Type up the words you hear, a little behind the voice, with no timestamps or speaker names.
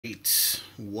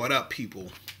What up,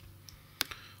 people?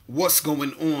 What's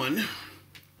going on?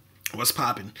 What's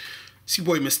poppin'? It's your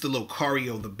boy, Mr.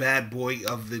 Locario, the bad boy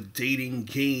of the dating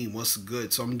game. What's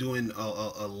good? So I'm doing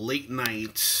a late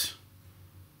night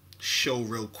show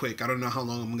real quick. I don't know how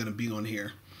long I'm gonna be on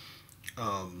here.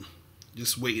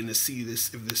 Just waiting to see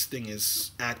this if this thing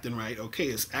is acting right. Okay,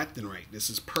 it's acting right.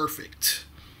 This is perfect.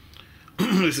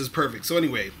 This is perfect. So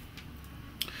anyway,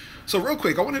 so real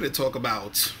quick, I wanted to talk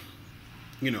about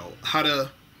how to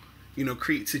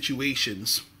create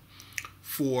situations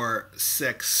for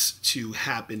sex to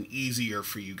happen easier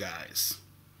for you guys.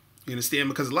 You understand?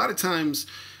 Because a lot of times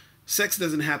sex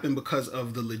doesn't happen because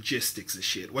of the logistics of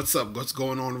shit. What's up? What's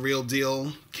going on? Real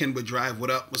deal. Kenwood Drive.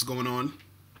 What up? What's going on?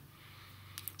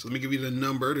 So let me give you the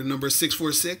number. The number is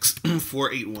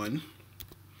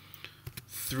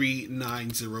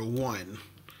 646-481-3901.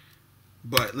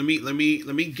 But let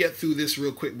me get through this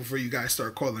real quick before you guys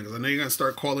start calling, because I know you're gonna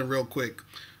start calling real quick,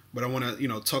 but I want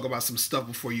to talk about some stuff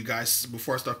before I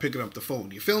start picking up the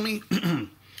phone. You feel me?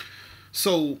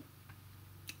 So,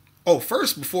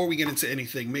 first, before we get into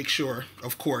anything, make sure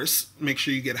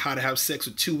you get How to Have Sex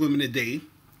with Two Women a Day,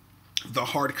 the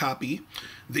hard copy,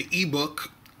 the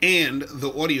ebook, and the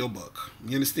audiobook.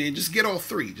 You understand? Just get all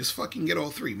three. Just fucking get all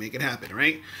three. Make it happen,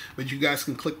 right? But you guys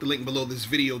can click the link below this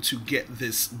video to get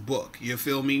this book. You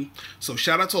feel me? So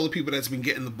shout out to all the people that's been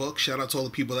getting the book. Shout out to all the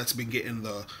people that's been getting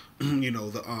the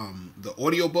the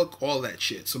audiobook, all that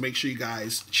shit. So make sure you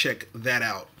guys check that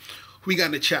out. We got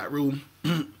in the chat room.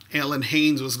 Alan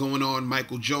Haynes, what's going on?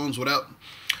 Michael Jones, what up?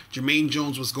 Jermaine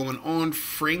Jones, what's going on?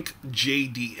 Frank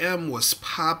JDM, what's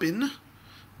poppin'?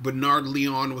 Bernard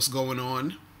Leon, what's going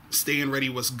on? Staying ready,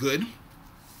 what's good?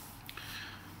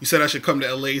 You said I should come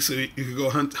to LA so you could go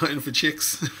hunting for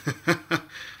chicks.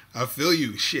 I feel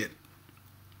you. Shit.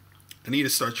 I need to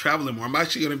start traveling more. I'm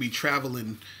actually going to be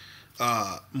traveling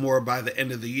more by the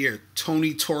end of the year.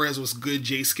 Tony Torres, what's good?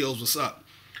 J Skills, what's up?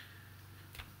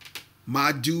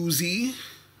 My doozy.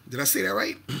 Did I say that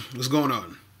right? What's going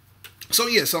on? So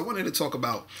I wanted to talk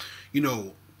about,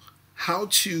 how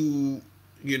to,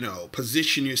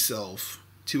 position yourself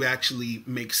to actually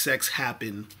make sex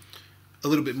happen a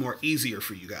little bit more easier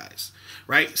for you guys,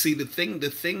 right? See, the thing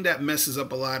that messes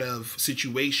up a lot of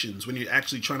situations when you're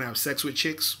actually trying to have sex with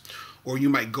chicks, or you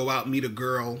might go out, meet a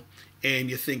girl, and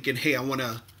you're thinking, hey, I want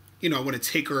to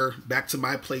take her back to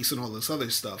my place and all this other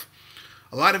stuff.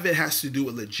 A lot of it has to do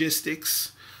with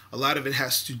logistics. A lot of it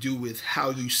has to do with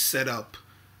how you set up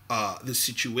the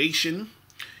situation.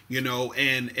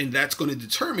 And that's going to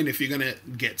determine if you're going to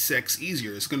get sex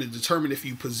easier. It's going to determine if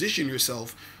you position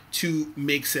yourself to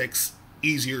make sex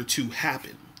easier to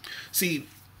happen. See,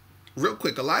 real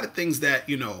quick, a lot of things that,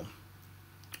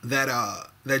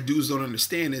 that dudes don't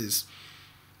understand is,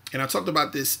 and I talked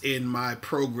about this in my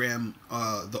program,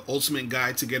 The Ultimate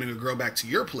Guide to Getting a Girl Back to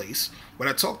Your Place. What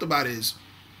I talked about is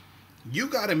you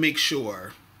got to make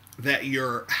sure that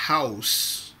your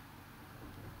house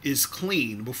is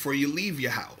clean before you leave your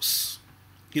house.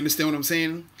 You understand what I'm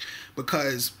saying?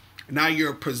 Because now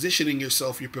you're positioning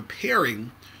yourself, you're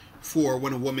preparing for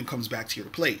when a woman comes back to your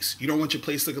place. You don't want your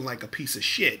place looking like a piece of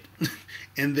shit.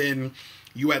 And then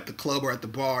you at the club or at the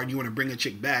bar and you want to bring a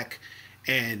chick back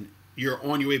and you're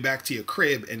on your way back to your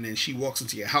crib and then she walks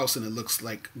into your house and it looks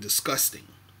like disgusting.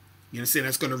 You understand?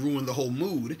 That's going to ruin the whole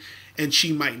mood and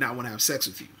she might not want to have sex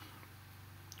with you.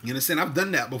 You understand? I've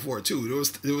done that before too.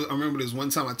 I remember there was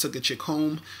one time I took a chick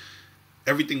home.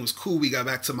 Everything was cool. We got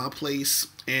back to my place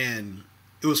and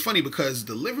it was funny because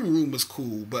the living room was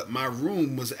cool, but my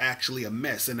room was actually a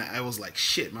mess. And I was like,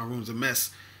 shit, my room's a mess.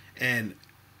 And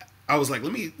I was like, I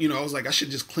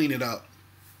should just clean it up.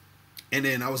 And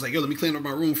then I was like, yo, let me clean up my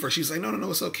room first. She's like, no,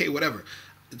 it's okay, whatever.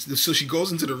 So she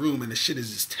goes into the room and the shit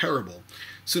is just terrible.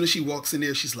 As soon as she walks in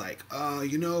there, she's like,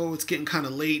 it's getting kind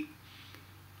of late.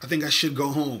 I think I should go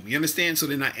home. You understand? So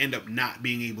then I end up not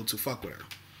being able to fuck with her.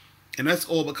 And that's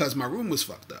all because my room was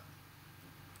fucked up.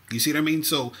 You see what I mean?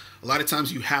 So a lot of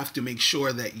times you have to make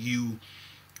sure that you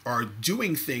are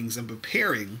doing things and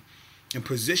preparing and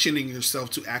positioning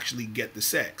yourself to actually get the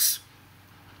sex.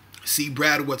 See,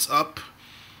 Brad, what's up?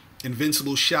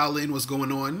 Invincible Shaolin, what's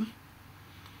going on?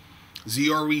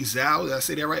 ZRE Zhao, did I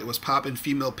say that right? What's popping?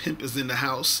 Female Pimp is in the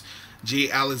house. J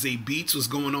Alizé Beats, what's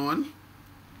going on?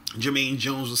 Jermaine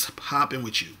Jones was popping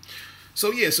with you. So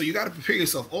you got to prepare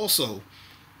yourself. Also,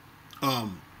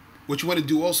 what you want to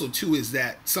do also too is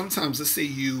that sometimes, let's say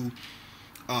you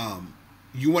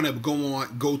want to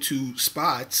go to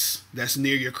spots that's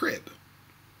near your crib.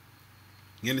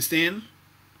 You understand?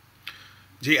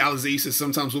 Jay Alizé says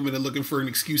sometimes women are looking for an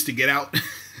excuse to get out.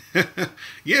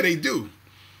 Yeah, they do.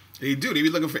 They do. They be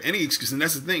looking for any excuse, and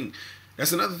that's the thing.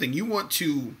 That's another thing. You want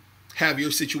to have your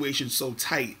situation so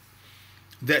tight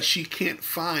that she can't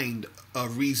find a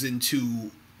reason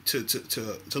to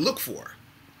look for.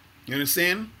 You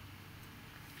understand?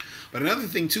 But another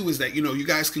thing too is that, you know, you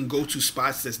guys can go to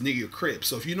spots that's near your crib.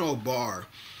 So if you know a bar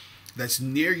that's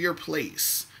near your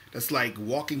place, that's like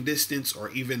walking distance or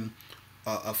even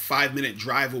a 5-minute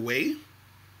drive away, you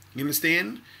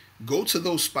understand? Go to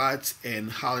those spots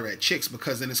and holler at chicks,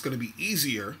 because then it's going to be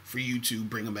easier for you to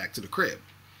bring them back to the crib.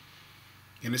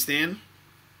 You understand?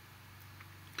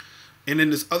 And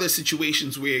then there's other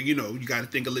situations where, you know, you got to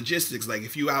think of logistics. Like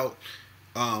if you out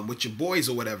with your boys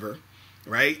or whatever,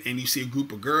 right? And you see a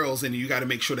group of girls, and you got to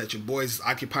make sure that your boys is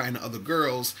occupying the other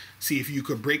girls. See if you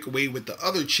could break away with the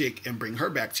other chick and bring her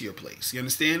back to your place. You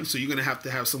understand? So you're going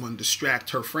to have someone distract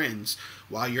her friends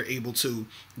while you're able to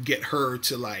get her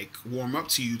to like warm up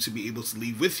to you to be able to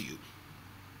leave with you.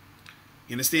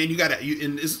 You understand?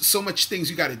 And there's so much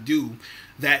things you got to do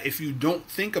that if you don't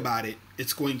think about it,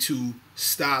 it's going to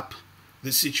stop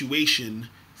the situation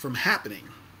from happening.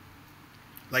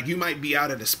 Like you might be out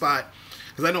at a spot,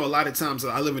 because I know a lot of times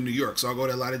I live in New York, so I'll go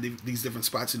to a lot of these different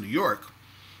spots in New York,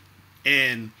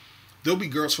 and there'll be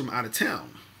girls from out of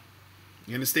town.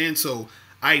 You understand? So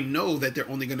I know that they're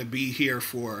only going to be here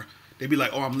they'd be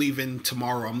like, oh, I'm leaving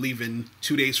tomorrow. I'm leaving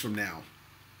 2 days from now.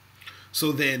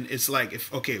 So then it's like, if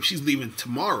she's leaving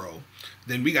tomorrow,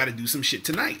 then we got to do some shit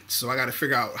tonight. So I got to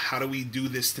figure out, how do we do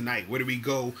this tonight? Where do we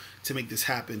go to make this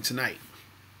happen tonight?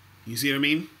 You see what I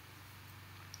mean?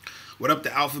 What up,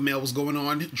 the Alpha Male was going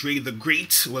on. Dre the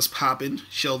Great was popping.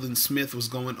 Sheldon Smith was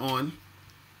going on.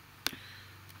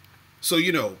 So,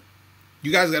 you know,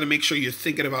 you guys got to make sure you're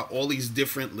thinking about all these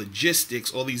different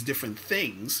logistics, all these different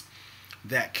things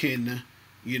that can,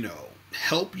 you know,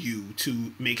 help you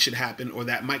to make shit happen, or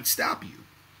that might stop you.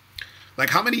 Like,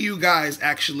 how many of you guys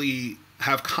actually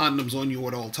have condoms on you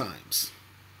at all times?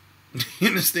 You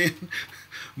understand?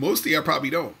 Most of y'all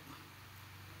probably don't.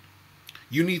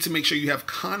 You need to make sure you have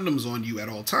condoms on you at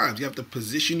all times. You have to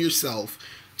position yourself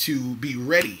to be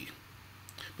ready,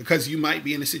 because you might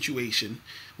be in a situation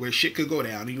where shit could go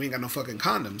down and you ain't got no fucking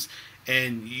condoms,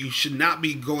 and you should not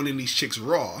be going in these chicks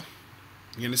raw.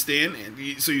 You understand?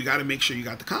 And so you got to make sure you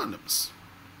got the condoms.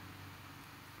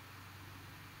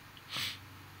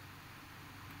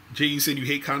 Jay, you said you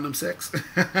hate condom sex?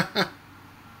 You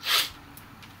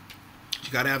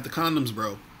got to have the condoms,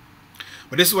 bro.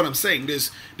 But this is what I'm saying.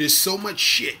 There's so much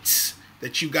shit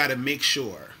that you got to make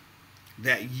sure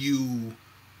that you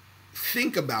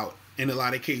think about in a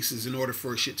lot of cases in order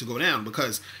for shit to go down.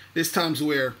 Because there's times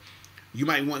where you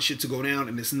might want shit to go down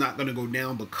and it's not going to go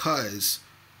down because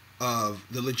of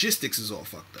the logistics is all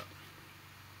fucked up.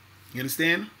 You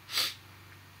understand?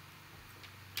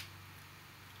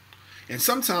 And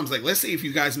sometimes, like, let's say if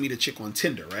you guys meet a chick on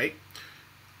Tinder, right?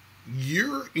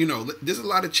 You know, there's a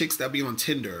lot of chicks that be on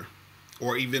Tinder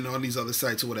or even on these other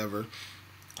sites or whatever,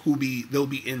 they'll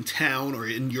be in town or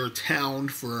in your town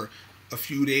for a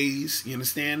few days. You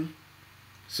understand?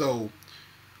 So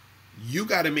you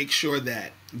got to make sure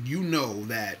that you know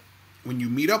that when you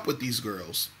meet up with these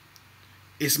girls,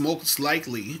 it's most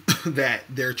likely that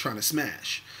they're trying to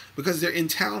smash, because they're in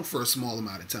town for a small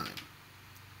amount of time.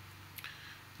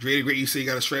 Dre the Great, you say you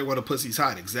got to straight while the pussy's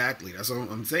hot. Exactly. That's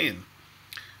what I'm saying.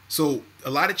 So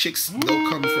a lot of chicks, they'll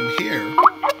come from here.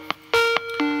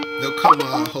 They'll come,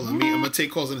 hold on, I'm going to take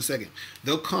calls in a second.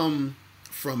 They'll come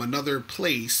from another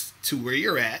place to where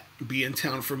you're at, be in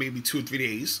town for maybe 2 or 3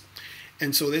 days.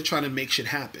 And so they're trying to make shit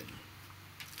happen.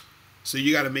 So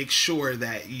you got to make sure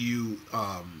that you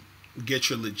get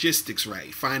your logistics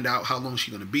right. Find out how long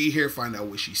she's going to be here. Find out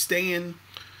where she's staying.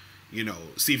 You know,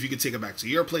 see if you can take her back to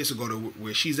your place or go to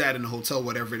where she's at in the hotel,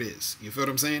 whatever it is. You feel what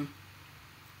I'm saying?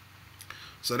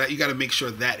 So that you got to make sure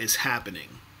that is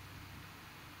happening.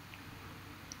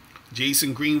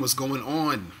 Jason Green, what's going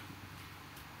on?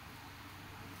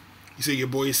 You say your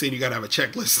boy is saying you got to have a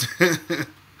checklist.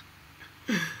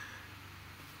 All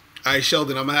right,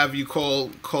 Sheldon, I'm going to have you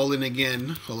call in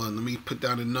again. Hold on, let me put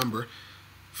down the number.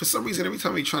 For some reason, every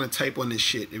time you're trying to type on this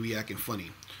shit, it be acting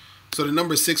funny. So the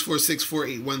number is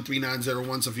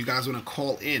 646-481-3901. So if you guys want to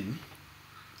call in,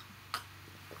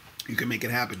 you can make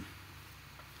it happen.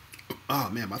 Oh,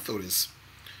 man, my throat is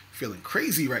feeling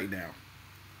crazy right now.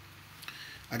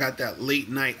 I got that late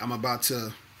night, I'm about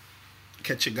to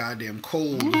catch a goddamn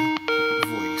cold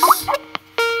voice.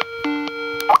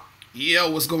 Yo,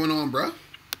 what's going on, bro?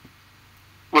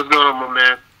 What's going on, my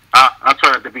man? I'll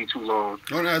try not to be too long.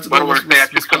 Oh, no, it's good.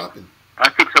 I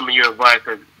took some of your advice,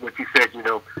 what you said, you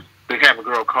know, to have a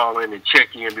girl call in and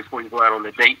check in before you go out on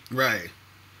the date. Right.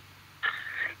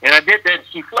 And I did that.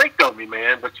 She flaked on me,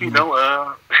 man. But, you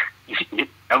know,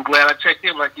 I'm glad I checked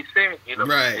in, like you said,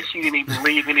 Right. And she didn't even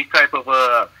leave any type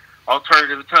of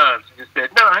alternative time. She just said,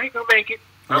 "No, I ain't gonna make it."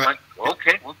 I'm Right. like, well,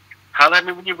 "Okay, well, holler at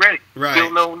me when you're ready." Right.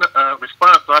 Still no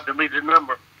response, so I deleted the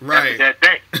number Right. after that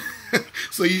day.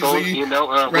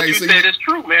 What Right, you said is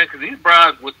true, man. Because these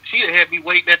brides, she'd have had me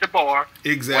waiting at the bar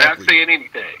exactly without saying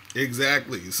anything.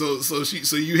 Exactly. So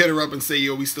you hit her up and say,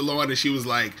 "Yo, we still on?" And she was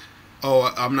like,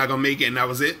 "Oh, I'm not gonna make it," and that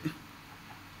was it.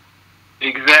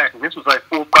 Exactly. This was like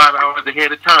 4 or 5 hours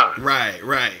ahead of time.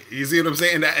 Right. You see what I'm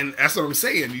saying? And that's what I'm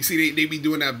saying. You see, they be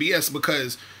doing that BS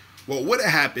because what would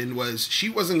have happened was she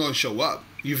wasn't gonna show up.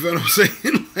 You feel what I'm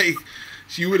saying? Like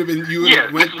she would have been. You would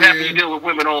have went this was happening. You deal with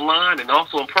women online and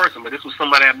also in person, but this was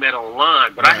somebody I met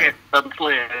online. But I had other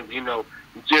plans,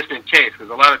 just in case, because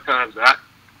a lot of times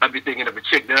I'd be thinking if a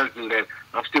chick does do that,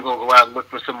 I'm still gonna go out and look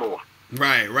for some more.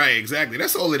 Right. Exactly.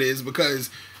 That's all it is.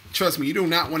 Because trust me, you do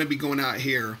not want to be going out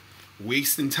here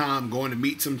wasting time going to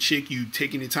meet some chick. You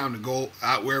taking your time to go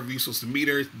out wherever you're supposed to meet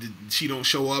her. She don't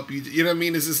show up. You know what I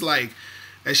mean? It's just like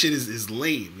that shit is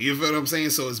lame. You feel what I'm saying?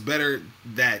 So it's better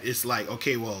that it's like,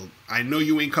 okay, well, I know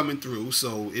you ain't coming through,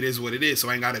 so it is what it is. So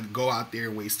I ain't got to go out there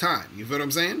and waste time. You feel what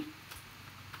I'm saying?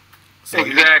 So,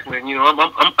 exactly. And,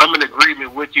 I'm in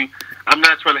agreement with you. I'm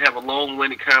not trying to have a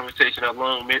long-winded conversation, a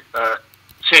long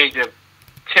change of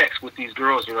text with these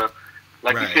girls,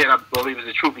 Like you said, I believe it's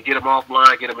the truth. You get them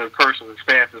offline, get them in person as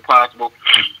fast as possible.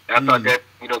 And I thought that,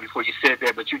 before you said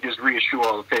that, but you just reassure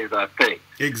all the things I think.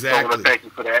 Exactly. So I want to thank you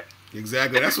for that.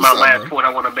 Exactly. That's my last point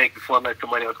I want to make before I let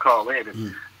somebody else call in.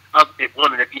 And I was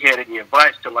wondering if you had any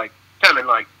advice to, kind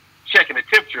of checking the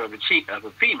temperature of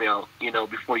a female,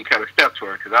 before you kind of step to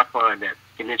her. Because I find that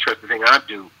an interesting thing I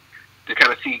do to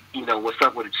kind of see, what's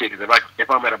up with a chick. If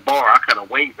I'm at a bar, I kind of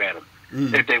wave at them.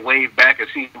 If they wave back and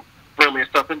see friendly or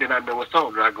something, then I know what's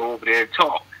on. And I go over there and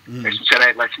talk. If she try to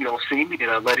act like she don't see me, then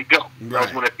I let it go. I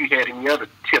was wondering if you had any other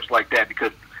tips like that,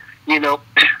 because you don't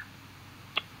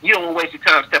want to waste your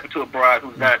time stepping to a bride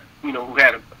who's not, who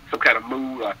had some kind of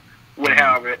mood or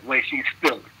whatever way she's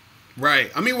feeling.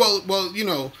 Right. I mean, well,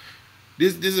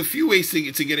 there's a few ways to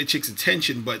get a chick's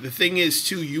attention, but the thing is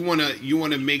too, you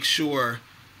wanna make sure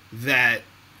that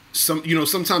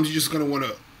sometimes you're just gonna want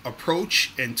to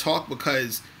approach and talk,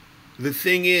 because the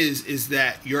thing is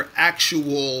that your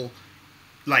actual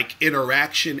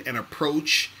interaction and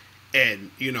approach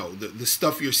and the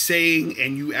stuff you're saying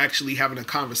and you actually having a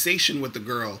conversation with the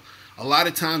girl a lot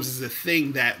of times is the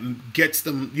thing that gets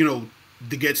them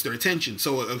that gets their attention.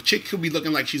 So a chick could be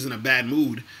looking like she's in a bad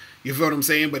mood, you feel what I'm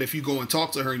saying? But if you go and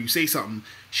talk to her and you say something,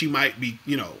 she might be,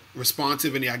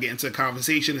 responsive, and y'all get into a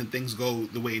conversation and things go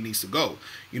the way it needs to go.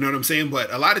 You know what I'm saying?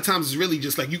 But a lot of times it's really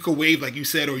just you could wave, like you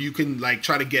said, or you can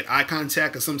try to get eye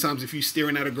contact. Or sometimes if you're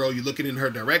staring at a girl, you're looking in her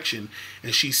direction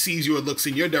and she sees you or looks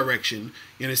in your direction,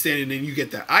 you understand? And then you get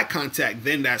that eye contact,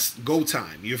 then that's go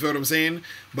time. You feel what I'm saying?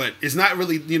 But it's not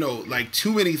really,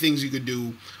 too many things you could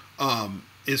do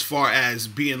as far as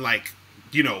being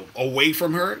away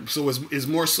from her. So it's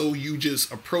more so you just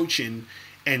approaching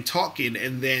and talking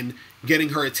and then getting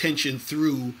her attention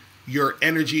through your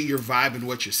energy, your vibe, and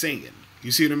what you're saying.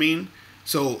 You see what I mean?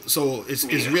 So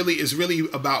it's really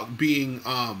about being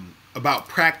about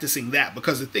practicing that,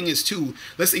 because the thing is too,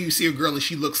 let's say you see a girl and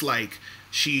she looks like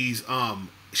she's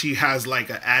she has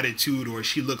an attitude, or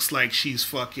she looks like she's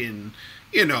fucking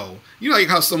like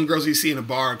how some girls you see in a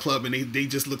bar or club and they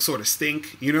just look sort of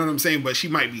stink, you know what I'm saying? But she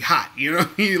might be hot, You're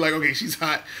like, okay, she's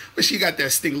hot, but she got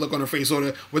that stink look on her face,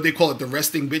 or what they call it, the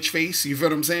resting bitch face. You feel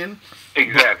what I'm saying?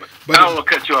 Exactly. But I don't want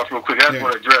to cut you off real quick. I just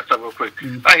want to address something real quick.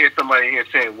 I hear somebody here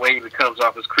saying wave, it comes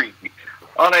off as creepy.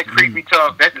 All that creepy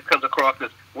talk, that just comes across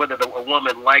as whether a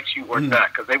woman likes you or not,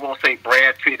 because they won't say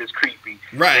Brad Pitt is creepy.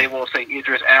 Right. They won't say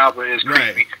Idris Elba is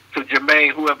creepy. So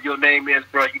Jermaine, whoever your name is,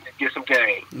 bro, you can get some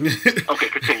game. Okay,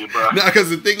 continue, bro. No, because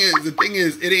the thing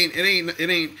is, it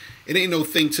ain't no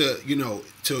thing to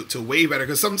to wave at her.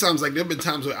 Because sometimes there've been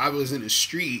times where I was in the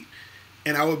street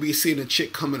and I would be seeing a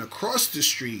chick coming across the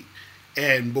street,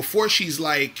 and before she's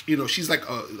she's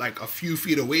a few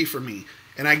feet away from me,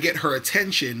 and I get her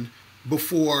attention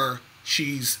before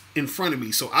she's in front of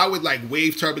me. So I would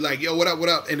wave to her, be like, yo, what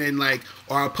up? And then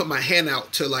or I'll put my hand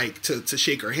out to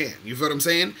shake her hand. You feel what I'm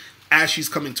saying? As she's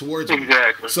coming towards me.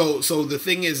 Exactly. So the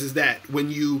thing is that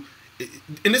when you,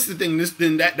 and this is the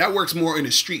thing, that works more in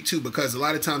the street too, because a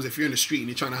lot of times if you're in the street and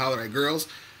you're trying to holler at girls,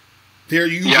 they're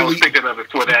usually... Yeah, I was thinking of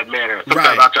it for that manner.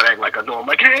 Sometimes I try to act like I know. I'm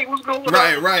like, hey, what's going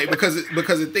on? Right. Because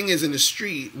the thing is, in the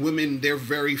street, women, they're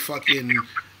very fucking...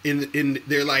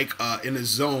 they're in a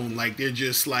zone, they're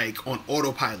just on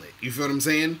autopilot. You feel what I'm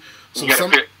saying? So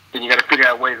then you got to figure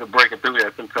out ways of breaking through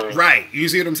that sometimes. Right. You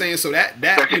see what I'm saying? So that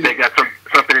especially if they got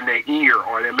something whispering in their ear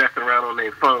or they're messing around on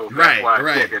their phone. Right, That's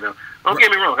why I said that. Don't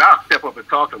get me wrong, I'll step up and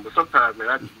talk to them, but sometimes, man,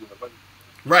 I just,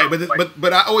 right,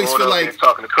 but I always feel like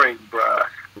talking to crazy bro.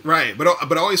 Right, but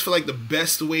I always feel like the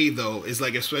best way though is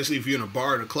like, especially if you're in a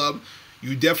bar or a club,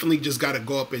 you definitely just got to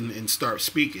go up and start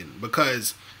speaking,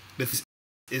 because this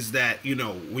is that, you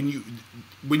know,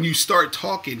 when you start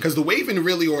talking, because the waving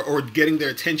really or getting their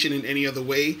attention in any other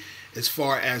way, as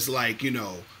far as like, you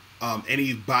know,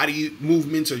 any body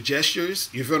movements or gestures,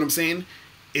 you feel what I'm saying,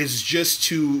 is just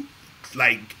to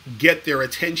like get their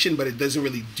attention, but it doesn't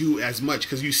really do as much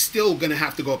because you're still gonna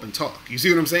have to go up and talk. You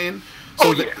see what I'm saying?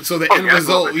 So the end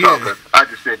result, yeah. I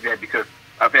just said that because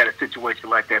I've had a situation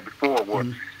like that before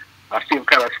where I see them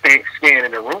kind of scan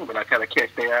in the room, and I kind of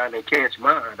catch their eye and they catch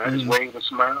mine. I just wave and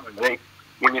smile, and they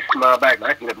give me a smile back, and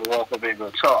I can let them walk over and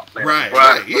go talk. Man.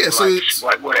 Right. Yeah. So like, it's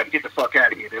like whatever, get the fuck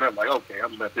out of here. Then I'm like, okay,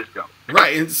 I'm gonna let this go.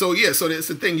 Right, and so so that's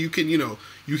the thing. You can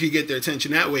get their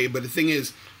attention that way, but the thing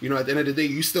is, you know, at the end of the day,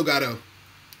 you still gotta,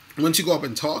 once you go up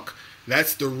and talk,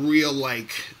 that's the real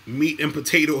like meat and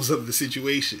potatoes of the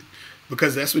situation,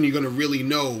 because that's when you're gonna really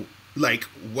know like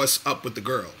what's up with the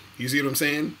girl. You see what I'm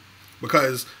saying?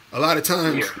 Because a lot of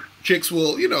times chicks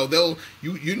will, you know,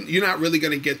 you're not really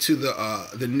gonna get to the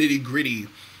nitty gritty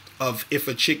of if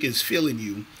a chick is feeling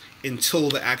you until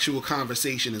the actual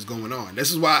conversation is going on. This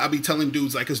is why I be telling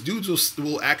dudes, like, because dudes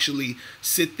will actually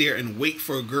sit there and wait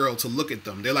for a girl to look at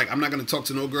them. They're like, I'm not going to talk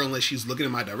to no girl unless she's looking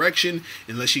in my direction,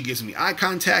 unless she gives me eye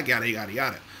contact, yada, yada,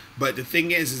 yada. But the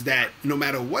thing is that no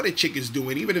matter what a chick is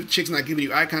doing, even if a chick's not giving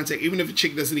you eye contact, even if a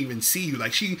chick doesn't even see you,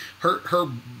 like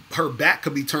her back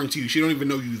could be turned to you, she don't even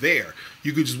know you there.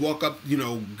 You could just walk up, you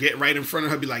know, get right in front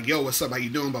of her, be like, yo, what's up, how you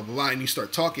doing, blah, blah, blah, and you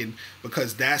start talking,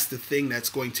 because that's the thing that's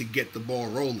going to get the ball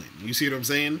rolling. You see what I'm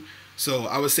saying? So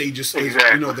I would say just,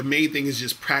 you know, the main thing is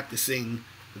just practicing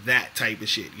that type of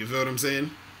shit. You feel what I'm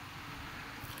saying?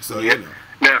 So, you know.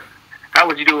 Now, how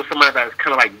would you do with somebody that's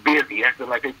kind of like busy, acting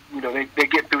like they, you know, they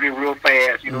get through there real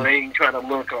fast, you know, they ain't trying to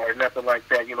look or nothing like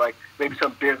that, you know, like maybe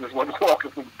some business wasn't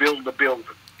walking from building to building.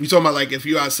 You talking about like if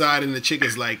you're outside and the chick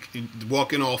is like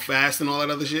walking all fast and all that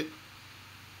other shit?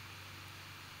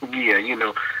 Yeah, you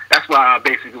know, that's why I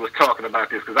basically was talking about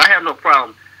this, because I have no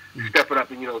problem stepping up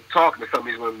and, you know, talking to some of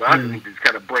these women. I just need to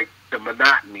kind of break the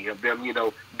monotony of them, you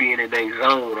know, being in their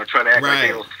zone or trying to act like they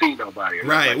don't see nobody.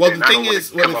 Right. Like well, the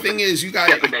thing is, you got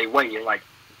step in their way and like.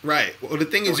 Right. Well, the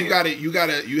thing is, you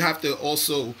have to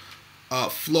also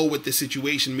flow with the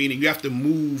situation. Meaning, you have to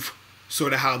move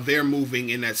sort of how they're moving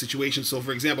in that situation. So,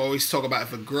 for example, I always talk about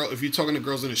if you're talking to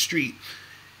girls in the street,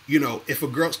 you know, if a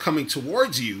girl's coming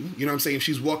towards you, you know what I'm saying, if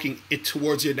she's walking it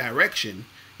towards your direction,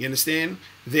 you understand?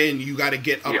 Then you got to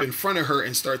get up in front of her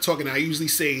and start talking. I usually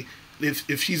say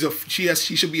if she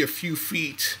should be a few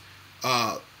feet,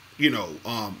 you know,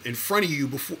 in front of you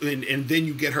before, and then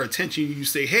you get her attention. You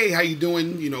say, hey, how you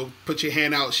doing? You know, put your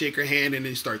hand out, shake her hand, and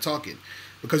then start talking.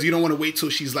 Because you don't want to wait till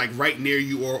she's like right near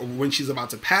you or when she's about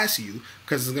to pass you,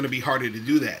 because it's going to be harder to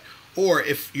do that. Or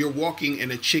if you're walking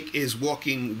and a chick is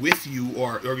walking with you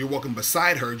or you're walking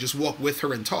beside her, just walk with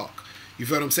her and talk. You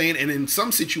feel what I'm saying? And in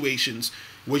some situations,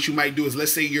 what you might do is,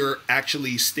 let's say you're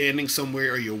actually standing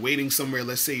somewhere or you're waiting somewhere.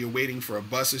 Let's say you're waiting for a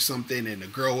bus or something and a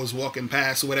girl is walking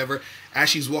past or whatever. As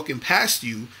she's walking past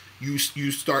you, you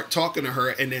start talking to her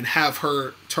and then have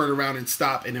her turn around and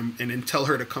stop and then tell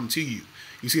her to come to you.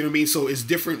 You see what I mean? So it's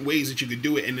different ways that you could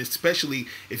do it. And especially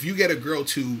if you get a girl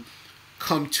to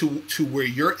come to where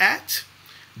you're at,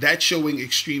 that's showing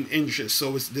extreme interest.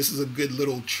 So this is a good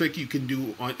little trick you can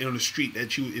do on the street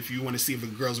that if you want to see if a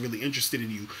girl's really interested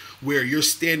in you, where you're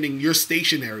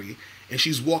stationary and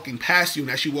she's walking past you,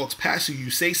 and as she walks past you, you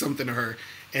say something to her,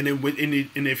 and then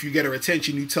and if you get her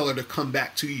attention, you tell her to come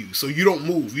back to you. So you don't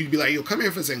move. You'd be like, yo, come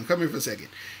here for a second.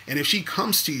 And if she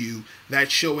comes to you,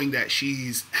 that's showing that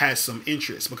has some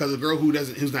interest. Because a girl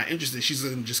who's not interested, she's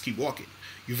going to just keep walking.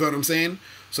 You feel what I'm saying?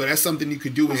 So that's something you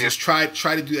could do, is just try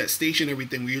to do that stationary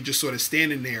thing where you're just sort of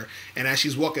standing there, and as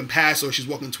she's walking past or she's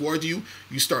walking towards you,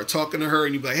 you start talking to her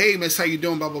and you be like, hey, miss, how you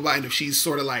doing, blah, blah, blah. And if she's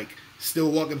sort of like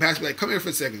still walking past, be like, come here for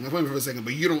a second,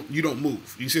 but you don't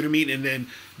move. You see what I mean? And then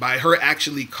by her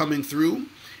actually coming through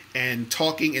and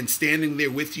talking and standing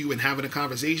there with you and having a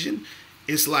conversation,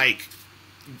 it's like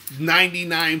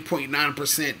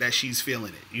 99.9% that she's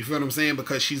feeling it. You feel what I'm saying?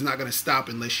 Because she's not going to stop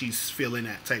unless she's feeling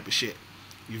that type of shit.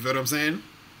 You feel what I'm saying?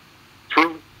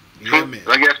 True. Yeah, man.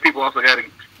 I guess people also got to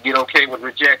get okay with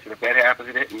rejection if that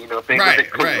happens. You know, things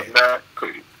right. Not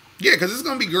cool. Yeah, because there's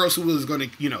going to be girls who is going to,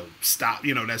 you know, stop.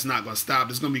 You know, that's not going to stop.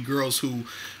 There's going to be girls who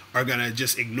are going to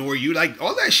just ignore you. Like,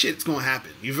 all that shit's going to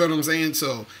happen. You feel what I'm saying?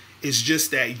 So it's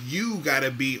just that you got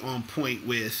to be on point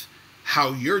with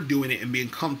how you're doing it and being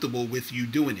comfortable with you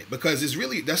doing it, because it's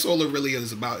really, that's all it really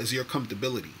is about, is your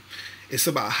comfortability. It's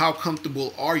about how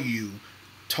comfortable are you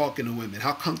talking to women,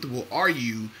 how comfortable are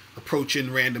you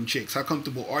approaching random chicks, how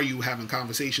comfortable are you having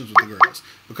conversations with the girls,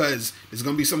 because there's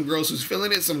gonna be some girls who's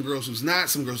feeling it, some girls who's not,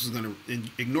 some girls who's gonna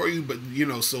ignore you, but you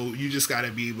know, so you just gotta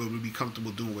be able to be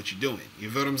comfortable doing what you're doing. You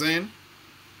feel what I'm saying?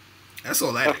 That's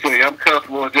all that is. I'm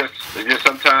comfortable, just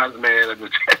sometimes, man, I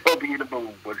just can't be in the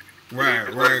mood, but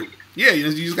right. Yeah,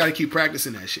 you just gotta keep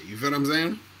practicing that shit. You feel what I'm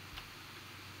saying?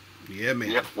 Yeah,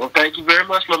 man. Yep. Well, thank you very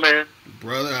much, my man.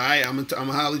 Brother, all right, I'm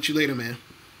gonna holler at you later, man.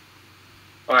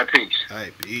 All right, peace. All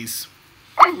right, peace.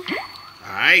 All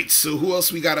right, so who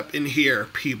else we got up in here,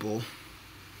 people?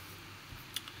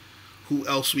 Who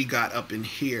else we got up in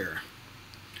here?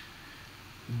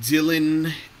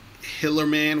 Dylan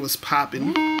Hillerman was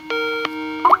popping.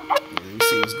 Let me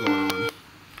see what's going on.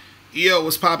 Yo,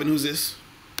 what's popping? Who's this?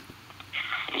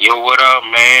 Yo, what up,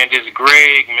 man? This is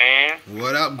Greg, man.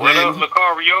 What up, Greg? What up,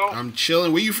 Locario? I'm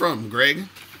chilling. Where you from, Greg?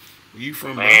 Where you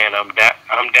from, man? I'm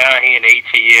down here in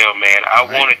ATL, man. I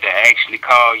wanted to actually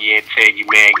call you and tell you,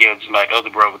 man, just like the other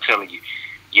brother telling you.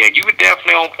 Yeah, you were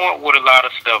definitely on point with a lot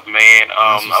of stuff, man.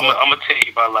 I'm gonna tell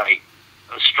you about like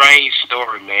a strange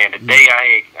story, man. The day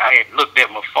I had looked at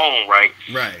my phone, right?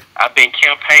 I've been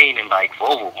campaigning like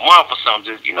for over a month or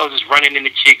something, just running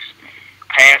into chicks,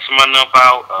 passing my number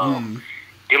out,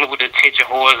 dealing with attention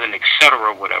whores and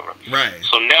etc. whatever.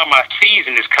 So now my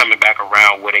season is coming back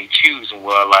around where they choosing,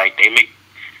 well, like they make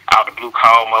out the blue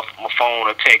call my phone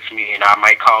or text me, and I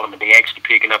might call them and they actually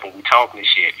picking up and we talking and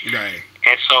shit.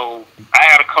 And so I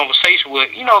had a conversation with,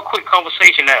 a quick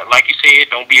conversation that, like you said,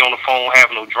 don't be on the phone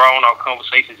having no drawn out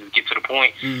conversations, just get to the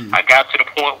point. I got to the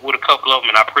point with a couple of them,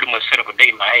 and I pretty much set up a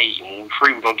date like, hey, when we're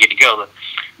free, we're gonna get together.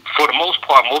 For the most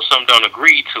part, most of them done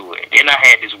agreed to it. Then I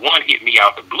had this one hit me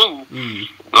out the blue.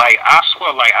 Like, I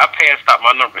swear, like, I passed out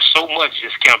my number so much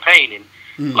just campaigning.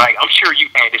 Like, I'm sure you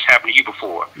had this happen to you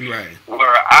before.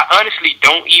 Where I honestly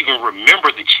don't even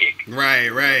remember the chick.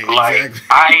 Like,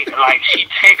 exactly. She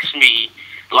texts me,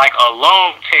 like, a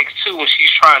long text, too, when she's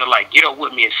trying to, like, get up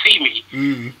with me and see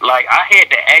me. Like, I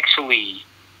had to actually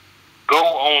go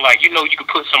on, like, you could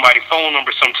put somebody's phone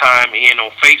number sometime in on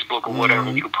Facebook or whatever,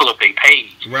 and you can pull up their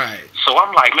page. So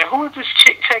I'm like, man, who is this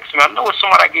chick texting me? I know it's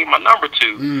somebody I gave my number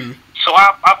to. So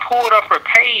I pulled up her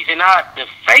page, and the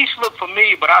face looked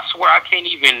familiar, but I swear I can't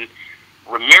even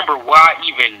remember why I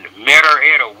even met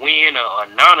her at or when or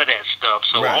none of that stuff.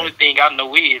 So the only thing I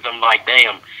know is, I'm like,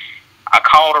 damn, I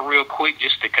called her real quick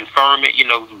just to confirm it, we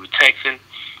were texting.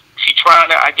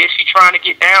 I guess she trying to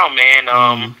get down,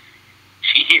 man.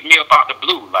 She hit me up out the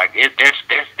blue. Like,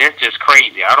 that's just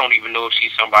crazy. I don't even know if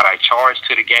she's somebody I charged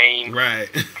to the game.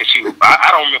 Cause I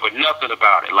don't remember nothing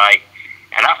about it. Like,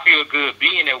 and I feel good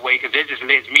being that way, because that just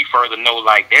lets me further know,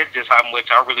 like, that's just how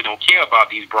much I really don't care about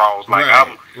these bras. Like, I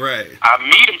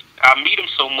meet them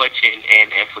so much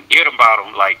and forget about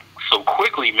them, like, so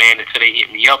quickly, man, until they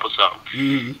hit me up or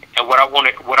something. And what I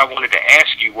wanted to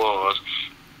ask you was,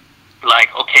 like,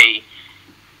 okay,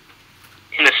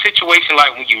 in a situation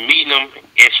like when you meet them,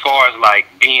 as far as like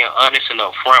being honest and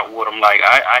upfront with them, like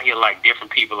I hear like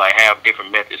different people like have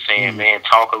different methods saying, man,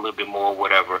 talk a little bit more,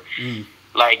 whatever.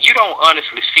 Like, you don't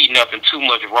honestly see nothing too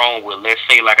much wrong with, let's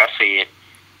say, like I said,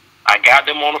 I got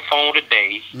them on the phone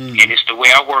today, and it's the way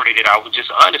I worded it. I was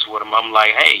just honest with them. I'm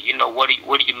like, hey, what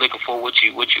are you looking for? What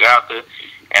you after?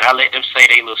 And I let them say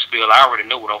they little spiel. I already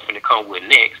know what I'm finna come with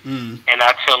next, and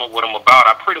I tell them what I'm about.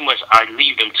 I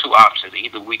leave them two options.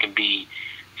 Either we can be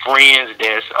friends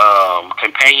that's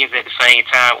companions at the same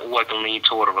time, or it can lean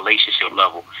toward a relationship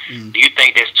level. Do you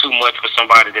think that's too much for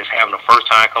somebody that's having a first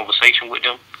time conversation with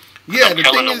them? Yeah, I'm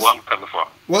telling them where I'm coming from.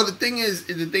 Well, the thing is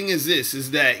this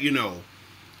is that you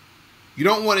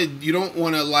don't want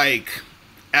to like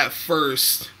at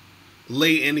first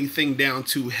lay anything down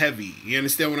too heavy. You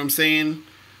understand what I'm saying?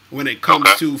 When it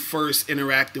comes to first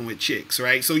interacting with chicks,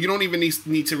 right? So you don't even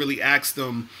need to really ask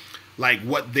them like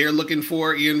what they're looking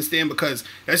for. You understand? Because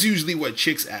that's usually what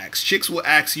chicks ask. Chicks will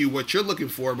ask you what you're looking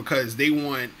for because they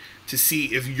want to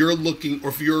see if you're looking or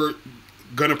if you're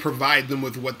gonna provide them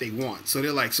with what they want. So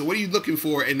they're like, so what are you looking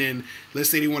for? And then let's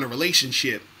say they want a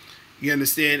relationship. You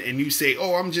understand? And you say,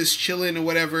 oh, I'm just chilling or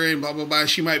whatever, and blah blah blah.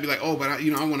 She might be like, oh, but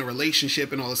I want a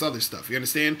relationship and all this other stuff. You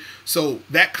understand? So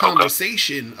that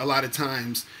conversation a lot of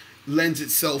times lends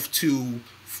itself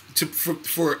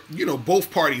for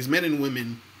both parties, men and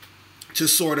women, to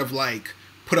sort of like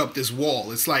put up this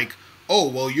wall. It's like, oh,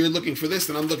 well, you're looking for this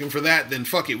and I'm looking for that, then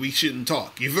fuck it, we shouldn't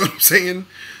talk. You feel what I'm saying?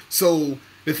 So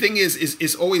the thing is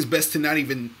it's always best to not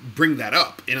even bring that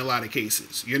up in a lot of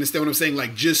cases. You understand what I'm saying?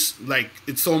 Like, just like,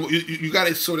 it's so you got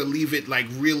to sort of leave it like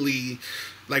really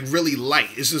light.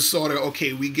 It's just sort of,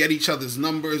 okay, we get each other's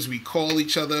numbers, we call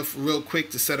each other real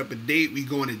quick to set up a date, we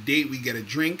go on a date, we get a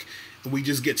drink, and we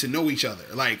just get to know each other.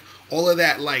 Like, all of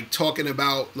that, like, talking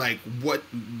about, like, what,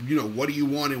 you know, what do you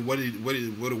want and what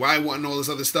do I want and all this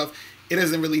other stuff, it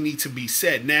doesn't really need to be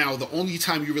said. Now, the only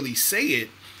time you really say it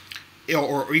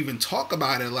or even talk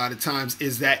about it a lot of times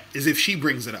is if she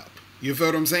brings it up. You feel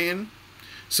what I'm saying?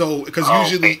 So,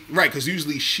 because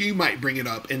usually she might bring it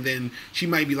up, and then she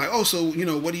might be like, oh, so, you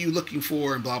know, what are you looking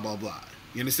for, and blah, blah, blah.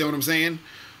 You understand what I'm saying?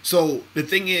 So, the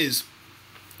thing is,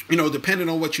 you know, depending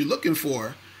on what you're looking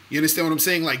for, you understand what I'm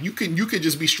saying? Like, you could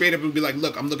just be straight up and be like,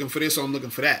 look, I'm looking for this, or I'm looking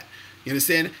for that. You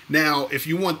understand? Now, if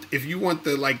you want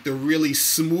the really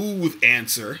smooth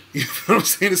answer, you know what I'm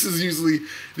saying? This is usually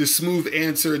the smooth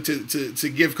answer to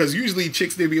give, because usually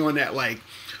chicks, they be on that, like,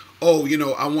 oh, you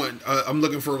know, I'm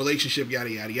looking for a relationship, yada,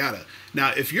 yada, yada.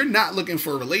 Now, if you're not looking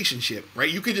for a relationship, right,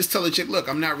 you could just tell a chick, look,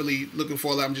 I'm not really looking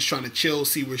for that. I'm just trying to chill,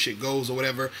 see where shit goes or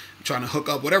whatever. I'm trying to hook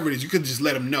up, whatever it is. You could just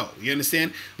let them know. You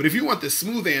understand? But if you want the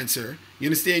smooth answer, you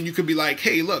understand, you could be like,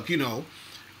 hey, look, you know,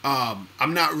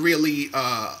 I'm not really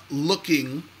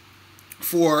looking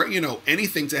for, you know,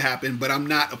 anything to happen, but I'm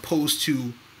not opposed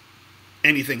to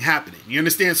anything happening. You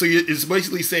understand? So it's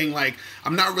basically saying, like,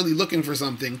 I'm not really looking for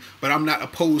something, but I'm not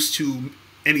opposed to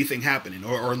anything happening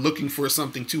or looking for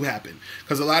something to happen.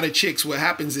 Because a lot of chicks, what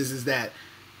happens is that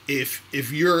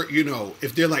if you're, you know,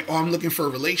 if they're like, oh, I'm looking for a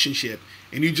relationship,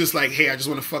 and you just like, hey, I just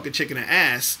want to fuck a chick in the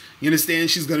ass, you understand?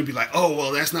 She's going to be like, oh,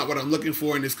 well, that's not what I'm looking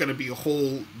for, and it's going to be a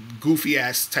whole goofy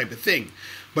ass type of thing.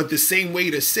 But the same way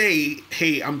to say,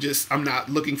 hey, I'm not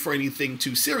looking for anything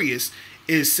too serious,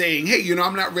 is saying, hey, you know,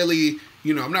 I'm not really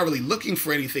looking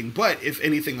for anything, but if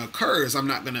anything occurs, I'm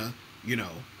not gonna, you know,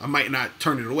 I might not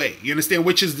turn it away. You understand?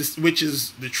 Which is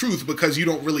the truth, because you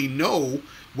don't really know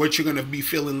what you're gonna be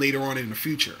feeling later on in the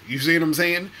future. You see what I'm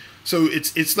saying? So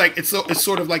it's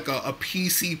sort of like a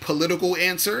PC political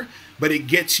answer, but it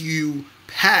gets you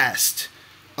past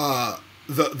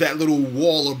that little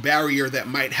wall or barrier that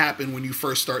might happen when you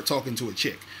first start talking to a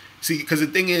chick. See, because the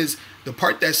thing is, the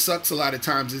part that sucks a lot of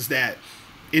times is that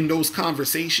in those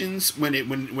conversations,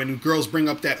 when girls bring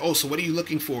up that, oh, so what are you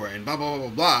looking for, and blah, blah, blah,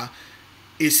 blah, blah,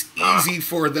 it's easy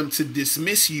for them to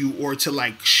dismiss you or to,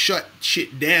 like, shut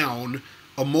shit down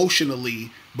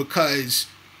emotionally because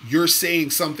you're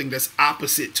saying something that's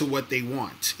opposite to what they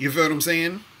want. You feel what I'm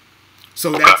saying?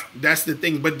 So that's the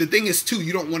thing. But the thing is, too,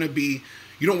 you don't want to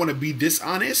be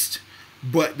dishonest,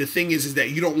 but the thing is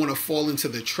that you don't want to fall into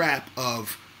the trap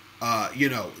of, you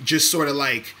know, just sort of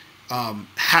like,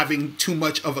 having too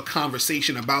much of a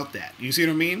conversation about that. You see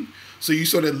what I mean? So you're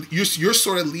sort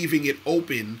of leaving it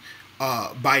open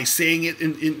by saying it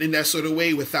in that sort of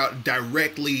way without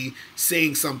directly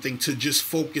saying something to just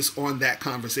focus on that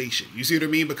conversation. You see what I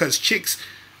mean? Because chicks,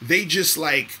 they just,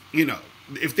 like, you know,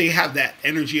 if they have that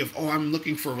energy of, oh, I'm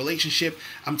looking for a relationship,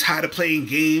 I'm tired of playing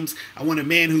games, I want a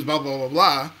man who's blah, blah, blah,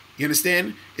 blah. You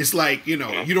understand? It's like, you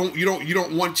know, you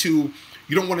don't want to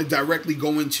directly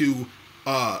go into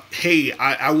hey,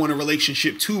 I want a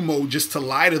relationship too mode just to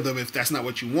lie to them if that's not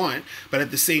what you want. But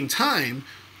at the same time,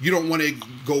 you don't want to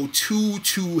go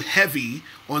too heavy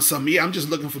on some, yeah, I'm just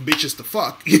looking for bitches to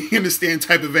fuck, you understand,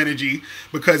 type of energy,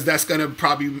 because that's going to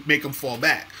probably make them fall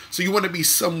back. So you want to be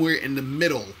somewhere in the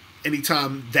middle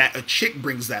anytime that a chick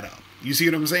brings that up. You see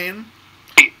what I'm saying?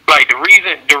 Like, the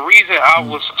reason I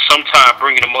was sometimes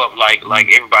bringing them up, like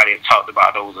everybody had talked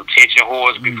about those attention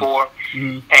whores before,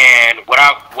 and what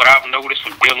I've noticed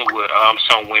from dealing with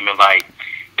some women, like,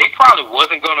 they probably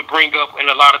wasn't gonna bring up in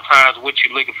a lot of times what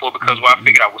you're looking for, because what I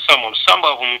figured out with some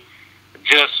of them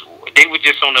they were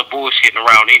just on the bullshitting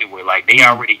around anyway. Like, they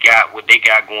already got what they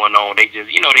got going on. They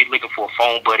just, you know, they looking for a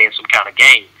phone buddy and some kind of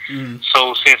game.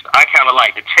 So since I kind of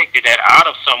like detected that out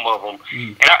of some of them,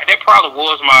 and that probably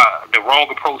was the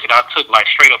wrong approach that I took, like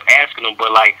straight up asking them.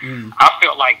 But like, I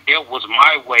felt like that was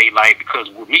my way, like, because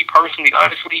with me personally,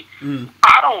 honestly,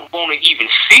 I don't want to even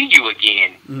see you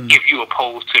again if you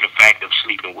opposed to the fact of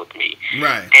sleeping with me.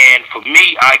 Right. And for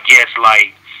me, I guess,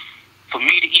 like, for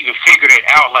me to even figure that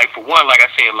out, like, for one, like I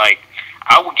said, like,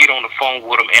 I would get on the phone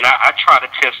with them, and I try to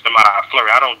test them out. I flirt.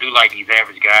 I don't do like these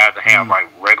average guys that have like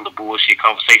regular bullshit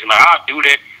conversation. Like, I'll do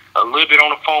that a little bit on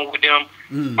the phone with them,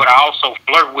 but I also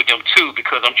flirt with them too,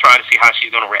 because I'm trying to see how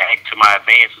she's gonna react to my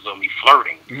advances of me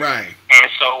flirting. Right. And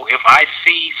so if I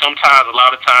see sometimes, a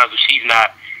lot of times, if she's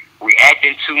not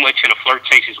reacting too much in a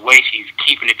flirtatious way, she's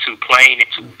keeping it too plain and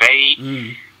too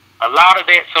vague. A lot of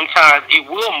that sometimes it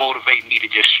will motivate me to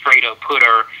just straight up put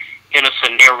her in a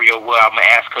scenario where I'm gonna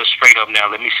ask her straight up.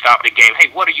 Now, let me stop the game. Hey,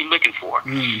 what are you looking for?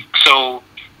 So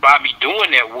by me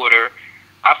doing that with her,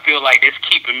 I feel like that's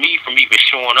keeping me from even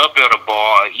showing up at a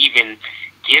bar, or even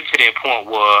get to that point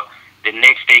where the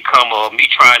next day come up, me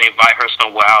trying to invite her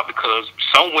somewhere out, because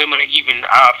some women even,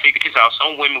 I figured this out,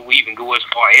 some women will even go as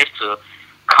far as to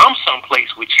come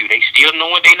someplace with you. They still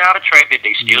knowing they not attracted,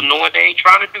 they still knowing they ain't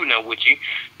trying to do nothing with you.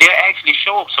 They'll actually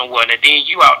show up somewhere, and then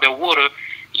you out there with her,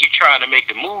 you trying to make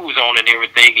the moves on and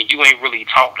everything, and you ain't really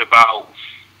talked about,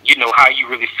 you know, how you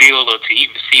really feel, or to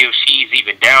even see if she's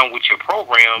even down with your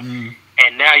program.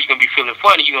 And now you're going to be feeling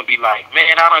funny. You're going to be like,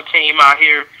 man, I done came out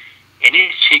here, and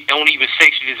this chick don't even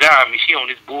sexually desire me. She on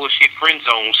this bullshit friend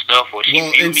zone stuff, or she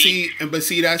well, view and me, see, but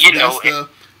see, that's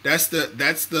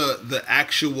the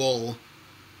actual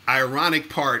ironic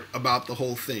part about the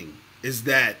whole thing, is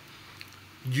that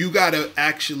you got to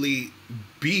actually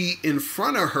be in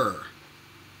front of her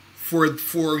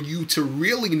for you to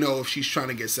really know if she's trying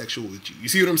to get sexual with you. You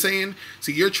see what I'm saying?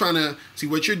 See, you're trying to see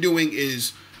what you're doing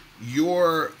is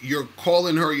you're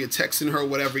calling her, you're texting her,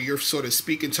 whatever. You're sort of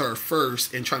speaking to her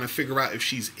first and trying to figure out if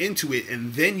she's into it,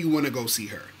 and then you want to go see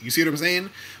her. You see what I'm saying?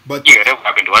 But yeah, that's what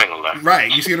I've been doing a lot. Right.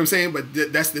 You see what I'm saying? But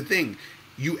that's the thing.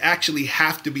 You actually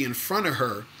have to be in front of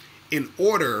her in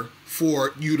order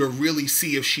for you to really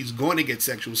see if she's going to get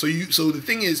sexual. So the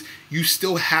thing is, you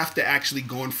still have to actually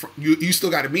go in front. You still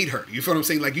got to meet her. You feel what I'm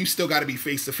saying? Like, you still got to be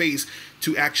face to face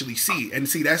to actually see. And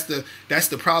see, that's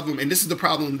the problem. And this is the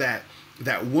problem that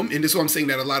woman. And this is what I'm saying,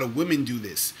 that a lot of women do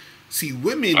this. See,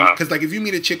 women, because like if you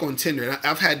meet a chick on Tinder, and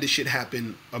I've had this shit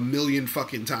happen a million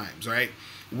fucking times, right?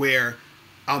 Where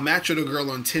I'll match with a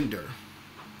girl on Tinder.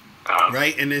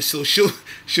 Right, and then so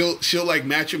she'll like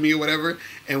match with me or whatever,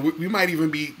 and we might even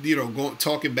be, you know,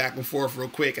 talking back and forth real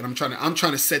quick, and I'm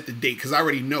trying to set the date, because I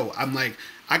already know, I'm like,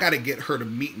 I gotta get her to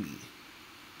meet me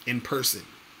in person.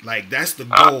 Like, that's the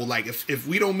goal. Like, if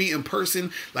we don't meet in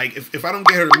person, like if I don't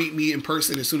get her to meet me in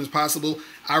person as soon as possible,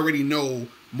 I already know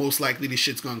most likely this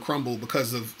shit's gonna crumble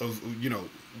because of you know,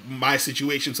 my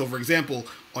situation. So for example,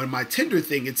 on my Tinder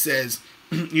thing, it says,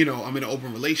 you know, I'm in an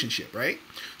open relationship, right?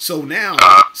 So now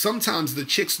sometimes the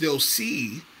chicks, they'll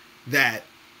see that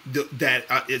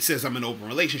it says I'm in an open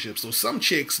relationship. So some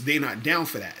chicks, they're not down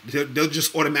for that. They'll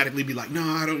just automatically be like, no,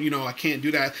 I don't, you know, I can't do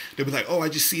that. They'll be like, oh, I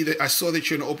saw that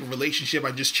you're in an open relationship.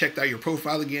 I just checked out your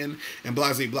profile again, and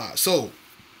blah, blah, blah. So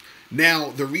now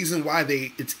the reason why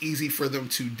it's easy for them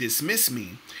to dismiss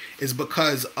me is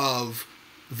because of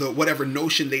the whatever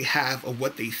notion they have of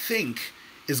what they think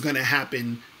is going to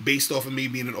happen based off of me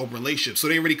being in an open relationship. So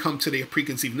they already come to their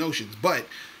preconceived notions. But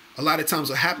a lot of times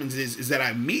what happens is that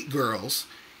I meet girls,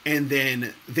 and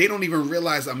then they don't even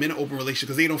realize I'm in an open relationship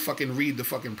because they don't fucking read the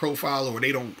fucking profile, or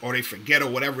they forget, or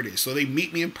whatever it is. So they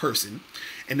meet me in person,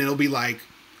 and then they'll be like,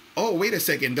 oh, wait a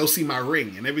second. They'll see my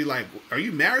ring, and they'll be like, are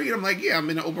you married? I'm like, yeah, I'm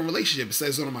in an open relationship. It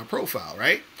says it on my profile,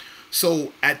 right?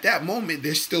 So at that moment,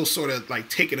 they're still sort of like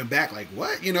taken aback, like,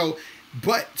 what? You know,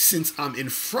 but since I'm in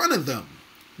front of them,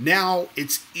 now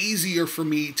it's easier for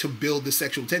me to build the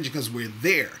sexual tension because we're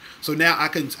there. So now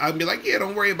I'll be like, yeah,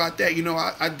 don't worry about that. You know,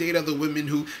 I date other women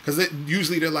who, because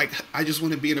usually they're like, I just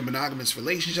want to be in a monogamous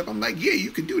relationship. I'm like, yeah, you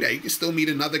can do that. You can still meet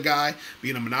another guy, be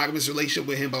in a monogamous relationship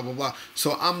with him, blah, blah, blah.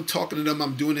 So I'm talking to them.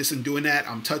 I'm doing this and doing that.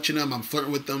 I'm touching them. I'm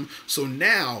flirting with them. So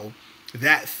now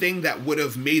that thing that would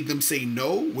have made them say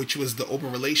no, which was the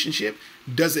open relationship,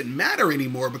 doesn't matter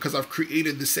anymore because I've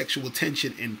created the sexual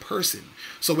tension in person.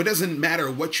 So it doesn't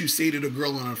matter what you say to the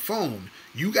girl on her phone.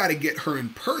 You got to get her in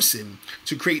person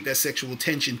to create that sexual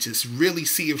tension, to really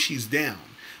see if she's down.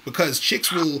 Because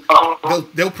chicks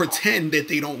they'll pretend that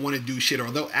they don't want to do shit, or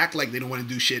they'll act like they don't want to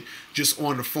do shit just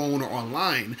on the phone or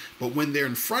online. But when they're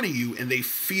in front of you and they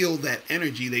feel that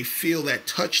energy, they feel that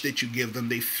touch that you give them,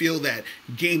 they feel that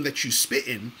game that you spit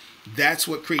in, that's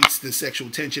what creates the sexual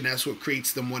tension. That's what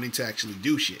creates them wanting to actually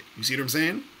do shit. You see what I'm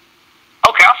saying?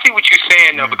 Okay, I see what you're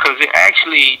saying though, because it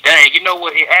actually, dang, you know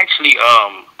what? It actually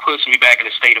puts me back in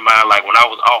a state of mind like when I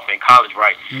was off in college,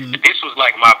 right? This was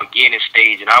like my beginning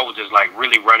stage, and I was just like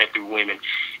really running through women.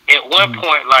 At one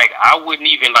point, like I wouldn't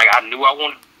even, like, I knew I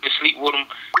wanted to sleep with them,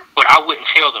 but I wouldn't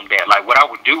tell them that. Like what I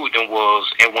would do with them was,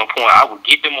 at one point, I would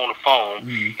get them on the phone,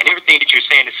 and everything that you're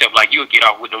saying itself, like you would get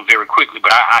off with them very quickly,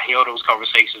 but I held those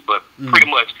conversations. But pretty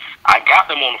much, I got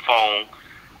them on the phone.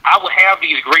 I would have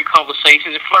these great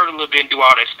conversations and flirt a little bit and do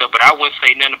all that stuff, but I wouldn't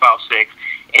say nothing about sex.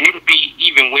 And it would be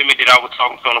even women that I was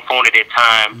talking to on the phone at that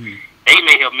time. They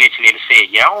may have mentioned it and said,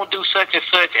 "Yeah, I don't do such and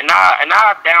such," and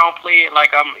I downplay it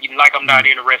like I'm not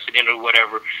interested in it or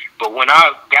whatever. But when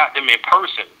I got them in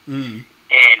person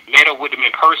and met up with them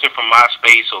in person from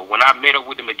MySpace, or when I met up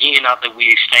with them again after we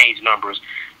exchanged numbers,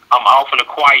 I'm off in a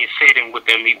quiet setting with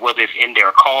them, whether it's in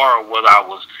their car or whether I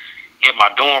was in my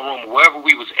dorm room, wherever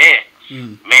we was at.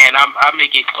 Man, I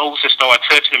make it close and start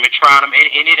touching them and trying them,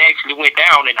 and it actually went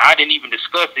down, and I didn't even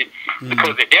discuss it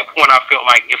because at that point I felt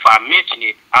like if I mention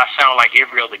it, I sound like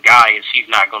every other guy, and she's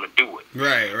not going to do it.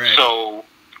 Right. So,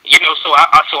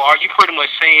 so are you pretty much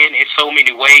saying in so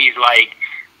many ways, like,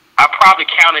 I probably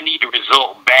kind of need the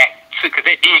result back to, because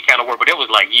that did kind of work, but that was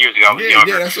like years ago. I was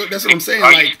younger. Yeah, that's what I'm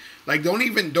saying. Like don't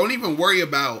even worry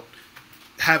about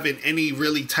having any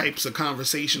really types of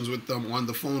conversations with them on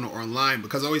the phone or online,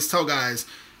 because I always tell guys,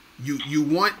 you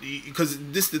want, because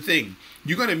this is the thing,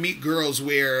 you're gonna meet girls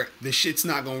where the shit's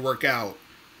not gonna work out,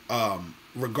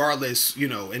 regardless,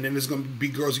 and then there's gonna be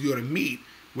girls you're gonna meet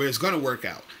where it's gonna work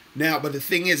out. Now, but the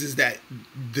thing is that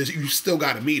you still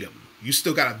gotta meet them. You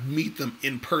still gotta meet them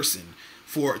in person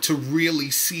to really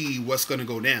see what's gonna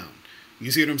go down. You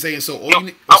see what I'm saying? So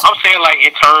I'm saying, like,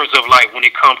 in terms of, like, when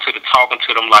it comes to the talking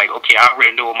to them, like, okay, I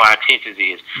already know what my intentions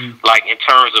is. Like, in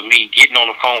terms of me getting on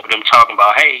the phone with them, talking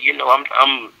about, hey,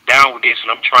 I'm down with this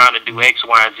and I'm trying to do X,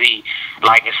 Y, and Z.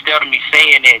 Like, instead of me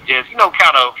saying that, just,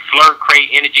 kind of flirt, create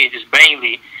energy, and just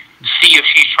mainly see if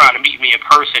she's trying to meet me in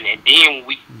person. And then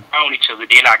when we found each other,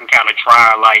 then I can kind of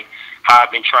try, like, how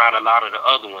I've been trying a lot of the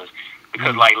other ones.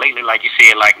 Because, like, lately, like you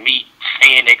said, like, me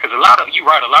saying that, because a lot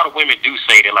of women do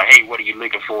say that, like, hey, what are you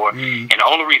looking for? And the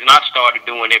only reason I started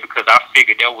doing that because I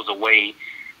figured there was a way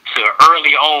to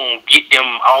early on get them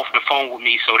off the phone with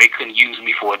me so they couldn't use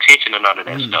me for attention or none of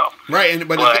that stuff. Right,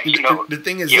 but the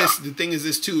thing is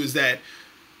this too, is that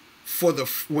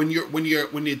when you're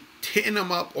hitting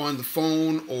them up on the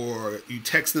phone, or you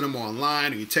texting them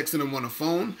online, or you texting them on the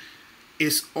phone,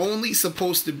 it's only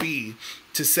supposed to be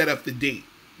to set up the date.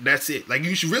 That's it. Like,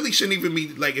 you really shouldn't even be,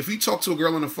 like, if you talk to a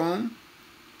girl on the phone,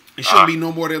 it shouldn't be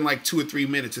no more than like 2 or 3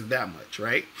 minutes, if that much,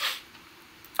 right?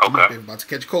 Okay. I'm about to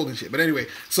catch a cold and shit. But anyway,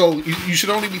 so you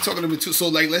should only be talking to them so,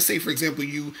 like, let's say, for example,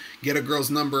 you get a girl's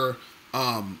number,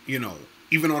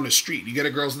 even on the street, you get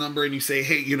a girl's number and you say,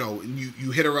 hey,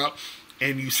 you hit her up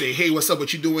and you say, hey, what's up?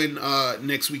 What you doing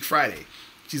next week, Friday?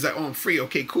 She's like, oh, I'm free.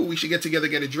 Okay, cool. We should get together,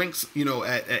 get a drinks,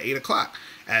 at 8 o'clock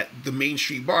at the Main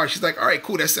Street bar. She's like, all right,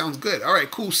 cool. That sounds good. All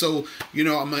right, cool. So,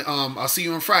 I'll see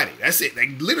you on Friday. That's it.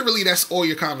 Like, literally, that's all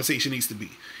your conversation needs to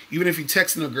be. Even if you're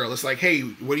texting a girl, it's like, hey,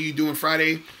 what are you doing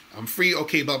Friday? I'm free.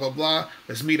 Okay, blah, blah, blah.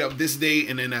 Let's meet up this day.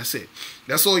 And then that's it.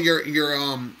 That's all your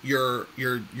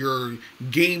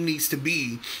game needs to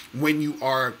be when you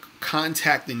are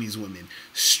contacting these women.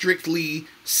 Strictly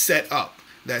set up.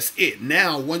 That's it.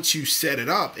 Now, once you set it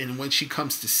up and when she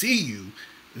comes to see you,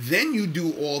 then you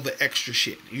do all the extra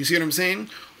shit. You see what I'm saying?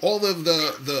 All of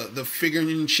the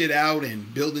figuring shit out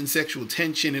and building sexual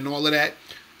tension and all of that,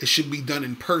 it should be done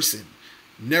in person.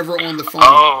 Never on the phone.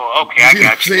 Oh, okay, I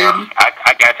got you.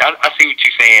 I got you. I see what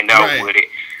you're saying now with it.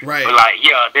 Right. But, like,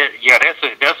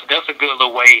 that's a good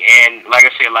little way. And like I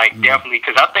said, like, definitely,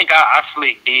 because I think I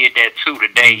slick did that too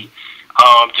today.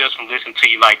 Just from listening to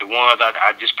you, like, the ones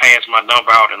I just passed my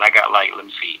number out, and I got, like, let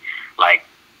me see, like,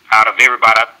 out of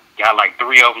everybody, I got like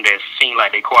 3 of them that seemed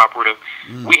like they cooperative.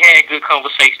 We had good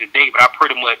conversation today, but I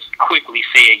pretty much quickly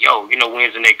said, yo,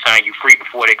 when's the next time you free,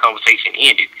 before that conversation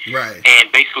ended. Right.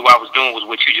 And basically what I was doing was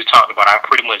what you just talked about. I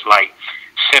pretty much, like,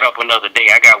 set up another day.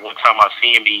 I got one time I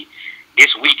seeing me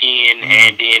this weekend,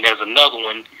 and then there's another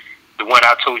one. The one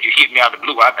I told you hit me out of the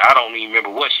blue. I don't even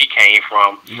remember what she came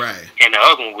from. Right. And the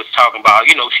other one was talking about,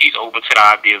 she's open to the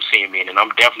idea of seeing me, and I'm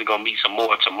definitely going to meet some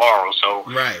more tomorrow. So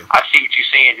right. I see what you're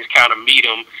saying, just kind of meet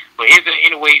them. But is there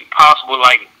any way possible,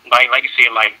 like you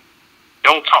said, like,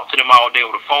 don't talk to them all day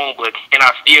over the phone, but can I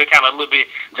still kind of a little bit,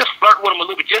 just flirt with them a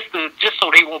little bit, just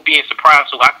so they won't be surprised,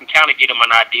 so I can kind of get them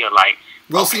an idea, like,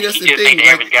 well, okay, see, that's he the just thing. ain't the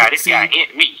average guy. This guy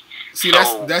ain't me. See,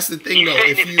 that's the thing, though.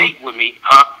 If you date with me,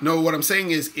 huh? No, what I'm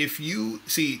saying is, if you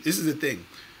see, this is the thing.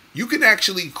 You can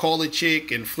actually call a chick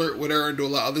and flirt with her and do a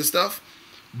lot of other stuff,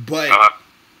 but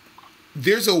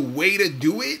there's a way to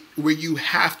do it where you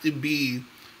have to be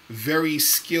very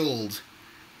skilled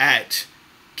at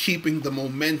keeping the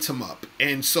momentum up.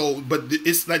 And so, but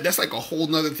it's like, that's like a whole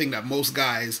nother thing that most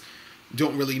guys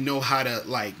don't really know how to,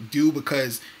 like, do,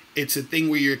 because it's a thing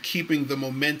where you're keeping the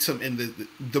momentum and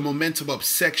the momentum up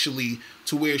sexually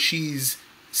to where she's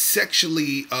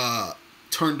sexually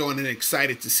turned on and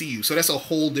excited to see you. So that's a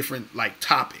whole different, like,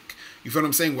 topic. You feel what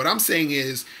I'm saying? What I'm saying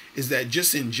is that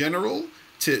just in general,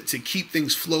 to keep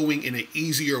things flowing in an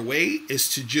easier way,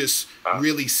 is to just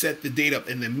really set the date up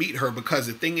and then meet her. Because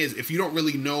the thing is, if you don't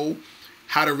really know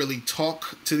how to really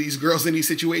talk to these girls in these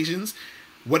situations,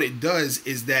 what it does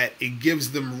is that it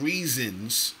gives them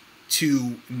reasons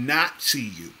to not see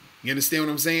you. You understand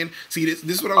what I'm saying? See, this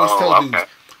is what I always tell dudes.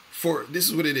 for this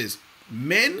is what it is.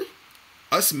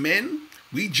 Us men,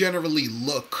 we generally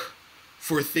look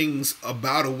for things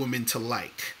about a woman to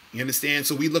like. You understand?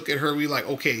 So we look at her, we like,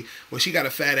 okay, well, she got a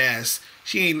fat ass.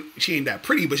 She ain't that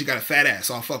pretty, but she got a fat ass,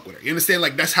 so I'll fuck with her. You understand?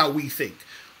 Like, that's how we think.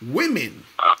 Women,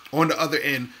 on the other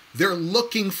end, they're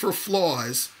looking for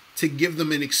flaws to give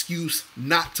them an excuse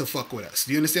not to fuck with us.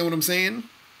 Do you understand what I'm saying?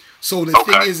 So the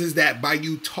thing is that by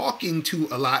you talking to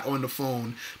a lot on the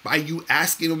phone, by you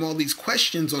asking them all these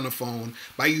questions on the phone,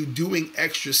 by you doing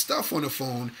extra stuff on the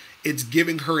phone, it's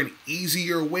giving her an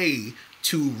easier way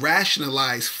to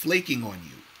rationalize flaking on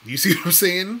you. You see what I'm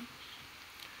saying?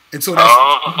 And so that's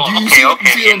okay. See what I'm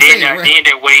saying, right? Then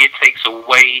that way it takes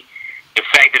away the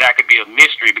fact that I could be a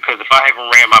mystery, because if I haven't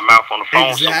ran my mouth on the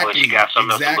phone so much, she got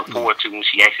something else to look forward to when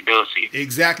she actually does see it.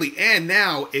 Exactly. And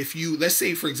now, if you, let's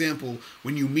say, for example,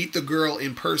 when you meet the girl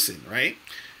in person, right?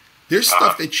 There's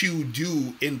stuff that you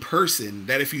do in person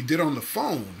that if you did on the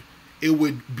phone, it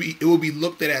would be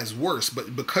looked at as worse.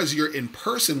 But because you're in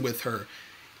person with her,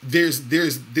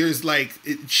 there's like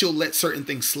she'll let certain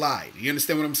things slide. You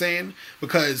understand what I'm saying?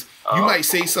 Because you might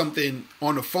say something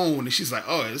on the phone and she's like,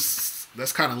 "Oh,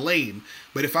 that's kind of lame."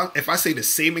 But if I say the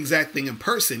same exact thing in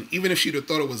person, even if she'd have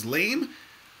thought it was lame,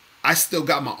 I still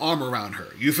got my arm around her.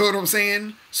 You feel what I'm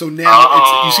saying? So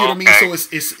now you see what I mean? So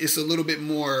it's a little bit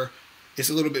more.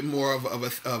 It's a little bit more of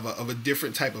a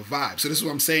different type of vibe. So this is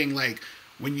what I'm saying. Like,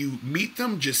 when you meet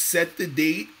them, just set the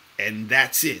date and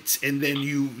that's it. And then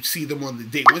you see them on the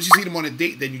date. Once you see them on a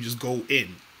date, then you just go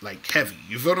in like heavy.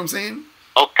 You feel what I'm saying?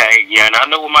 Okay, yeah, and I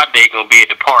know what my day gonna be at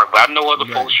the park, but I know other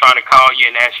folks trying to call you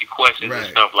and ask you questions and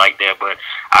stuff like that. But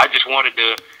I just wanted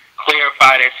to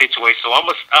clarify that situation. So I'm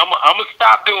gonna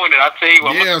stop doing it. I tell you,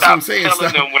 I'm gonna stop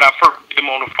telling them when I first get them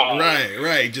on the phone.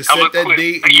 Right. Just set that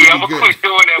date. Yeah, I'm gonna quit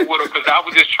doing that with them, because I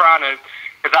was just trying to.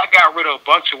 Because I got rid of a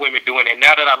bunch of women doing it.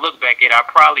 Now that I look back at it, I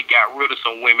probably got rid of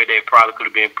some women that probably could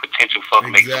have been potential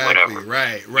fuckmates or whatever.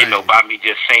 Right. You know, by me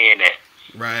just saying that.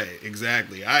 Right,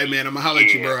 exactly. All right, man. I'm gonna holler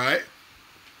at you, bro. All right.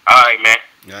 All right, man.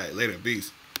 All right, later,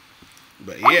 peace.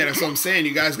 But yeah, that's what I'm saying.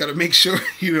 You guys got to make sure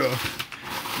you're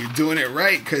doing it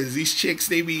right, because these chicks,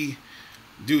 they be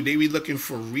looking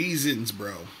for reasons,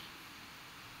 bro.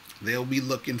 They'll be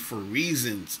looking for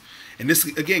reasons, and this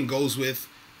again goes with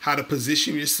how to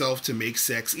position yourself to make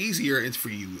sex easier for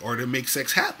you, or to make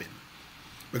sex happen,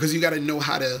 because you got to know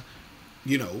how to,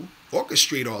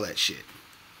 orchestrate all that shit.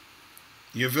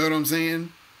 You feel what I'm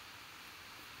saying?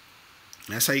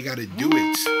 That's how you got to do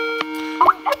it.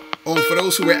 Oh, for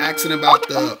those who were asking about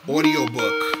the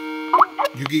audiobook,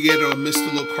 you can get it on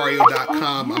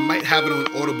MrLocario.com. I might have it on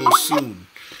Audible soon.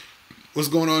 What's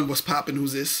going on? What's popping?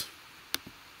 Who's this?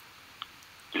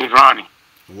 It's Ronnie.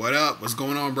 What up? What's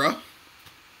going on, bro?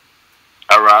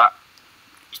 All right.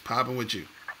 What's popping with you?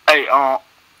 Hey, I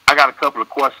got a couple of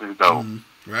questions though.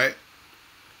 Right.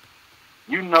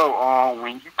 When you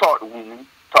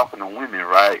talking to women,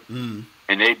 right? And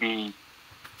they be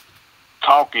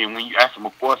talking, when you ask them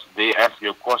a question, they ask you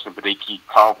a question, but they keep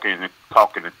talking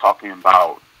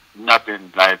about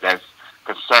nothing that's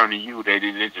concerning you. They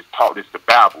just talk this to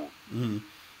babble. And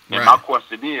my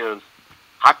question is,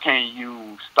 how can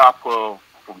you stop her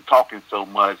from talking so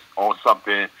much on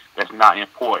something that's not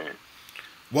important?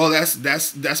 Well,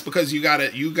 that's because you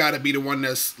gotta be the one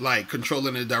that's like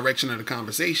controlling the direction of the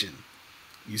conversation.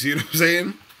 You see what I'm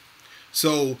saying?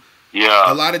 So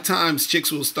a lot of times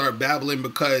chicks will start babbling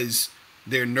because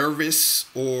they're nervous,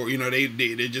 or they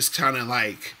just kind of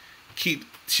like keep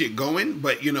shit going.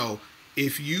 But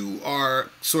if you are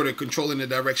sort of controlling the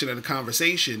direction of the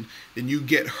conversation, then you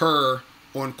get her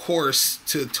on course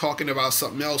to talking about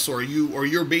something else, or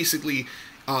you're basically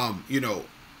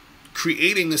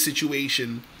creating a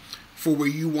situation for where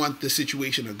you want the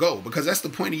situation to go, because that's the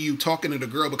point of you talking to the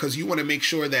girl, because you want to make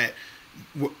sure that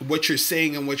what you're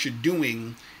saying and what you're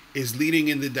doing is leading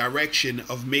in the direction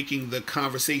of making the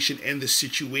conversation and the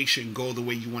situation go the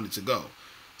way you want it to go.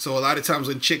 So a lot of times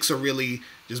when chicks are really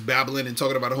just babbling and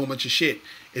talking about a whole bunch of shit,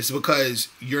 it's because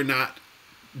you're not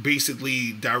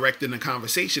basically directing the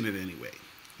conversation in any way.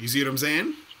 You see what I'm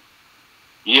saying?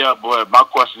 Yeah, but my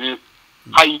question is,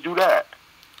 how you do that?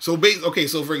 So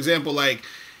so for example, like,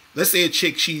 let's say a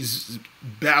chick, she's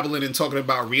babbling and talking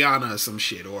about Rihanna or some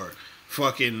shit, or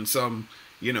fucking some,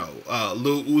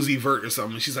 Lil Uzi Vert or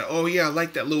something. And she's like, oh yeah, I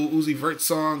like that Lil Uzi Vert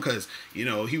song because,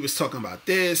 he was talking about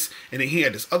this, and then he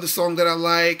had this other song that I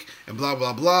like, and blah,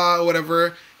 blah, blah,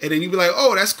 whatever. And then you'd be like,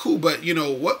 oh, that's cool, but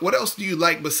what else do you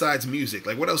like besides music?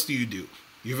 Like, what else do you do?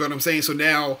 You feel what I'm saying? So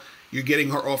now you're getting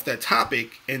her off that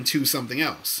topic into something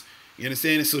else. You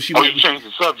understand? And so she you change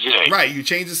the subject. Right, you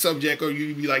change the subject, or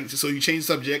you be like, so you change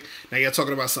the subject, now you're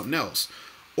talking about something else.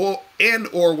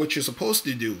 or what you're supposed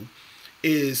to do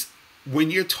is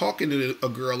when you're talking to a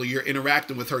girl or you're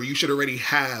interacting with her, you should already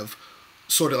have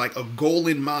sort of like a goal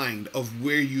in mind of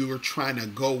where you are trying to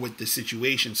go with the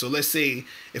situation. So let's say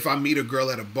if I meet a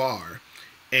girl at a bar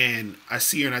and I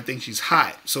see her and I think she's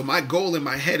hot. So my goal in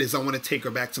my head is I want to take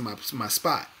her back to my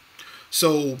spot.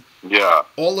 So yeah,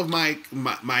 all of my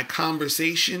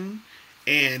conversation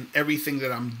and everything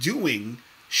that I'm doing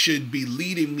should be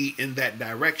leading me in that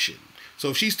direction. So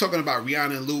if she's talking about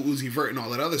Rihanna and Lil Uzi Vert and all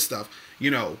that other stuff,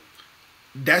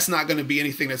 that's not going to be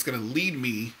anything that's going to lead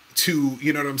me to,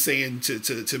 you know what I'm saying,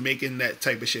 to making that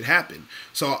type of shit happen.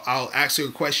 So I'll ask her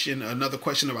another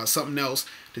question about something else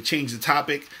to change the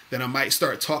topic. Then I might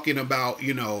start talking about,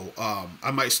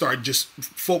 I might start just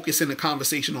focusing the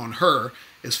conversation on her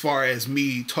as far as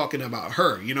me talking about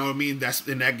her. You know what I mean?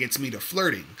 And that gets me to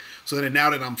flirting. So then now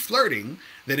that I'm flirting,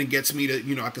 then it gets me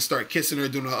to, I can start kissing her,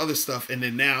 doing all other stuff. And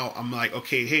then now I'm like,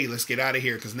 okay, hey, let's get out of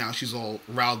here. Because now she's all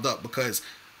riled up because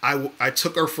I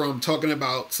took her from talking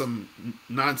about some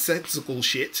nonsensical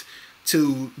shit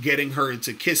to getting her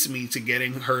to kiss me, to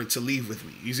getting her to leave with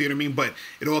me. You see what I mean? But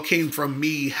it all came from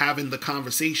me having the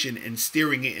conversation and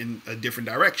steering it in a different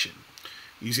direction.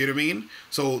 You see what I mean?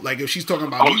 So like if she's talking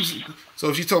about music,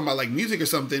 like music or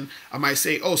something, I might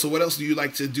say, oh, so what else do you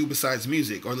like to do besides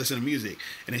music or listen to music?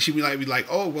 And then she be like,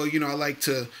 oh, well, I like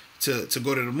to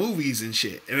go to the movies and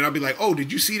shit. And then I'll be like, oh,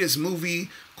 did you see this movie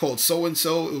called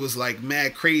so-and-so? It was like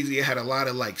mad crazy. It had a lot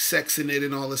of like sex in it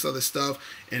and all this other stuff.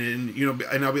 And then,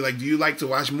 and I'll be like, do you like to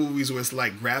watch movies where it's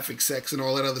like graphic sex and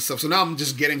all that other stuff? So now I'm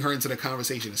just getting her into the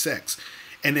conversation of sex.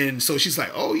 And then, so she's like,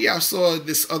 oh yeah, I saw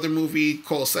this other movie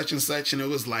called such and such, and it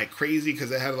was like crazy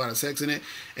because it had a lot of sex in it.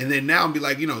 And then now I'll be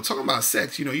like, talking about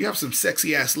sex, you have some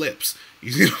sexy ass lips.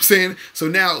 You see what I'm saying?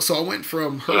 So I went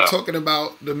from her talking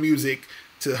about the music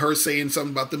to her saying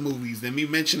something about the movies, then me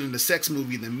mentioning the sex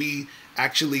movie, then me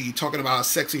actually talking about how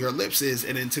sexy her lips is,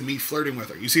 and then to me flirting with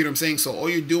her. You see what I'm saying? So all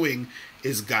you're doing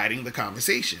is guiding the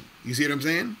conversation. You see what I'm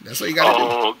saying? That's all you gotta do.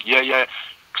 Oh, yeah.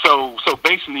 So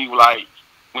basically, like,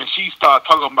 when she started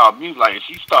talking about music, like,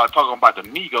 she started talking about the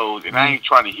Migos, and I ain't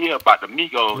trying to hear about the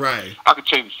Migos, right? I could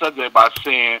change the subject by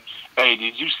saying, hey,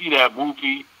 did you see that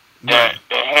movie that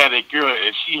had a girl,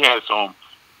 and she had some,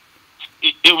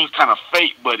 it was kind of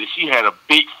fake, but she had a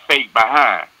big fake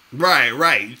behind.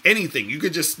 Right. Anything.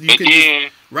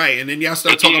 Right, and then y'all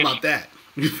start talking about that.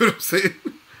 You know what I'm saying?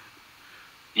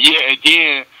 Yeah, and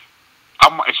then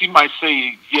she might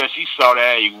say, yeah, she saw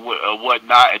that and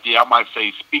whatnot, and then I might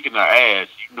say, speaking of ass,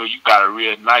 you got a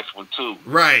real nice one too.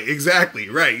 Right, exactly,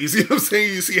 right. You see what I'm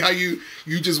saying? You see how you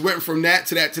just went from that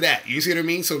to that to that. You see what I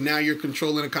mean? So now you're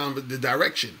controlling the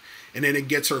direction, and then it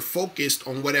gets her focused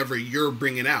on whatever you're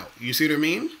bringing out. You see what I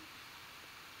mean?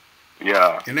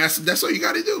 Yeah. And that's all you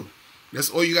got to do. That's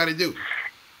all you got to do.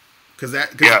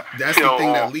 That's the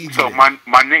thing that leads you. So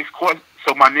my next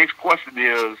question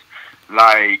is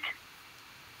like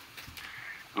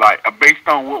based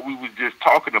on what we was just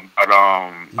talking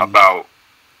about about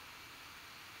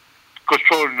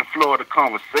controlling the flow of the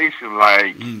conversation.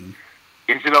 Like,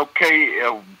 is it okay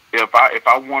if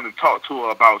I want to talk to her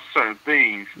about certain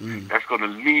things that's going to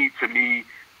lead to me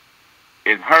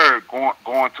and her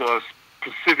going to a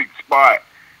specific spot?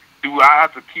 Do I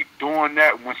have to keep doing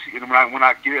that when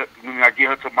I get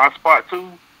her to my spot too?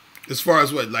 As far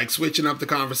as what, like switching up the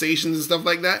conversations and stuff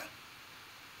like that?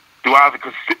 Do I have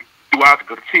to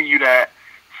continue that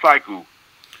cycle?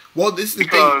 Well, this is the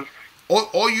thing.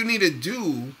 All you need to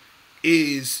do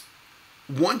is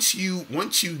once you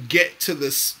get to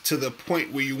the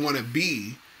point where you want to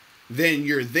be, then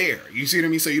you're there. You see what I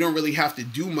mean? So you don't really have to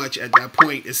do much at that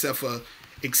point except for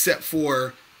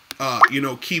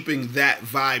keeping that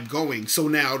vibe going. So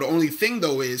now the only thing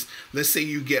though is, let's say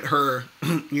you get her,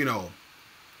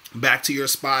 back to your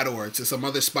spot or to some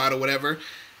other spot or whatever,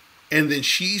 and then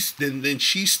she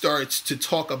starts to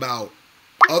talk about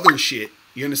other shit.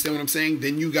 You understand what I'm saying?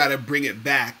 Then you got to bring it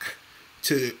back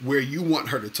to where you want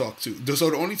her to talk to. So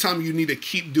the only time you need to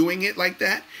keep doing it like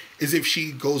that is if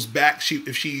she goes back,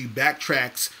 if she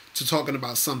backtracks to talking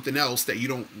about something else that you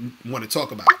don't want to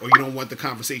talk about, or you don't want the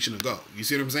conversation to go. You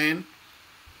see what I'm saying?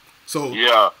 So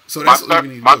yeah. So that's what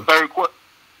you need to do.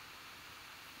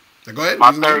 Go ahead.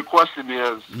 My third question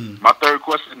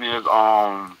is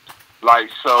like,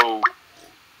 so,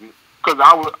 because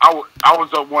I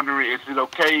was wondering, is it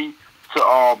okay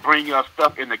to bring up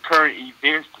stuff in the current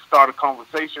events to start a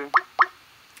conversation?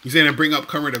 You saying to bring up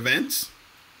current events?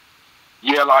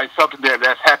 Yeah, like something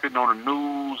that's happened on the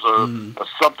news, or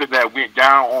something that went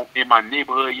down in my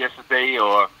neighborhood yesterday,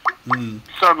 or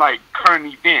something like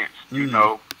current events, you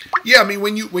know. Yeah, I mean,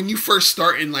 when you first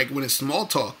start in, like, when it's small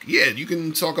talk, yeah, you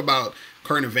can talk about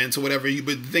current events or whatever.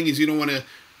 But the thing is, you don't want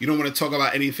to talk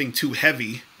about anything too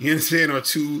heavy. You understand, or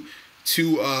too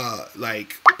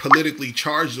like politically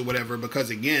charged or whatever. Because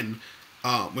again,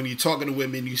 when you're talking to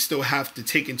women, you still have to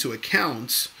take into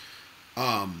account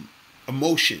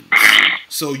emotions.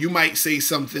 So you might say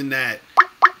something that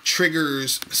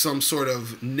triggers some sort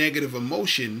of negative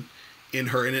emotion in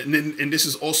her, and this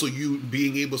is also you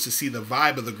being able to see the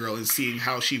vibe of the girl and seeing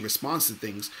how she responds to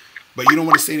things. But you don't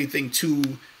want to say anything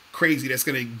too crazy that's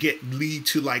going to lead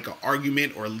to like an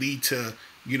argument or lead to,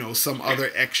 you know, some other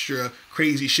extra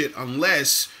crazy shit,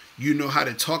 unless you know how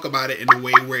to talk about it in a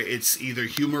way where it's either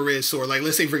humorous or, like,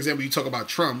 let's say for example you talk about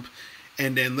Trump,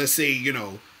 and then let's say, you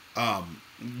know,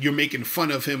 you're making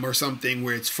fun of him or something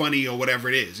where it's funny or whatever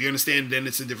it is. You understand? Then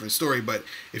it's a different story. But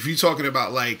if you're talking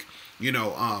about, like, you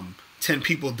know, 10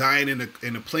 people dying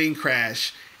in a plane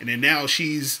crash, and then now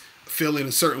she's feeling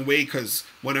a certain way because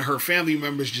one of her family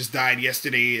members just died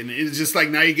yesterday, and it's just like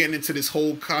now you're getting into this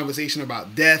whole conversation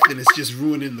about death, and it's just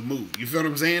ruining the mood. You feel what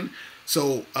I'm saying?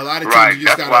 So a lot of times you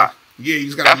just gotta, you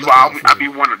just gotta. That's why I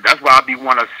be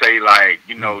want to say, like,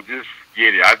 you know, just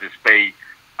get it. I just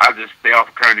stay off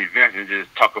of current events and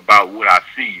just talk about what I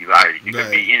see. Like, it could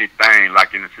be anything,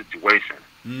 like, in a situation.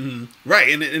 Mm-hmm.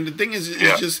 Right, and the thing is,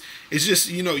 it's just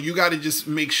you know, you got to just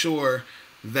make sure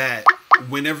that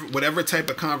whatever type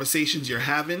of conversations you're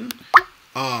having,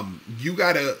 you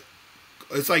gotta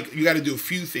do a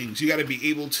few things. You got to be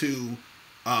able to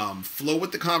flow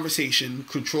with the conversation,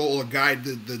 control or guide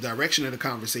the direction of the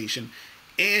conversation,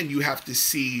 and you have to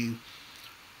see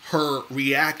her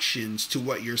reactions to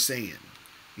what you're saying.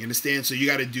 You understand? So you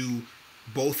got to do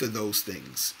both of those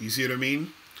things. You see what I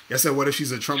mean? I said, what if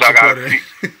she's a Trump supporter?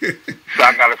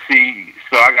 I gotta see.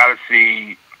 I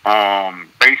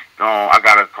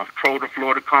gotta control the flow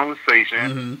of the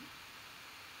conversation.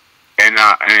 Mm-hmm.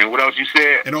 And what else you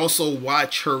said? And also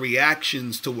watch her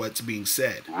reactions to what's being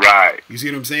said. Right. You see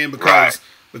what I'm saying? Because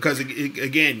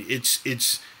again,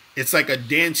 it's like a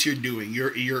dance you're doing.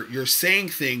 You're saying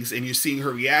things and you're seeing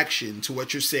her reaction to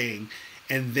what you're saying,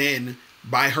 and then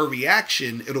by her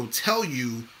reaction, it'll tell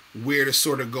you where to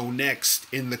sort of go next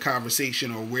in the conversation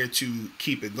or where to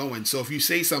keep it going. So if you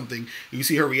say something, you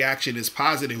see her reaction is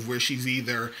positive, where she's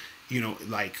either, you know,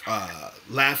 like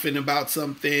laughing about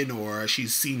something, or she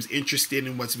seems interested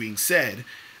in what's being said,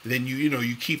 then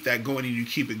you keep that going and you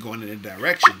keep it going in a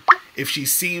direction. If she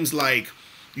seems like,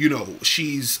 you know,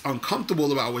 she's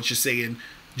uncomfortable about what you're saying,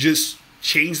 just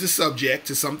change the subject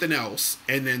to something else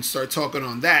and then start talking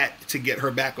on that to get her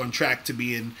back on track to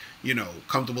being, you know,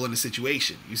 comfortable in the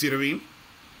situation. You see what I mean?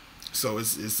 So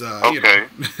it's okay. You know,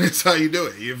 that's how you do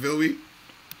it. You feel me?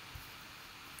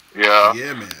 Yeah.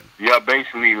 Yeah, man. Yeah,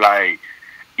 basically, like,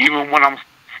 even when I'm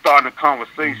starting a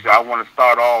conversation, I want to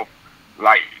start off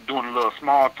like doing a little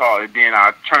small talk, and then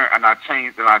I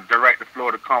change and I direct the flow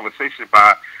of the conversation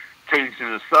by changing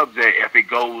the subject if it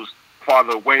goes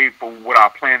farther away from what I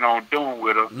plan on doing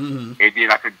with her, and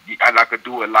then I could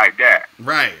do it like that.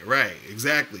 Right,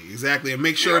 exactly, and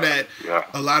make sure that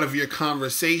a lot of your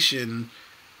conversation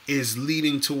is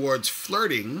leading towards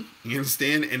flirting. You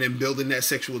understand, and then building that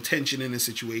sexual tension in a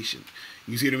situation.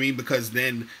 You see what I mean? Because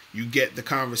then you get the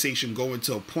conversation going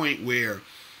to a point where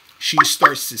she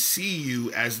starts to see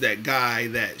you as that guy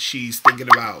that she's thinking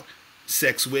about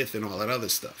sex with and all that other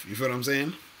stuff. You feel what I'm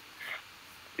saying?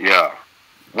 Yeah.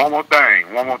 One more thing.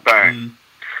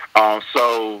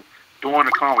 So during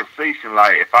the conversation,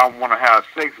 like, if I want to have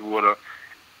sex with her,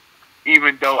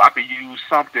 even though I could use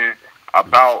something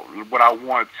about what I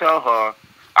want to tell her,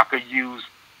 I could use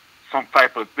some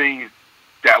type of things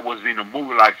that was in the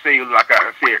movie, like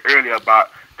I said earlier about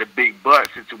the big butt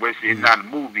situation in that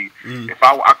movie. If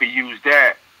I could use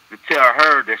that to tell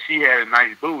her that she had a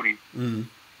nice booty.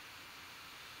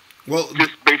 Well,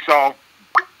 just based off.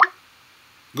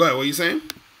 Go ahead. What are you saying?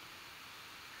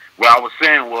 What I was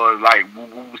saying was, like, we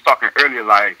was talking earlier,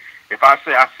 like, if I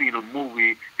say I see the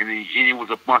movie and it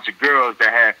was a bunch of girls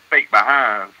that had fake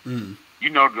behinds, you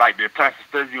know, like the plastic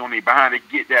surgery on their behind, they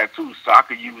get that too. So I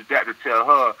could use that to tell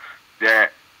her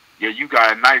that, yeah, you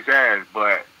got a nice ass,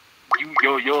 but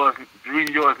yours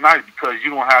nice because you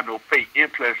don't have no fake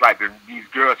implants like these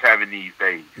girls having these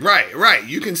days. Right.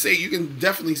 You can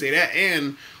definitely say that,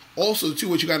 and also too,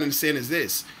 what you got to understand is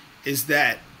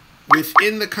that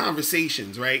within the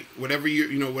conversations, right? Whatever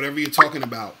you're talking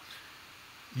about,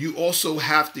 you also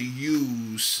have to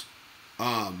use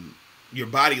your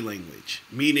body language,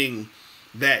 meaning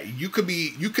that you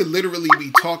could literally be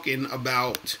talking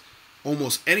about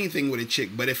almost anything with a chick.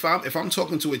 But if I'm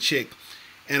talking to a chick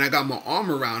and I got my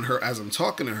arm around her as I'm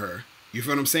talking to her, you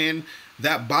feel what I'm saying?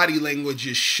 that body language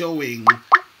is showing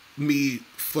me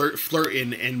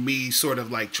flirting and me sort of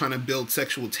like trying to build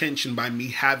sexual tension by me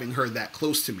having her that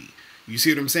close to me. You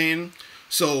see what I'm saying?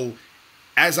 So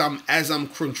as I'm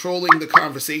controlling the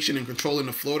conversation and controlling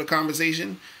the flow of the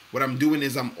conversation, what I'm doing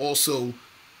is I'm also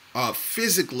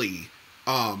physically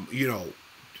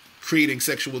creating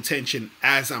sexual tension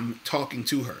as I'm talking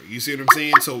to her. You see what I'm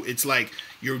saying? So it's like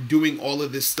you're doing all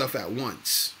of this stuff at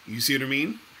once. You see what I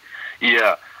mean?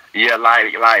 Yeah,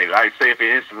 like say for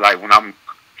instance, like when I'm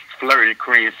flirting,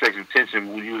 creating sexual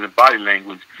tension, with using body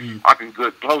language, I can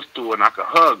get close to her and I can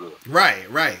hug her.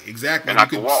 Right, exactly. And I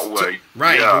can walk with her.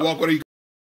 Right, you can walk with her, you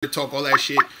can talk all that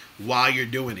shit while you're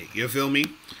doing it. You feel me?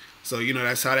 So,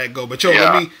 that's how that go. But,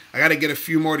 I got to get a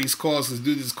few more of these calls. This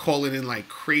dude is calling in like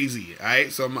crazy, all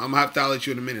right? So, I'm going to have to holler at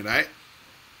you in a minute, all right?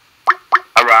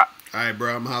 All right. All right,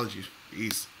 bro. I'm going to holler at you.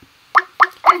 Peace.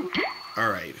 All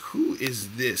right. Who is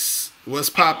this? What's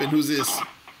popping? Who's this?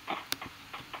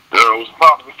 Yeah, what's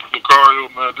popping?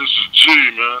 Locario, man. This is G,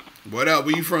 man. What up?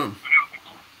 Where you from?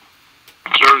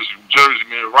 Jersey,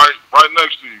 man. Right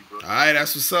next to you, bro. All right.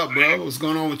 That's what's up, bro. What's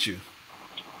going on with you?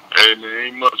 Hey, man,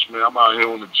 ain't much, man. I'm out here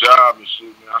on the job and shit,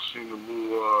 man. I seen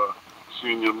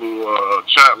your little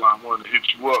chat line. Wanted to hit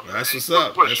you up. That's what's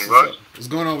up. Question, That's what's right? up. What's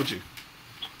going on with you?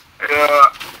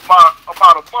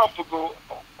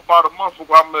 About a month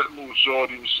ago, I met little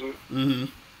shorty and shit. Mm-hmm.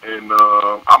 And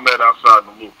I met outside in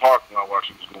the little parking lot while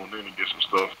she was going in to get some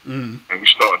stuff. Mm-hmm. And we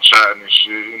started chatting and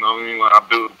shit. You know what I mean? Like, I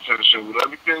built tension with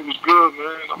everything was good,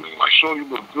 man. I mean, like, shorty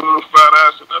looked good, fat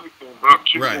ass and everything, bro.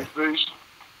 Cute Right. face.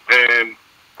 And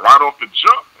right off the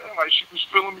jump, man, like, she was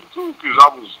feeling me too, because I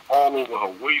was all over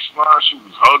her waistline. She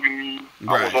was hugging me.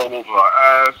 Right. I was all over her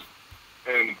ass.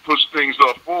 And push things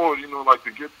up forward, like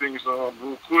to get things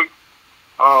real quick.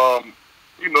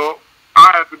 I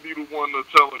had to be the one to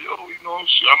tell her, yo,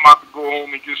 I'm about to go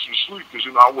home and get some sleep because,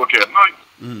 I work at night.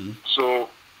 Mm-hmm. So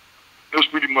it was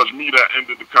pretty much me that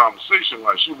ended the conversation.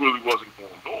 Like, she really wasn't going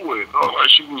nowhere, dog. Like,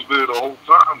 she was there the whole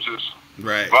time just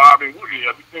vibing with me.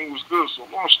 Everything was good. So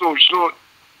long story short,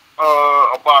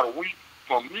 about a week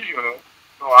from meeting her,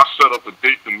 I set up a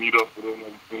date to meet up with her and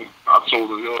everything. I told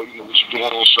her, yo, what you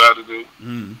doing on Saturday?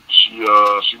 Mm-hmm. She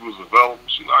was available.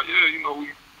 She like, yeah,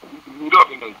 we can meet up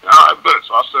and then I bet.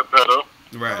 So I set that up.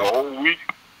 Right. The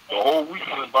whole week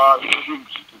went by. The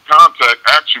contact,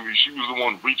 actually, she was the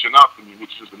one reaching out to me,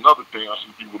 which is another thing I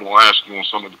see people don't ask you on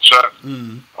some of the chats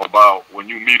about when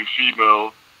you meet a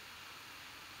female.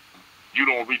 You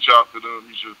don't reach out to them.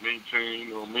 You just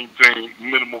maintain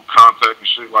minimal contact and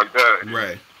shit like that.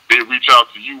 Right. They reach out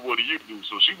to you. What do you do?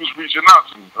 So she was reaching out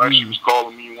to me. Right. She was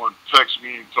calling me, wanting to text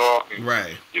me and talk. And,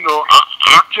 right.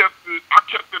 I kept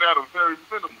it at a very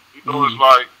minimum. It's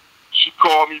like she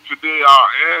called me today. I'll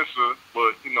answer,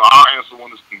 but I'll answer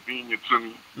when it's convenient to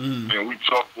me. And we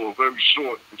talk for a very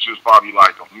short, which is probably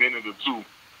like a minute or two.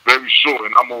 Very short,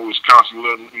 and I'm always constantly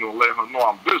letting her know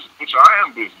I'm busy, which I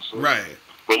am busy. So. Right.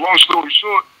 But long story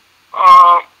short,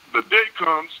 the day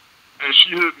comes and she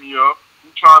hit me up. We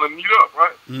trying to meet up,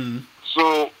 right? Mm-hmm.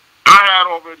 So I had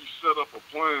already set up a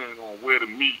plan on where to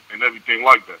meet and everything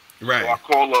like that. Right. So I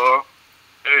call her up.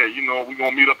 Hey, we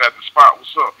gonna meet up at the spot.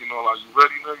 What's up? Like, you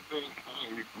ready and everything?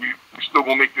 We still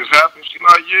gonna make this happen? She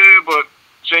like, yeah, but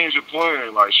change the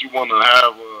plan. Like, she wanted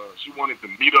to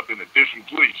meet up in a different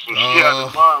place. So she had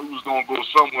in mind we was gonna go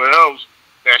somewhere else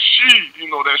that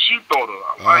she thought of.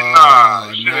 I'm like,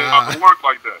 nah, shit ain't about to work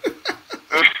like that.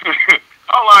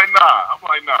 I'm like,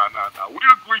 nah. We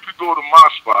agreed to go to my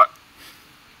spot.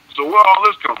 So where all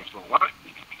this coming from, right?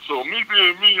 So me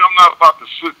being me, I'm not about to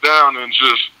sit down and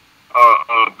just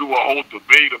do a whole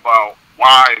debate about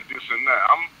why and this and that.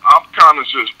 I'm kind of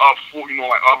just up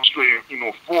straight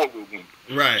and forward with me.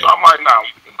 Right. So I'm like, nah,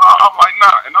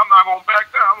 and I'm not gonna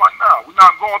back down. I'm like, nah, we're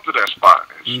not going to that spot.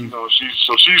 And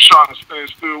she's trying to stand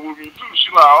still with me too.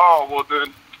 She like, oh, well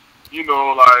then,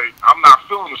 I'm not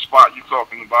feeling the spot you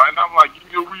talking about. And I'm like, give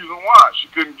me a reason why. She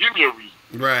couldn't give me a reason.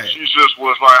 Right. She just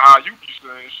was like, how you be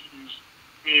saying. She was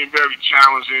being very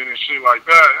challenging and shit like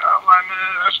that. And I'm like,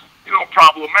 man, that's,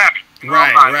 problematic.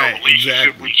 Right, I'm not in a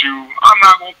relationship with you. I'm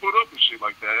not going to put up with shit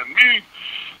like that. And me,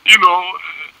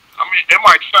 it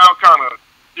might sound kind of,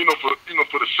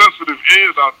 for the sensitive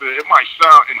ears out there, it might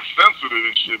sound insensitive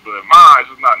and shit, but in my eyes,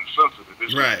 it's not insensitive.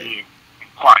 It's just being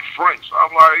quite frank. So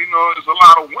I'm like, there's a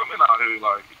lot of women out here,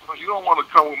 like, you don't want to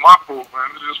come with my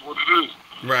program. It is what it is.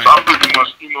 Right. So I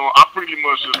pretty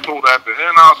much just told her at the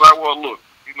end, I was like, well, look,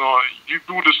 you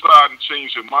do decide to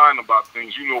change your mind about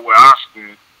things. Where I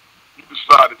stand. You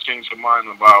decide to change your mind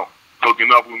about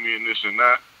hooking up with me and this and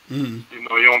that. You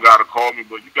know, you don't gotta call me,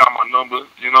 but you got my number.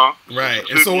 You know. Right.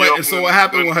 So And so what? And so what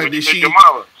happened with her? Did she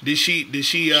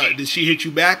hit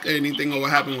you back or anything, or what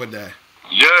happened with that?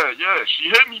 Yeah. She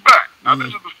hit me back. Now this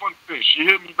is the funny thing. She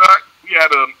hit me back.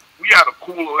 We had a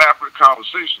cool, elaborate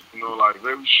conversation. You know, like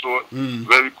very short,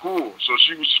 very cool. So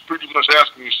she was pretty much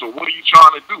asking me, "So what are you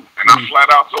trying to do?" And I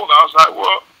flat out told her, I was like,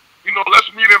 "Well, you know,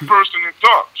 let's meet in person and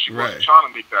talk." She wasn't trying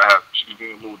to make that happen. She was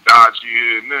being a little dodgy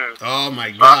here and there. Oh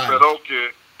my so God! I said, "Okay."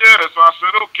 Yeah, so I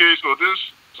said, "Okay." So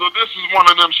this is one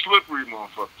of them slippery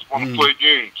motherfuckers want to play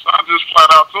games. So I just flat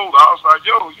out told her, I was like,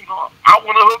 "Yo, you know, I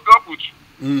want to hook up with you."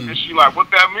 And she like, "What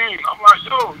that mean?" I'm like,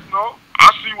 "Yo, you know, I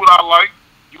see what I like.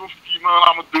 You're a female,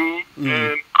 I'm a dude,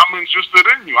 and I'm interested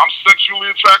in you. I'm sexually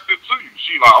attracted to you."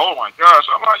 She like, "Oh my gosh."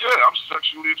 I'm like, "Yeah, I'm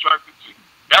sexually attracted to you."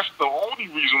 That's the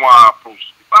only reason why I approached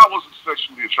you. If I wasn't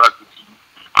sexually attracted to you,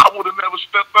 I would have never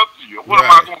stepped up to you. What am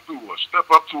I going to do? Step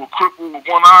up to a cripple with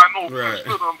one eye? No offense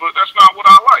to them, but that's not what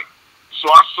I like.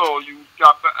 So I saw you,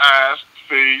 got the ass,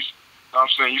 the face. You know what I'm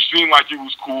saying? You seemed like you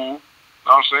was cool. You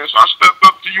know what I'm saying? So I stepped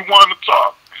up to you, wanting to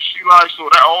talk. And she like, "So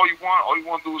that all you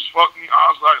want to do is fuck me?"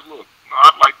 I was like, "Look,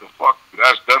 I'd like to fuck you.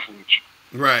 That's definitely true.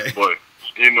 Right. But,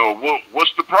 you know,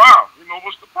 what's the problem? You know,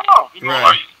 what's the problem? You know,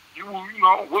 like, you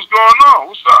know, what's going on?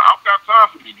 What's up? I don't got time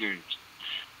for these games."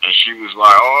 And she was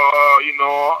like, "Oh, you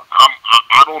know,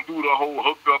 I don't do the whole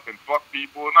hook up and fuck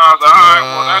people." And I was like, "All right,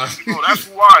 well, that's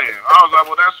who I am." I was like,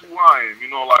 "Well, that's who I am." You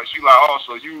know, like, she like, "Oh,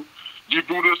 so you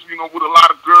do this, you know, with a lot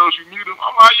of girls you meet them?"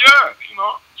 I'm like, "Yeah," you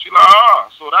know. She like,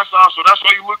 so that's how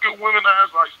you look at women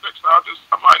as like sex objects.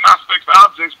 I'm like, not sex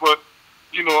objects, but,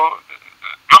 you know,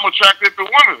 I'm attracted to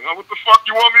women. What the fuck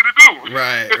you want me to do?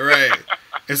 Right.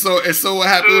 And so what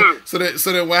happened? So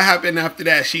then what happened after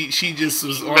that? She just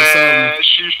was on some.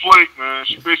 She flaked, man.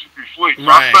 She basically flaked. So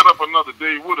I set up another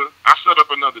day with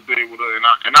her.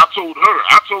 And I told her.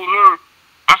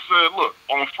 I said, "Look,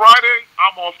 on Friday,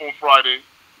 I'm off on Friday.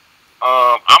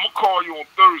 I'm gonna call you on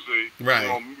Thursday.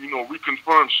 You know,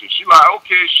 reconfirm shit." She like,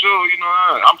 "Okay, sure." You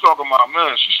know, I'm talking about,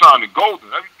 man. She sounded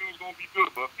golden. Everything's gonna be good,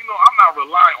 but you know, I'm not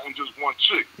relying on just one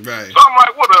chick. Right. So I'm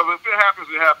like, whatever. If it happens,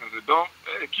 it happens. It don't.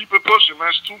 Hey, keep it pushing, man.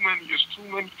 It's too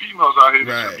many females out here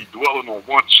that should be dwelling on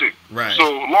one chick. Right. So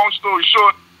long story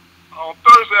short, on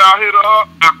Thursday I hit her up.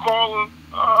 I call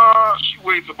her. She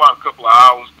waits about a couple of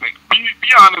hours.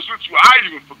 Be honest with you, I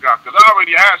even forgot because I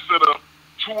already had set up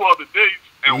 2 other dates.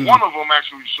 And one of them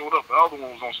actually showed up. The other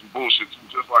one was on some bullshit too,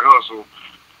 just like her. So,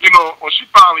 you know, when she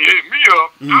finally hit me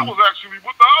up, I was actually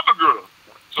with the other girl.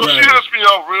 So she hits me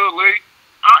up real late.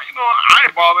 I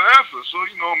ain't bothered to answer. So,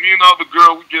 you know, me and the other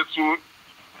girl, we get to it.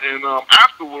 And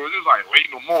afterwards, it's like late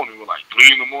in the morning. We're like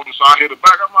 3 in the morning. So I hit her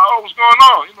back. I'm like, "Oh, what's going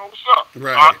on? You know, what's up?"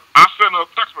 Right. I sent her a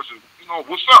text message. You know,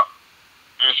 "What's up?"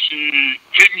 And she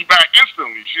hit me back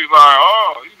instantly. She's like,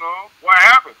 "Oh, you know, what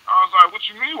happened?" I was like, "What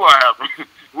you mean what happened?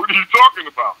 What are you talking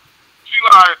about?" She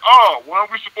like, "Oh, weren't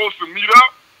we supposed to meet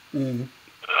up?" And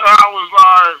I was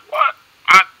like, "What?"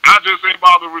 I just ain't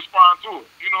about to respond to it,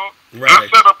 you know? Right. I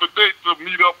set up a date to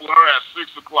meet up with her at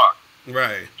 6 o'clock.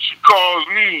 Right. She calls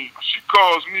me,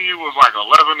 it was like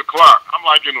 11 o'clock. I'm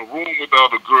like in a room with the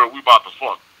other girl, we about to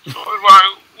fuck. So it's like,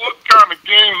 what kind of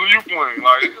games are you playing?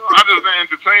 Like, I just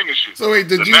ain't entertain this shit. So wait,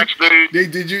 did you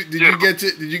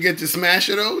get to smash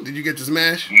her though? Did you get to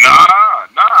smash? Nah,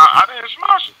 I didn't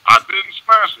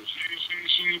smash her.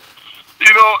 She,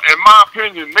 you know, in my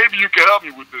opinion, maybe you can help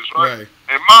me with this, right?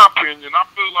 In my opinion, I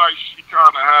feel like she kind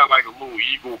of had like a little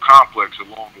ego complex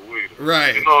along the way. Though.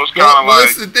 Right. You know, it's kind of like.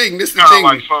 This is the thing. This is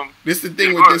the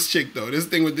thing with this chick, though. This is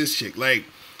the thing with this chick. Like,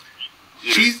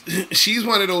 she's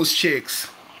one of those chicks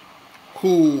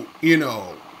who, you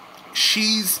know,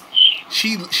 she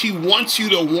wants you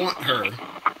to want her,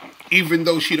 even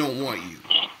though she don't want you.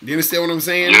 You understand what I'm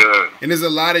saying? Yeah. And there's a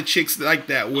lot of chicks like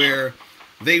that where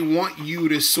they want you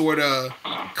to sort of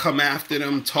come after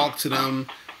them, talk to them,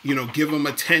 you know, give them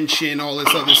attention, all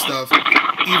this other stuff,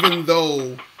 even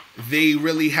though they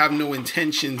really have no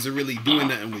intentions of really doing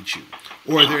nothing with you,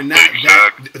 or they're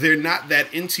not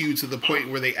that into you to the point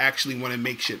where they actually want to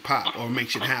make shit pop or make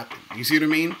shit happen. You see what I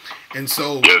mean? And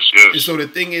so, And so the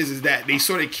thing is that they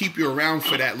sort of keep you around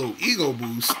for that little ego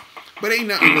boost. But ain't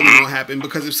nothing really gonna happen,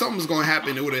 because if something's gonna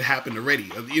happen, it would have happened already.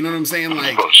 You know what I'm saying?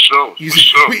 Like, for sure.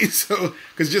 So,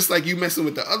 because just like you messing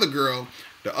with the other girl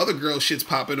shit's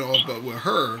popping off, but with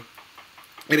her,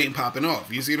 it ain't popping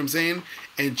off. You see what I'm saying?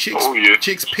 And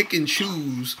chicks pick and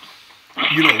choose,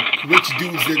 you know, which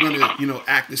dudes they're gonna, you know,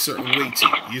 act a certain way to.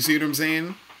 You see what I'm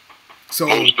saying?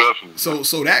 So,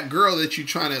 so that girl that you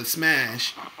trying to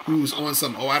smash, who's on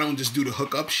some, I don't just do the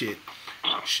hook up shit.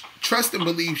 trust and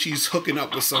believe she's hooking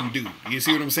up with some dude. You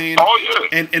see what I'm saying? Oh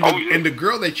yeah. And the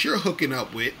girl that you're hooking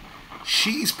up with,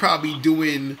 she's probably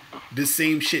doing the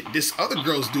same shit this other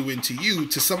girl's doing to you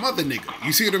to some other nigga.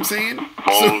 You see what I'm saying?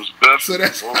 So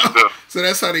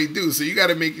that's how they do. So you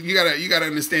gotta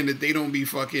understand that they don't be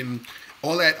fucking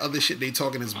all that other shit they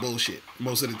talking is bullshit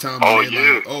most of the time. Like,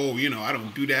 oh, you know, I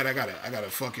don't do that. I gotta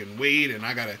fucking wait, and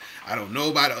I don't know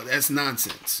about it. That's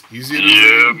nonsense. You see what I'm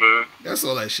saying? Man. That's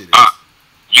all that shit is.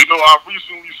 You know, I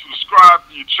recently subscribed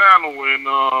to your channel,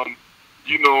 and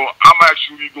you know, I'm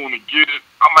actually going to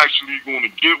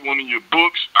get one of your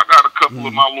books. I got a couple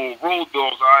of my little road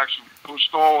dogs I actually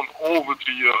pushed on over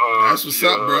to your That's what's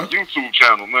up, bro. YouTube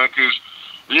channel, man. Because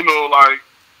you know, like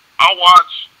I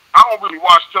don't really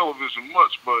watch television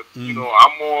much, but you know,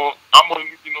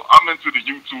 I'm into the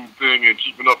YouTube thing and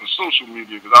keeping up with social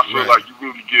media because I feel like you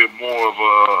really get more of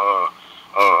a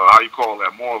how you call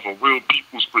that, more of a real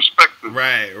people's perspective,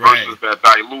 versus that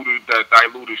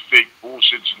diluted fake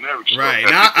bullshit generic stuff. Right,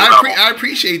 and I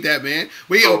appreciate that, man.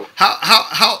 Well,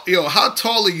 yo, how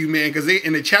tall are you, man? Because they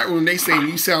in the chat room they saying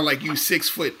you sound like you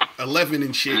 6'11"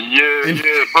 and shit.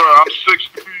 Yeah, bro. I'm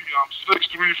 6'3". I'm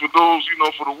 6'3" for those, you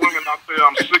know, for the women out there.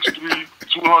 I'm 6'3",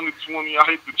 220. I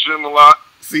hit the gym a lot.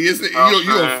 See, you're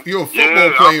a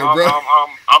football player, bro.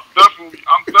 I'm definitely.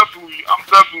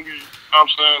 I'm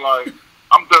saying like.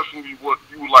 I'm definitely what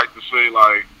you would like to say,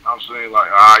 like, I'm saying, like,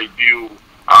 ideal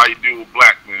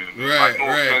black man. Right, like, no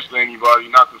offense to anybody,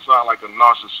 not to sound like a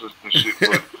narcissist and shit,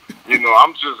 but, you know,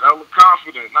 I'm just hella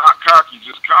confident, not cocky,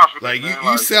 just confident. Like, man.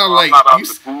 you sound like,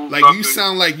 you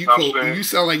sound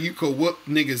like you could whoop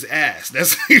niggas' ass.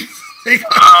 That's like,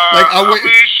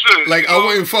 I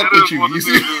wouldn't fuck with you. You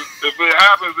see? If it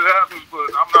happens, it happens,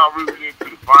 but I'm not really into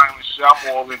the violent shit.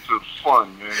 I'm all into the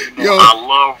fun, man. You know, I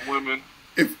love women.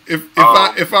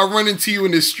 If I run into you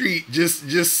in the street,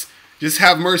 just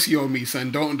have mercy on me, son.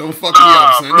 Don't fuck me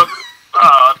up, son. Brother.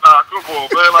 Nah, come on,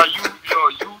 man. Like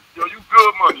you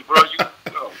good money, bro.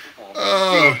 Come on,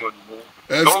 man. Good money,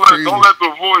 man. Don't let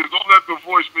the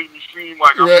voice make me seem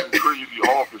like I'm some crazy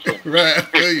hawk or something. Right,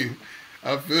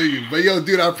 I feel you. But yo,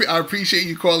 dude, I appreciate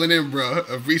you calling in, bro.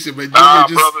 I appreciate it.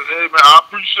 Brother, hey man, I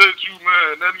appreciate you,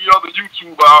 man. And any other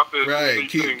YouTuber out there. Right,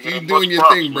 keep doing your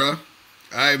thing, bro.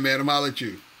 All right, man. I'm holler at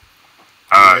you.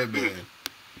 All right, man.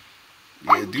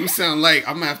 Yeah, dude sound like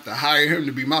I'm going to have to hire him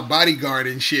to be my bodyguard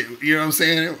and shit. You know what I'm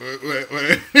saying?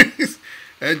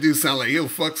 That dude sound like he'll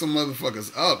fuck some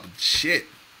motherfuckers up. Shit.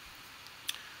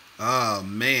 Oh,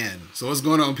 man. So what's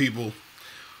going on, people?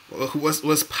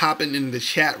 What's popping in the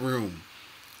chat room?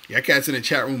 Y'all cats in the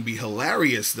chat room be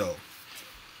hilarious, though.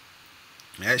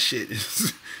 That shit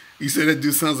is... You said that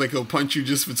dude sounds like he'll punch you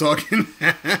just for talking?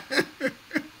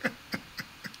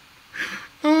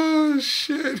 Oh,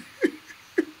 shit.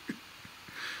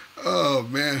 Oh,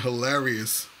 man,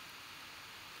 hilarious.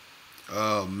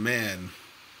 Oh, man.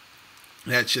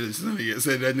 That shit is...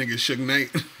 said that nigga Suge Knight.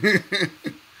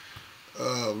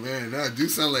 Oh, man, that do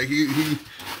sound like he...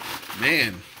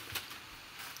 Man,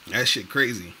 that shit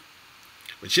crazy.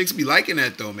 But chicks be liking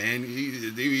that, though, man.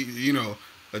 You know,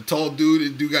 a tall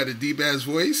dude got a deep-ass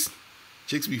voice.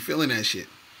 Chicks be feeling that shit.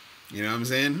 You know what I'm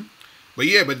saying? But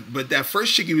yeah, but that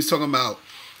first chick he was talking about,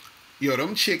 yo,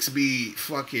 them chicks be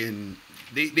fucking...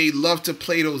 They love to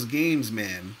play those games,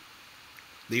 man.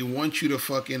 They want you to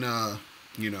fucking,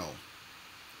 you know,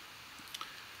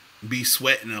 be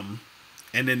sweating them.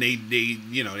 And then they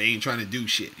you know, they ain't trying to do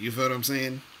shit. You feel what I'm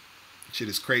saying? Shit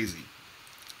is crazy.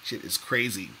 Shit is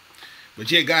crazy.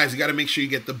 But yeah, guys, you got to make sure you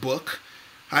get the book,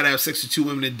 How to Have Sex with 2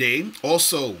 Women a Day.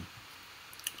 Also,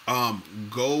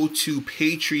 go to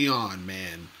Patreon,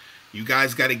 man. You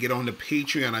guys got to get on the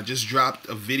Patreon. I just dropped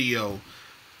a video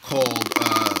called,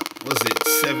 what is it?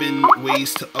 7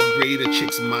 Ways to Upgrade a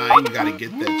Chick's Mind. You got to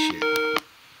get that shit.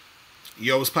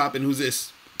 Yo, what's poppin'? Who's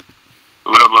this?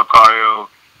 What up, Locario?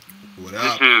 What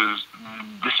up?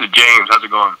 This is James. How's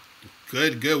it going?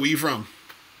 Good. Where you from?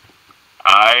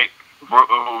 Alright.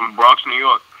 Bronx, New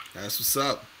York. That's what's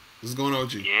up. What's going on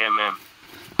with you? Yeah, man.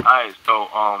 Alright,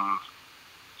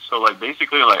 so like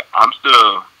basically like I'm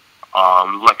still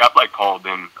like I've like called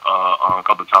in a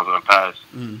couple of times in the past.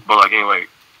 But like anyway,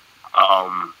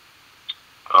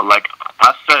 like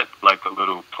I set like a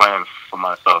little plan for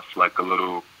myself, like a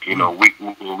little, you know,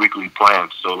 weekly plan.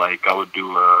 So like I would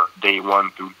do day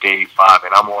 1 through day 5,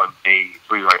 and I'm on day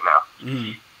 3 right now.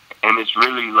 And it's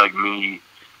really like me,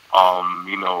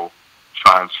 you know,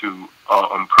 trying to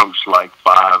approach like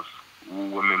 5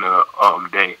 women a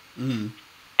day. And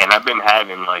I've been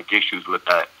having like issues with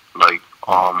that, like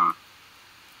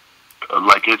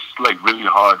it's like really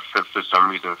hard for some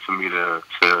reason for me to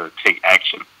take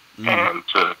action and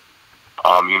to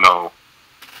you know,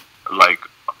 like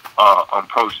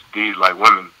approach these like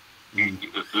women.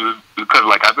 Because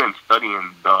like I've been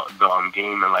studying the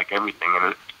game and like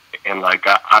everything, and like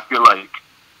I feel like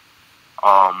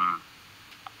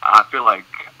I feel like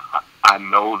I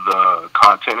know the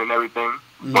content and everything,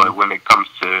 but when it comes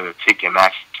to taking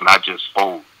action, I just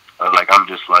fold. Like I'm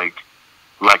just like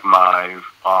my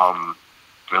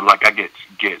like I get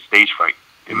stage fright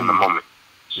in the moment.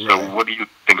 So Right. what do you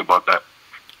think about that?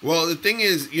 Well, the thing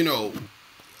is, you know,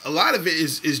 a lot of it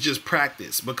is just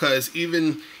practice, because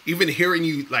even hearing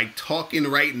you like talking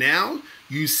right now,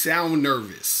 you sound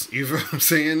nervous. You know what I'm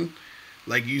saying?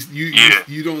 Like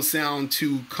you don't sound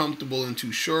too comfortable and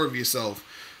too sure of yourself.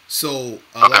 So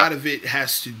a lot of it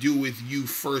has to do with you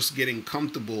first getting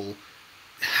comfortable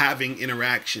having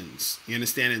interactions. You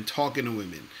understand, and talking to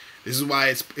women. This is why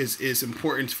it's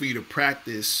important for you to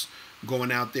practice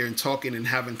going out there and talking and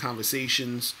having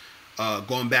conversations,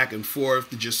 going back and forth,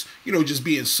 to just, you know, just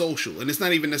being social. And it's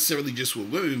not even necessarily just with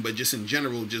women, but just in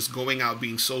general, just going out,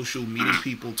 being social, meeting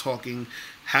people, talking,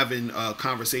 having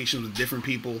conversations with different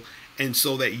people, and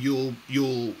so that you'll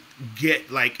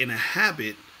get like in a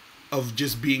habit of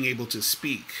just being able to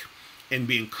speak and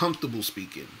being comfortable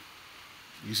speaking.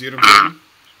 You see what I'm saying?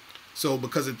 So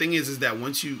because the thing is that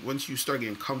once you start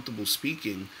getting comfortable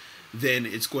speaking, then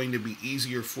it's going to be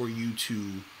easier for you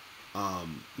to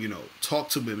you know, talk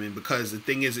to women, because the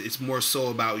thing is, it's more so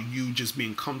about you just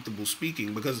being comfortable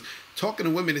speaking, because talking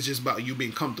to women is just about you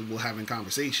being comfortable having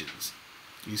conversations.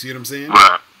 You see what I'm saying?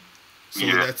 Right. So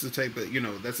Yeah. that's the type of, you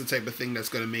know, that's the type of thing that's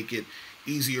going to make it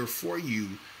easier for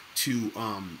you to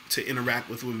interact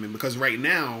with women. Because right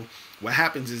now what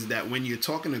happens is that when you're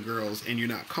talking to girls and you're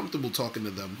not comfortable talking to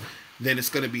them, then it's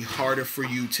going to be harder for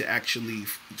you to actually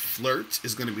flirt.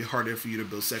 It's going to be harder for you to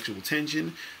build sexual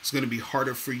tension. It's going to be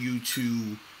harder for you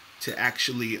to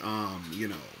actually you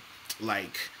know,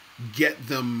 like get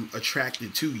them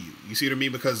attracted to you. You see what I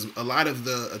mean? Because a lot of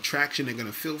the attraction they're going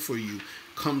to feel for you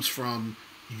comes from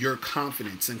your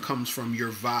confidence, and comes from your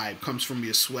vibe, comes from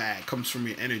your swag, comes from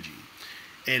your energy.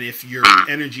 And if your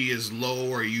energy is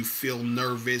low, or you feel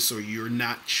nervous, or you're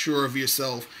not sure of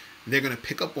yourself, they're going to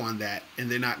pick up on that, and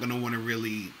they're not going to want to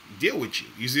really deal with you.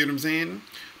 You see what I'm saying?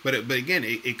 But again,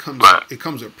 it comes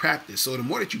with practice. So the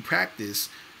more that you practice,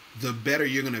 the better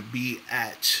you're going to be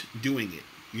at doing it.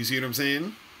 You see what I'm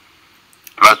saying?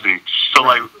 I see. So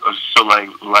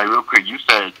like real quick, you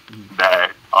said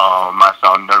that I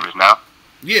sound nervous now.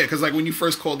 Yeah, because like when you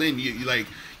first called in, you like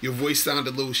your voice sounded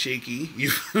a little shaky. You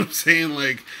know what I'm saying?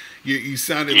 Like you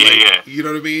sounded you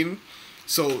know what I mean?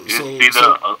 So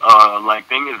like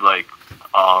thing is like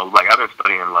I've been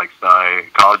studying like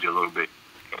psychology a little bit,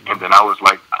 and then I was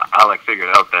like I like figured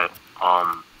out that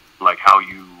like how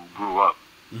you grew up,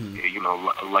 you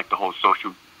know, like the whole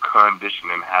social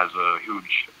conditioning has a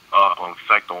huge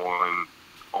effect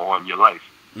on your life.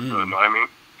 You know what I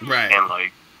mean? Right. And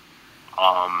like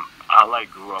I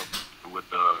like grew up with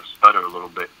a stutter a little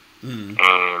bit,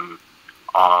 and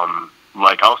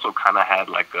like I also kind of had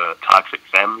like a toxic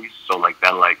family, so like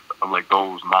that like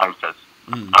those mindsets.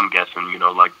 I'm guessing, you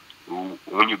know, like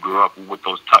when you grew up with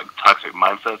those toxic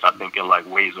mindsets, I think it like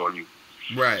weighs on you.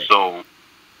 Right. So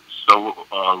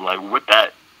like with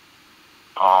that,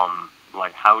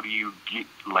 like how do you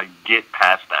get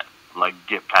past that? Like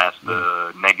get past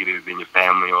the negative in your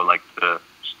family, or like the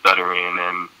stuttering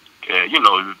and you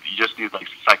know, just these like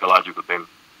psychological things.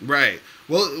 Right.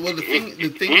 Well, the thing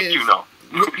is, you know.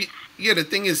 Yeah, the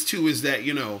thing is too is that,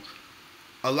 you know,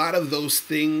 a lot of those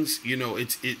things, you know,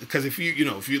 it's because if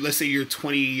you let's say you're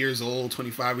 20 years old,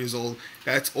 25 years old,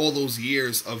 that's all those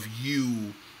years of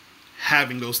you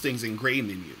having those things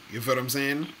ingrained in you. You feel what I'm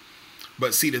saying?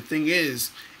 But see, the thing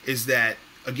is that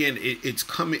again, it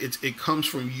comes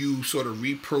from you sort of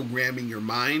reprogramming your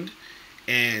mind,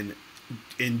 and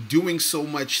in doing so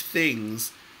much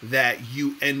things that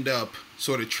you end up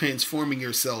sort of transforming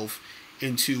yourself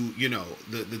into, you know,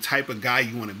 the type of guy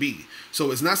you want to be.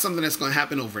 So it's not something that's going to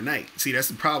happen overnight. See, that's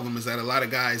the problem, is that a lot of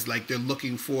guys, like, they're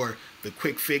looking for the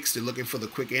quick fix, they're looking for the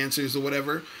quick answers or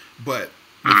whatever. But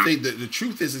the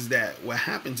truth is that what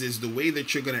happens is the way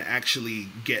that you're going to actually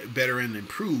get better and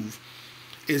improve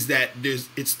is that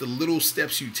it's the little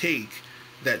steps you take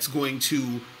that's going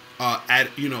to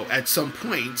at some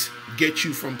point get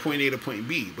you from point A to point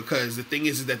B. Because the thing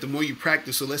is that the more you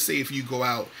practice, so let's say if you go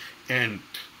out and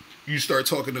you start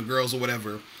talking to girls or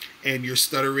whatever, and you're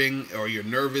stuttering or you're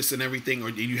nervous and everything, or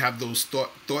you have those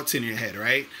thoughts in your head,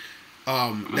 right?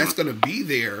 That's going to be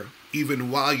there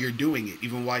even while you're doing it,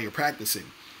 even while you're practicing.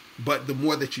 But the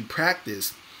more that you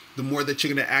practice, the more that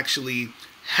you're going to actually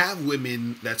have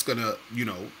women that's going to,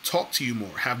 talk to you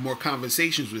more, have more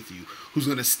conversations with you, who's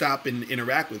going to stop and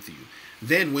interact with you.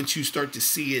 Then once you start to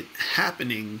see it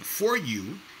happening for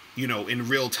you, in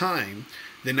real time,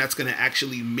 then that's going to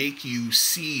actually make you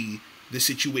see the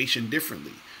situation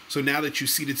differently. So now that you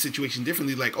see the situation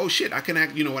differently, like, oh shit, I can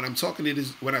act,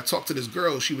 when I talked to this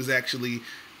girl, she was actually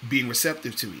being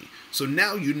receptive to me. So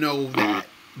now you know that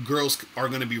girls are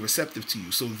going to be receptive to you.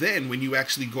 So then when you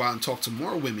actually go out and talk to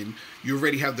more women, you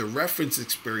already have the reference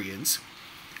experience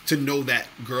to know that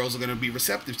girls are going to be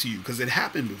receptive to you because it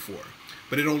happened before.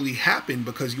 But it only happened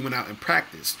because you went out and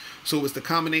practiced. So it's the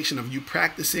combination of you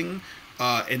practicing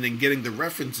and then getting the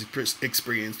reference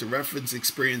experience. The reference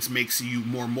experience makes you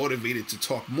more motivated to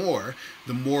talk more.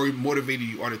 The more motivated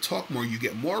you are to talk more, you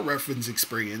get more reference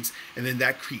experience, and then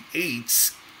that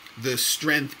creates the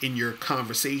strength in your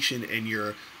conversation and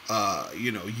your,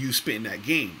 you spitting that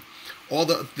game. All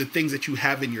the things that you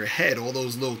have in your head, all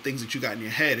those little things that you got in your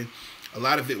head, a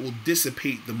lot of it will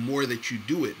dissipate the more that you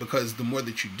do it, because the more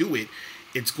that you do it,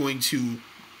 it's going to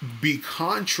be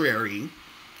contrary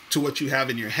to what you have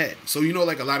in your head. So,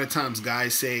 like a lot of times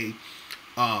guys say,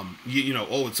 oh,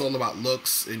 it's all about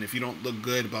looks, and if you don't look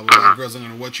good, blah, blah, blah, girls are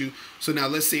going to want you. So now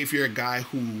let's say if you're a guy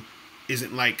who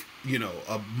isn't like,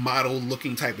 a model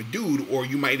looking type of dude, or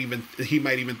he might even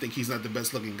think he's not the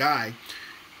best looking guy.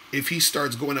 If he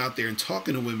starts going out there and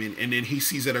talking to women, and then he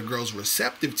sees that a girl's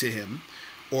receptive to him,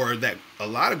 or that a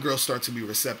lot of girls start to be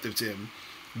receptive to him,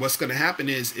 what's going to happen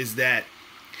is that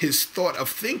his thought of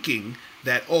thinking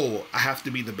that, oh, I have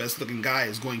to be the best looking guy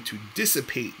is going to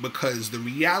dissipate, because the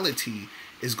reality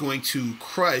is going to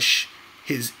crush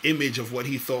his image of what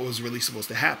he thought was really supposed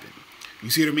to happen. You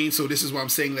see what I mean? So this is why I'm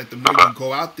saying that the more you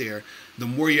go out there, the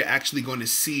more you're actually going to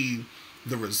see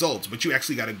the results. But you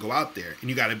actually got to go out there, and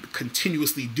you got to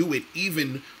continuously do it,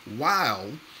 even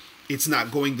while it's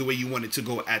not going the way you want it to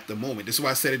go at the moment. This is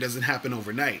why I said it doesn't happen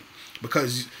overnight,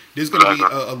 because there's going to be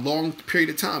a long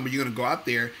period of time where you're going to go out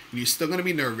there and you're still going to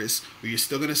be nervous, or you're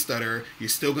still going to stutter, you're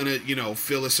still going to,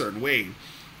 feel a certain way.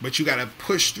 But you got to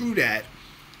push through that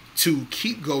to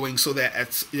keep going, so that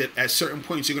at certain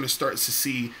points you're going to start to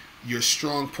see your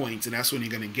strong points, and that's when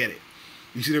you're going to get it.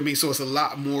 You see what I mean? So it's a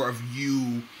lot more of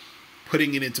you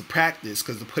putting it into practice,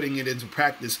 because the putting it into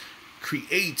practice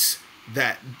creates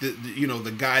that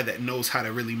the guy that knows how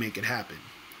to really make it happen.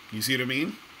 You see what I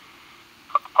mean?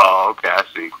 Oh, okay, I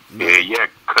see. Yeah,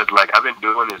 because like I've been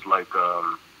doing this like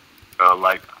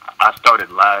I started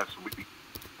last week,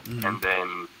 and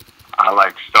then I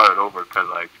like started over because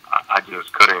like I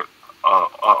just couldn't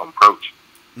approach.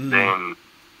 Then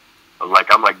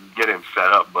like I'm like getting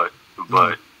set up, but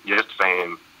you're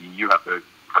saying you have to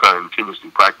continuously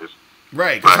practice.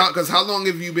 Right, because how long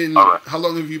have you been? Right. How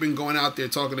long have you been going out there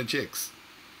talking to chicks?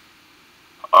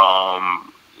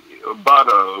 About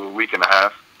a week and a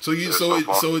half. So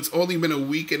it's only been a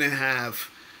week and a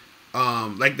half,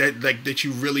 like that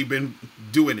you've really been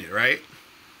doing it, right?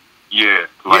 Yeah.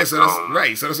 Like, yeah. So that's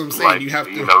right. So that's what I'm saying. Like, you have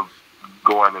to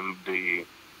going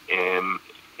in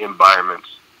environments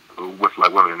with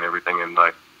like women and everything, and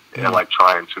like and like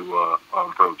trying to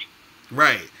approach.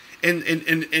 Right, and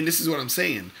this is what I'm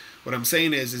saying. What I'm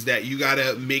saying is that you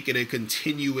gotta make it a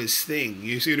continuous thing.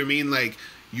 You see what I mean? Like,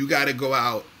 you gotta go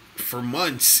out for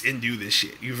months and do this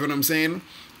shit. You feel what I'm saying?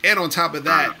 And on top of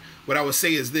that, what I would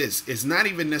say is this: it's not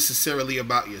even necessarily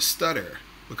about your stutter,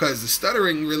 because the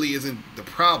stuttering really isn't the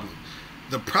problem.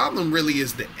 The problem really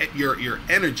is your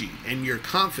energy and your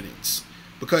confidence.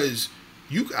 Because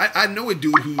I know a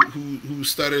dude who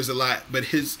stutters a lot, but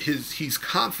he's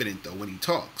confident though when he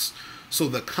talks. So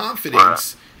the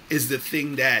confidence is the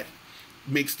thing that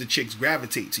makes the chicks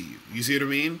gravitate to you. You see what I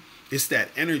mean? It's that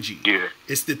energy. Yeah.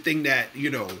 It's the thing that,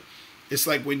 it's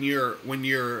like when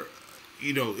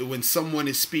someone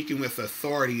is speaking with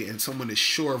authority and someone is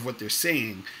sure of what they're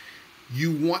saying,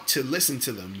 you want to listen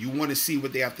to them. You want to see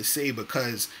what they have to say,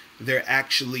 because they're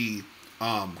actually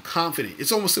confident.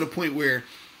 It's almost to the point where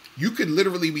you could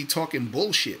literally be talking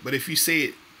bullshit, but if you say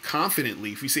it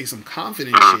confidently, if you say some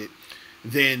confident shit,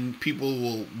 then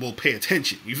people will pay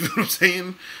attention. You feel what I'm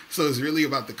saying? So it's really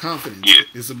about the confidence. Yeah.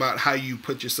 It's about how you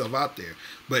put yourself out there.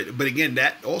 But again,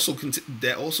 that also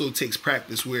takes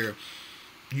practice, where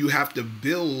you have to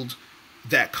build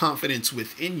that confidence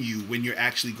within you when you're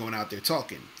actually going out there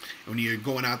talking, when you're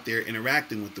going out there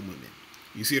interacting with the women.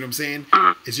 You see what I'm saying?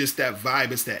 It's just that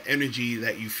vibe. It's that energy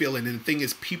that you feel. And the thing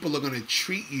is, people are going to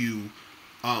treat you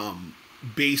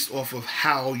based off of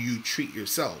how you treat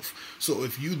yourself. So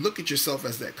if you look at yourself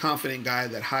as that confident guy,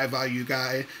 that high value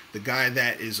guy, the guy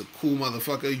that is a cool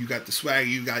motherfucker, you got the swag,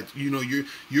 you got, you know,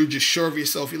 you're just sure of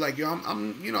yourself. You're like, yo,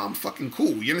 I'm fucking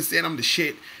cool. You understand? I'm the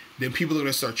shit. Then people are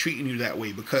gonna start treating you that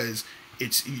way because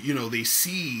it's, you know, they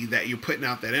see that you're putting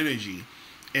out that energy,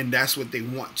 and that's what they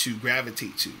want to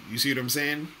gravitate to. You see what I'm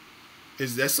saying?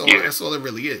 That's all it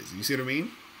really is. You see what I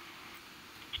mean?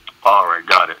 All right,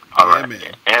 got it. All right,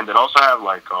 man. And then also I have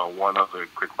like one other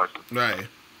quick question. Right.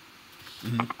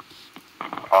 Mm-hmm.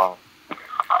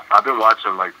 I've been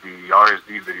watching like the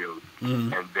RSD videos,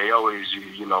 mm-hmm. and they always,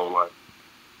 you know,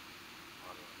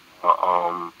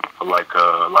 like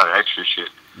a lot of extra shit,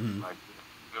 Mm-hmm. like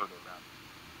building that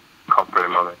comfort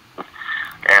and all that.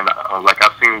 And like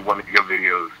I've seen one of your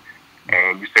videos,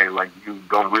 and you say like you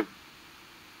don't really.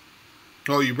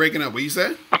 Oh, you breaking up? What you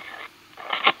said?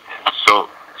 So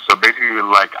basically,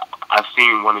 like I've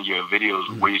seen one of your videos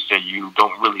mm-hmm. where you say you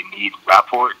don't really need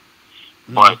rapport,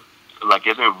 mm-hmm. but like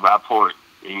isn't rapport,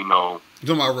 you know? You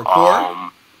talking about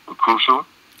rapport? Crucial.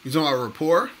 You talking about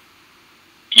rapport?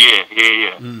 Yeah.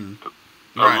 Mm.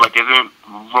 Right. Like isn't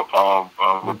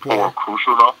rapport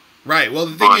crucial though? Right. Well,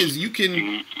 the thing is, you can.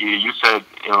 You said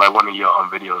in like one of your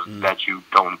videos that you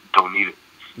don't need it.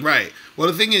 Right. Well,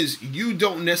 the thing is, you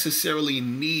don't necessarily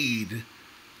need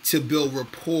to build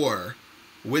rapport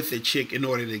with a chick in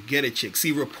order to get a chick.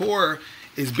 See, rapport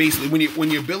is basically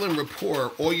when you're building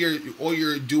rapport, all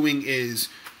you're doing is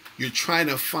you're trying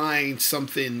to find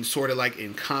something sort of like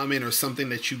in common or something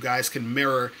that you guys can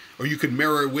mirror, or you can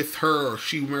mirror with her or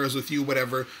she mirrors with you,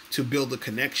 whatever, to build a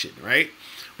connection, right?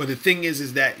 But the thing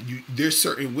is that there's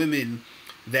certain women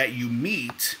that you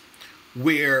meet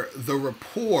where the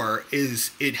rapport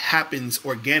it happens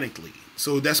organically.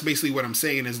 So that's basically what I'm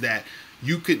saying, is that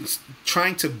you could,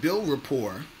 trying to build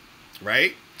rapport,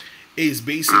 right, is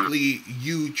basically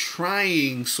you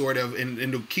trying sort of, and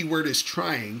the key word is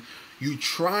trying, you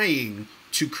trying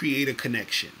to create a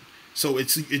connection. So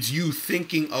it's you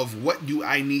thinking of what do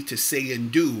I need to say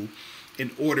and do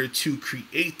in order to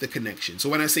create the connection. So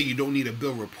when I say you don't need to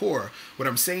build rapport, what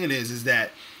I'm saying is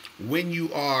that when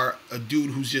you are a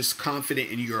dude who's just confident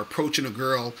and you're approaching a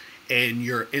girl and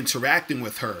you're interacting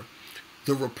with her,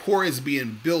 the rapport is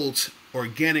being built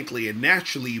organically and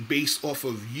naturally based off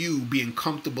of you being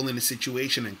comfortable in a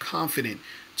situation and confident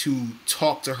to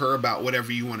talk to her about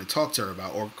whatever you want to talk to her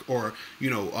about, or you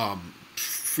know,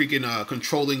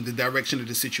 controlling the direction of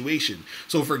the situation.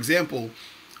 So for example,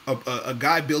 a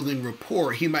guy building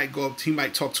rapport, he might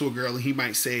talk to a girl and he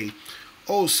might say,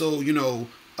 oh, so, you know,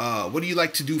 what do you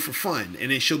like to do for fun?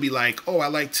 And then she'll be like, oh, I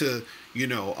like to, you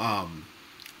know,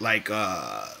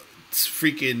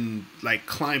 freaking like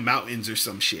climb mountains or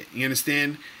some shit. You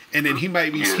understand? And then he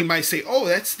might say, oh,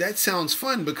 that sounds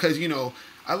fun because, you know,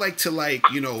 I like to like,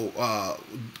 you know,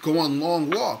 go on long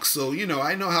walks. So, you know,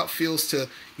 I know how it feels to,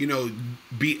 you know,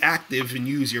 be active and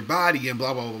use your body and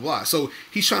blah, blah, blah, blah. So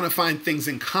he's trying to find things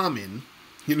in common.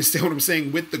 You understand what I'm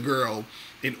saying? With the girl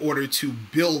in order to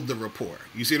build the rapport.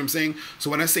 You see what I'm saying? So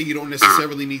when I say you don't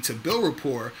necessarily need to build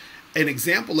rapport, an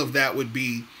example of that would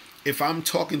be if I'm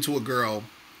talking to a girl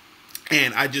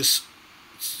and I just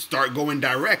start going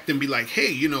direct and be like,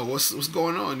 hey, you know, what's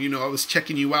going on? You know, I was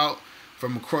checking you out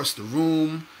from across the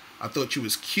room. I thought you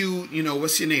was cute. You know,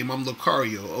 what's your name? I'm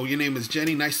Locario. Oh, your name is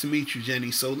Jenny. Nice to meet you, Jenny.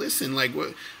 So listen, like,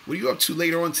 what are you up to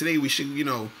later on today? We should, you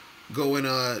know, go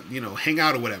and, you know, hang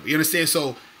out or whatever. You understand?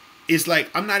 So it's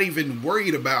like, I'm not even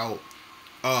worried about,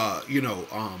 you know,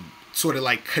 sort of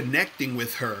like connecting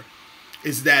with her.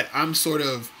 Is that I'm sort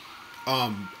of,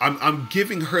 I'm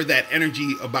giving her that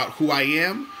energy about who I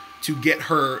am to get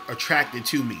her attracted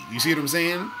to me. You see what I'm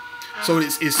saying? So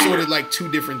it's sort of like two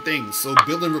different things. So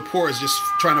building rapport is just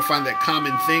trying to find that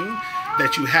common thing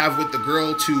that you have with the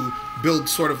girl to build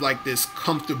sort of like this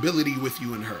comfortability with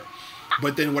you and her.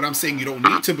 But then what I'm saying you don't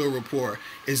need to build rapport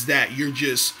is that you're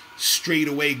just straight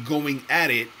away going at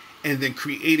it and then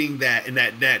creating that, and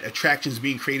that attraction is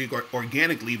being created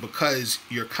organically because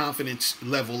your confidence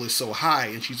level is so high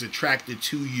and she's attracted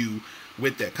to you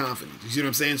with that confidence. You see what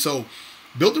I'm saying? So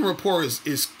building rapport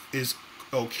is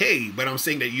okay, but I'm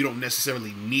saying that you don't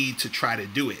necessarily need to try to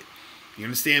do it. You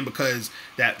understand? Because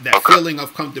that feeling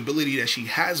of comfortability that she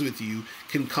has with you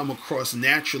can come across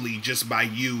naturally just by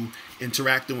you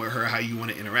interacting with her how you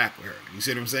want to interact with her. You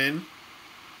see what I'm saying?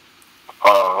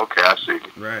 Oh, okay, I see.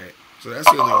 Right. So that's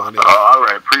really all it is. All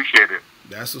right, appreciate it.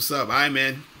 That's what's up. All right,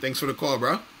 man. Thanks for the call,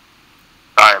 bro. All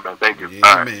right, man. Thank you. Yeah,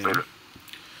 all right, man. Later.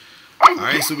 All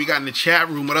right, so we got in the chat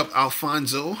room. What up,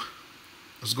 Alfonso?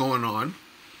 What's going on?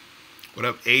 What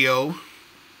up, Ayo?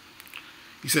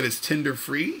 You said it's Tinder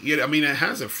free? Yeah, I mean, it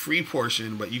has a free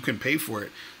portion, but you can pay for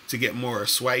it to get more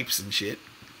swipes and shit.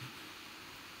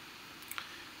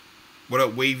 What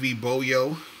up, Wavy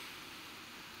Boyo?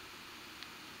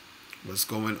 What's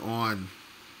going on?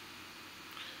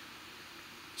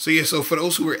 So yeah, so for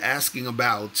those who were asking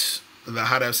about the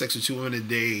How to Have Sex with 2 Women a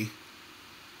Day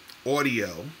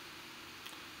audio,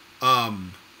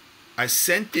 I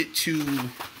sent it to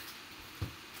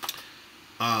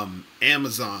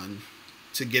Amazon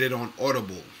to get it on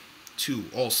Audible too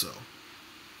also.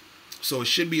 So it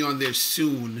should be on there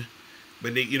soon,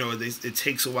 but it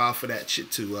takes a while for that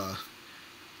shit to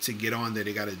get on there.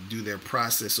 They got to do their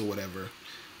process or whatever.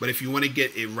 But if you want to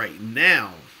get it right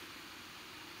now,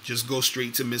 just go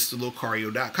straight to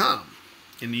MrLocario.com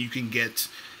and you can get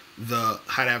the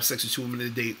How to Have Sex with 2 Women a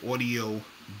Day audio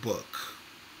book.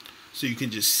 So you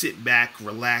can just sit back,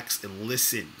 relax, and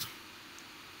listen.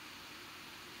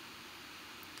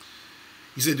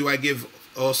 You said, do I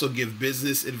also give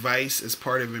business advice as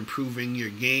part of improving your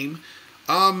game?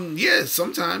 Yeah,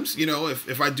 sometimes,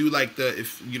 if I do like the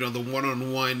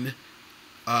one-on-one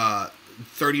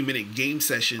 30-minute game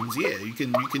sessions, yeah, you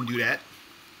can do that.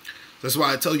 That's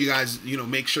why I tell you guys,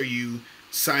 make sure you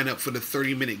sign up for the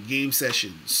 30-minute game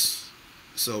sessions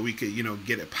so we could,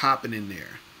 get it popping in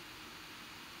there.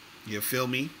 You feel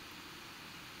me?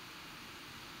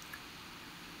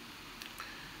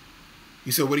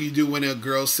 You said, what do you do when a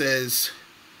girl says,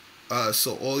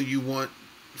 so all you want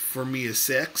from me is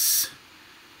sex?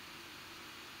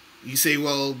 You say,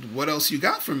 well, what else you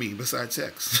got for me besides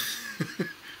sex?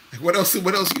 Like, what else you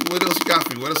got for me? What else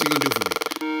you gonna do for me?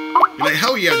 You're like,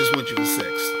 hell yeah, I just want you for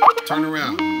sex. Turn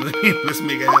around. Let's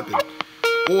make it happen.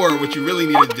 Or what you really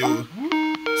need to do,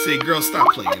 say, girl,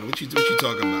 stop playing. What you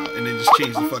talking about? And then just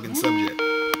change the fucking subject.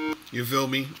 You feel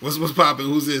me? What's popping?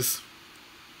 Who's this?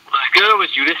 What's good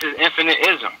with you? This is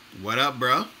Infinite-ism. What up,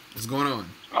 bro? What's going on?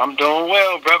 I'm doing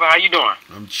well, brother. How you doing?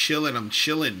 I'm chilling.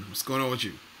 What's going on with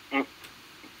you?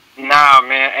 Nah,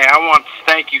 man. Hey, I want to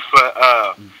thank you for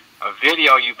a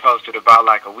video you posted about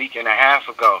like a week and a half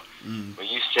ago, where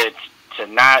you said to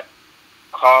not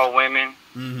call women.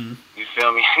 Mm-hmm. You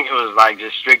feel me? It was like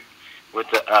just strict with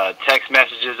the text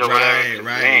messages or whatever.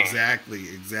 Right. Man. Exactly.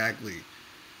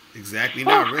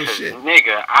 No, real shit.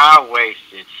 Nigga, I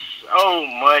wasted so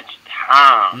much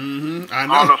time I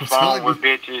know. on the phone with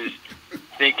bitches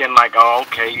thinking like, oh,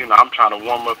 okay, I'm trying to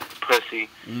warm up pussy.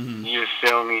 Mm-hmm. You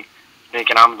feel me?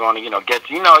 Thinking I'm going to, get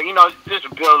to, just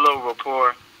build a little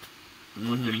rapport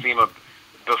with the female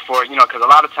before, because a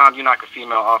lot of times you're not a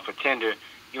female off of Tinder.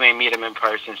 You ain't meet them in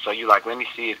person, so you like, let me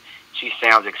see if she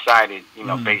sounds excited,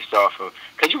 based off of,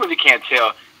 because you really can't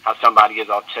tell how somebody is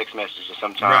off text messages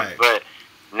sometimes. Right. But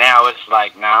now it's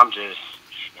like, I'm just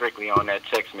strictly on that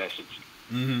text message.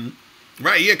 Mm-hmm.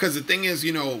 Right, yeah, because the thing is,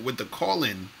 with the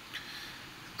call-in,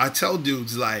 I tell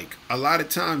dudes, like, a lot of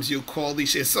times you'll call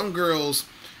these shit. Some girls,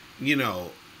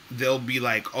 they'll be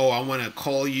like, oh, I want to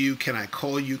call you. Can I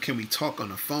call you? Can we talk on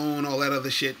the phone? All that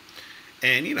other shit.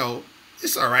 And,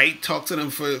 it's all right. Talk to them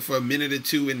for a minute or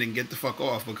two and then get the fuck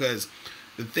off. Because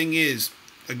the thing is,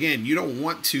 again, you don't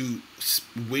want to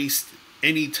waste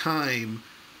any time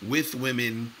with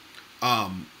women,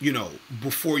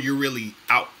 before you're really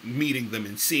out meeting them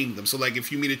and seeing them. So, like,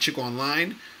 if you meet a chick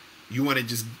online, you want to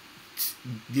just,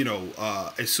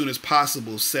 as soon as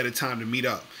possible, set a time to meet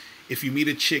up. If you meet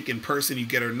a chick in person, you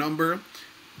get her number,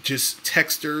 just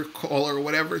text her, call her, or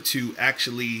whatever to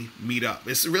actually meet up.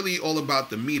 It's really all about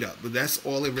the meetup, but that's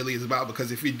all it really is about.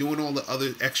 Because if you're doing all the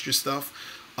other extra stuff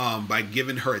by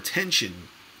giving her attention,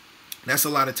 that's a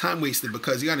lot of time wasted.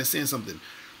 Because you gotta understand something.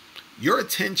 Your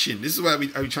attention, this is what I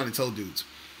be trying to tell dudes.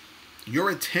 Your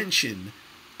attention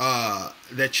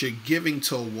that you're giving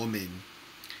to a woman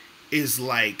is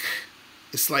like,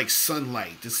 it's like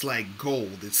sunlight. It's like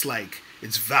gold.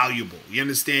 It's valuable. You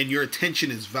understand? Your attention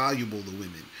is valuable to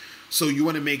women. So you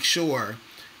want to make sure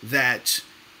that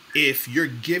if you're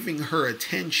giving her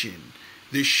attention,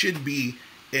 there should be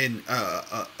an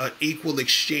equal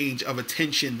exchange of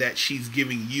attention that she's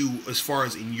giving you as far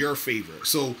as in your favor.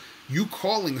 So you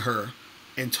calling her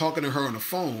and talking to her on the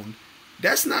phone,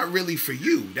 that's not really for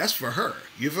you. That's for her.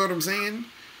 You feel what I'm saying?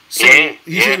 So,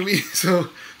 you know what I mean? So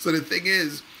the thing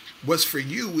is, what's for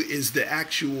you is the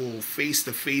actual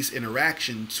face-to-face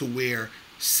interaction to where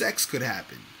sex could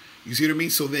happen. You see what I mean?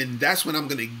 So then that's when I'm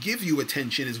going to give you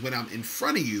attention, is when I'm in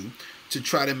front of you to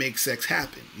try to make sex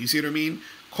happen. You see what I mean?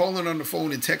 Calling on the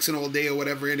phone and texting all day or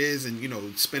whatever it is,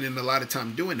 and, spending a lot of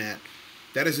time doing that,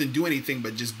 that doesn't do anything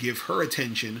but just give her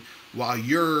attention while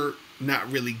you're not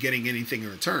really getting anything in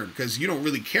return, because you don't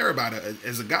really care about it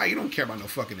as a guy. You don't care about no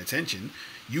fucking attention.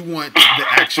 You want the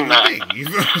actual thing. You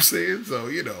know what I'm saying? So,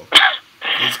 you know,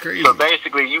 it's crazy. So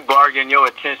basically, you bargain your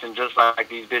attention just like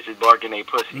these bitches bargain their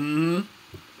pussy.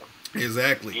 Mm-hmm.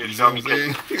 Exactly. You know what I'm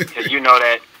saying? Because you know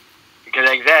that.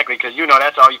 Because you know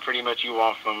that's all you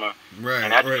want from her. Right.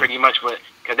 And that's right. pretty much what.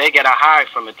 Because they get a high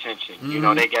from attention. Mm-hmm. You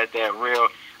know, they get that real.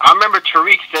 I remember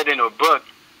Tariq said in a book.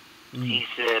 Mm-hmm. He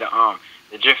said,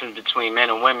 the difference between men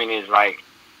and women is like,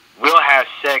 we'll have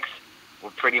sex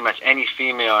with pretty much any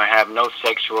female and have no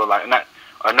sexual, like, not,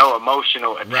 or no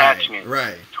emotional attachment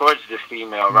towards the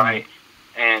female, mm-hmm. right?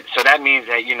 And so that means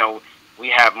that, you know, we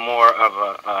have more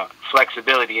of a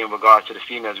flexibility in regards to the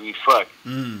females we fuck.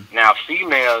 Mm. Now,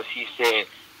 females, he said,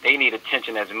 they need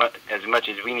attention as much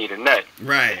as we need a nut.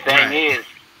 Right. The thing is,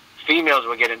 females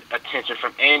will get attention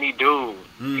from any dude,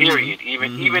 mm-hmm. period.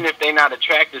 Even if they're not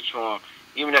attracted to him,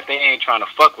 even if they ain't trying to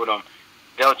fuck with them,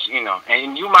 they'll, you know,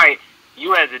 and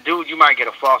you as a dude, you might get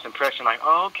a false impression like,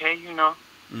 oh, okay, you know,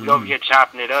 we over here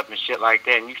chopping it up and shit like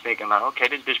that, and you thinking like, okay,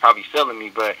 this bitch probably feeling me,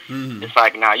 but it's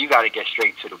like, nah, you got to get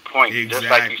straight to the point. Exactly.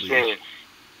 Just like you said,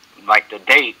 like the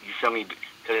date, you feel me?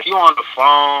 Because if you on the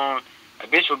phone, a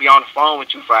bitch will be on the phone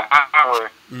with you for an hour,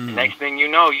 the next thing you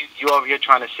know, you over here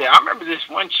trying to say, I remember this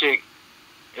one chick,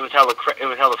 it was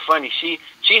hella funny. She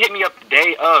hit me up the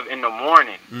day of in the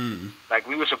morning. Like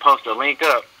we were supposed to link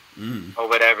up or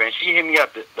whatever, and she hit me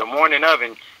up the morning of,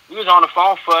 and we was on the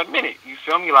phone for a minute. You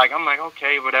feel me? Like I'm like,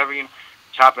 okay, whatever, you know,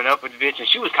 chopping up with the bitch, and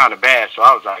she was kind of bad, so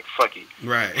I was like, fuck it.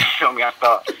 Right. You feel me? I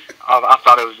thought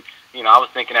it was, you know, I was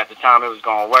thinking at the time it was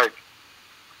gonna work.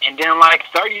 And then like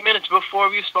 30 minutes before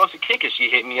we were supposed to kick it, she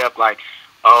hit me up like,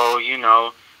 oh, you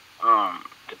know,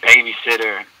 the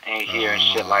babysitter ain't here and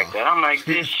shit like that. I'm like,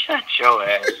 bitch, shut your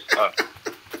ass up.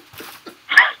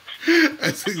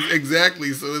 That's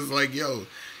exactly. So it's like, yo,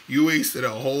 you wasted a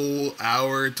whole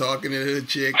hour talking to the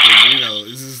chick, and, you know,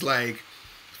 this is like,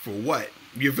 for what?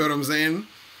 You feel what I'm saying?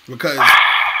 Because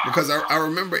I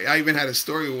remember I even had a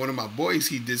story with one of my boys.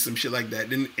 He did some shit like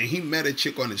that, and he met a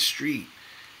chick on the street,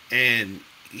 and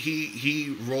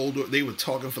he rolled. They were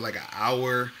talking for like an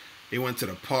hour. They went to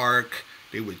the park.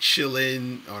 They were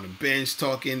chilling on a bench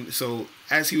talking. So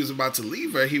as he was about to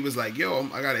leave her, he was like, yo,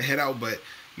 I got to head out, but,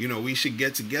 you know, we should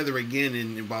get together again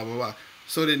and blah, blah, blah.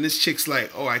 So then this chick's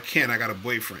like, oh, I can't. I got a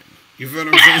boyfriend. You feel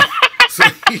what I'm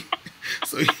saying?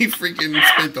 so he freaking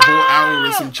spent the whole hour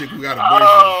with some chick who got a boyfriend.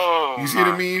 Oh, you see what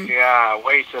I mean? Yeah,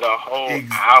 wasted a whole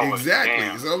hour. Exactly.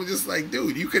 Damn. So I was just like,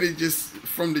 dude, you could have just,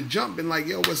 from the jump, been like,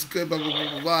 yo, what's good, blah, blah, blah,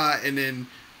 blah, blah. And then,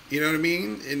 you know what I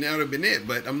mean? And that would have been it.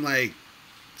 But I'm like,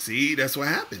 see, that's what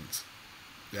happens.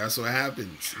 That's what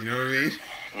happens. You know what I mean?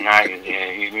 Nah,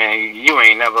 yeah, man, you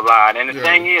ain't never lied. And the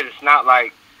thing is, it's not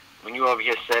like when you over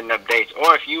here setting up dates,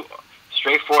 or if you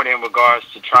straightforward in regards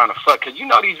to trying to fuck, because you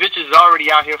know these bitches is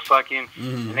already out here fucking,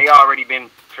 and they already been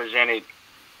presented,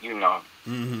 you know,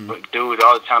 with dudes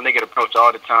all the time. They get approached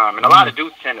all the time, and a lot of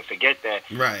dudes tend to forget that.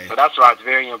 Right. So that's why it's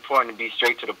very important to be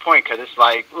straight to the point, because it's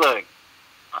like, look,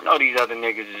 I know these other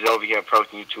niggas is over here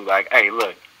approaching you too, like, hey,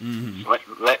 look,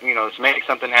 let you know, let's make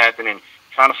something happen, and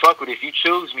trying to fuck with it. If you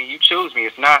choose me, you choose me.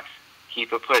 If not,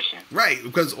 keep it pushing. Right,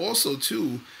 because also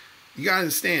too, you gotta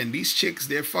understand, these chicks,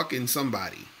 they're fucking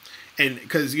somebody, and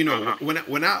because you know,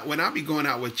 when I be going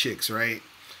out with chicks, right,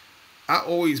 I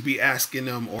always be asking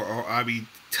them, or I be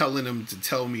telling them to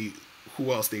tell me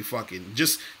who else they fucking,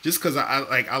 just because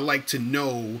I like to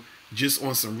know, just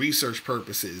on some research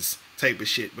purposes type of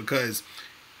shit, because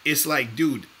it's like,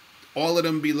 dude, all of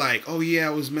them be like, oh yeah,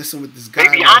 I was messing with this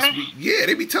guy last week. Yeah,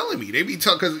 they be telling me. They be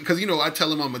because you know, I tell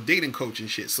them I'm a dating coach and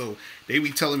shit, so they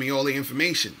be telling me all the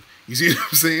information. You see what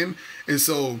I'm saying? And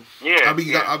so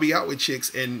I'll be out with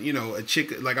chicks, and you know, a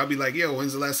chick, like, I'll be like, yo,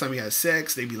 when's the last time you had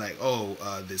sex? They be like, oh,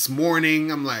 this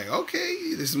morning. I'm like,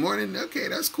 okay, this morning, okay,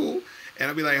 that's cool. And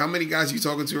I'll be like, how many guys are you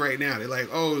talking to right now? They're like,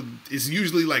 oh, it's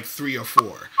usually like 3 or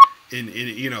 4. And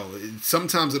you know,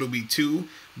 sometimes it'll be 2,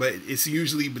 but it's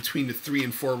usually between the 3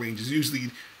 and 4 range. It's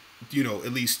usually, you know,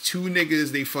 at least 2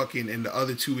 niggas they fucking, and the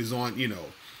other 2 is on, you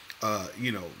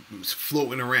know,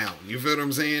 floating around. You feel what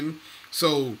I'm saying?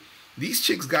 So these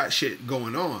chicks got shit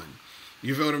going on.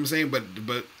 You feel what I'm saying? But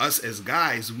us as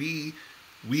guys, we've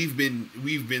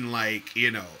been like,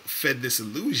 you know, fed this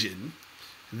illusion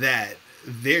that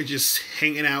they're just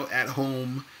hanging out at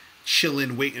home,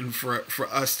 chilling, waiting for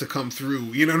us to come through.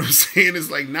 You know what I'm saying?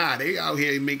 It's like, nah, they out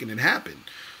here making it happen.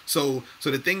 So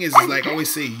the thing is like I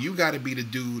always say, you got to be the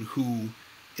dude who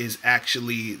is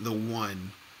actually the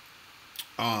one,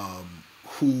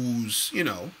 who's, you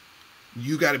know,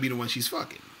 you got to be the one she's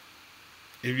fucking.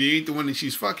 If you ain't the one that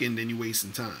she's fucking, then you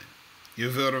wasting time.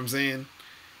 You feel what I'm saying?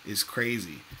 It's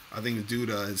crazy. I think the dude,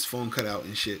 his phone cut out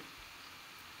and shit.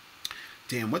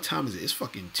 Damn, what time is it? It's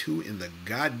fucking 2 in the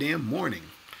goddamn morning.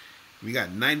 We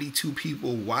got 92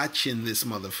 people watching this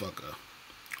motherfucker.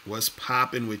 What's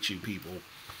popping with you people?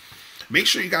 Make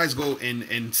sure you guys go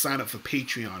and sign up for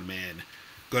Patreon, man.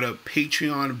 Go to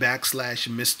Patreon /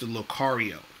 Mr.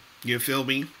 Locario. You feel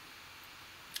me?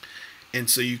 And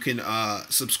so you can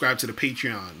subscribe to the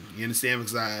Patreon. You understand?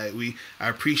 Because I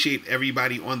appreciate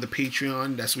everybody on the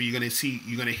Patreon. That's where you're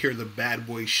gonna hear the Bad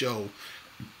Boy Show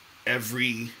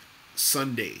every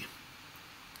Sunday.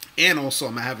 And also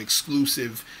I'm gonna have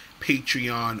exclusive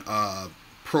Patreon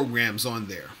programs on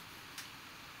there.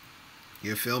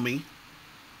 You feel me?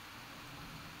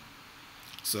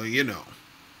 So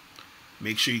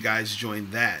make sure you guys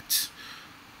join that.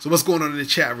 So what's going on in the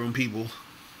chat room, people?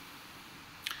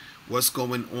 What's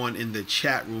going on in the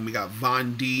chat room? We got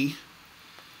Von D,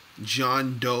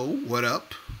 John Doe, what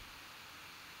up?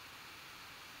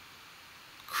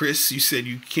 Chris, you said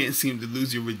you can't seem to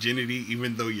lose your virginity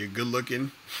even though you're good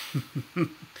looking.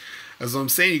 That's what I'm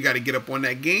saying. You got to get up on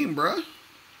that game, bruh.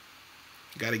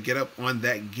 You got to get up on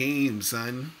that game,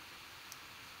 son.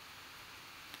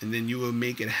 And then you will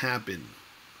make it happen.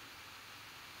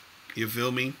 You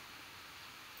feel me?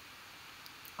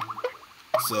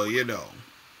 So,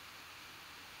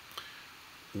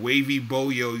 Wavy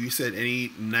Boyo, you said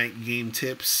any night game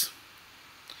tips?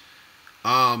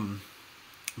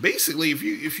 Basically,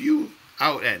 if you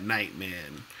out at night,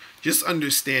 man, just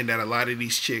understand that a lot of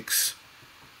these chicks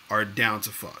are down to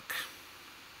fuck.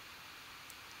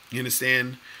 You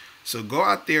understand? So go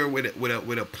out there with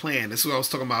a plan. This is what I was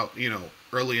talking about,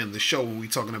 earlier in the show when we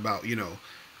talking about,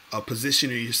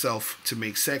 positioning yourself to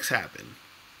make sex happen.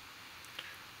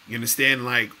 You understand?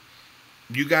 Like,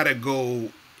 you gotta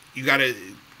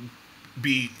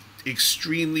be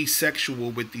extremely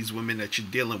sexual with these women that you're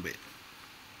dealing with.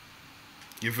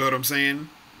 You feel what I'm saying?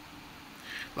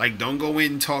 Like, don't go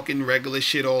in talking regular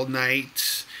shit all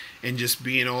night and just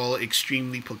being all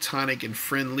extremely platonic and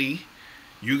friendly.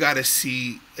 You gotta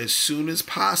see as soon as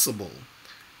possible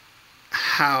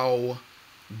how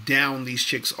down these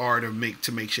chicks are to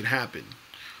make shit happen.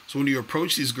 So when you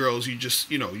approach these girls, you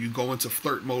just, you go into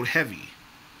flirt mode heavy.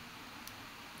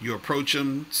 You approach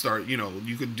them, start,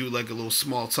 you could do like a little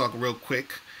small talk real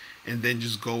quick, and then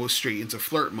just go straight into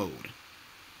flirt mode.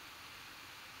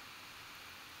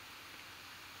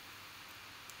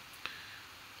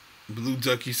 Blue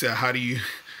Ducky said, how do you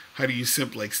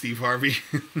simp like Steve Harvey?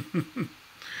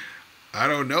 I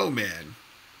don't know, man.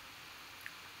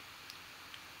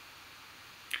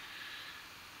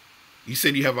 You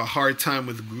said you have a hard time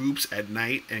with groups at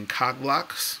night and cock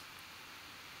blocks.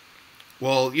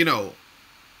 Well,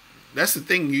 that's the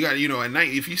thing. You got, at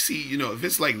night, if you see, if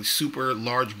it's like super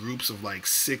large groups of like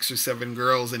 6 or 7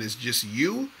 girls and it's just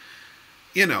you,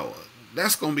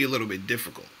 that's going to be a little bit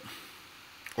difficult.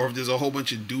 Or if there's a whole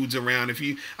bunch of dudes around,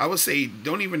 I would say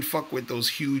don't even fuck with those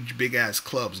huge big ass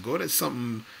clubs. Go to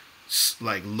something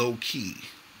like low key.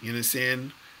 You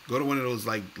understand? Go to one of those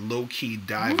like low key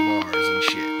dive bars and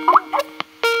shit.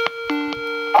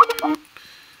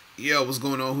 Yo, what's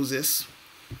going on? Who's this?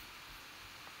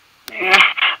 Yeah,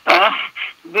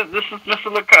 this is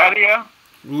Mr. Locario.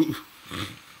 Ooh.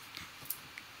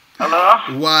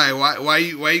 Hello. Why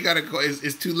you gotta call?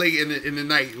 It's too late in the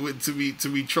night to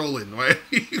be trolling. Why?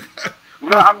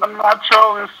 No, I'm not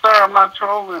trolling, sir. I'm not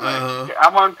trolling. I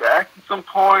want to ask you some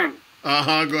points. Go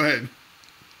ahead.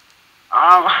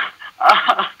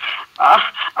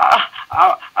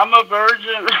 I'm a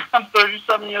virgin. I'm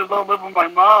 37 years old, living with my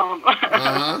mom.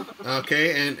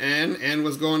 Okay, and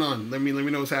what's going on? Let me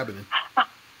know what's happening.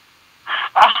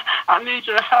 I need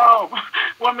your help.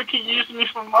 Women can use me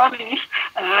for money.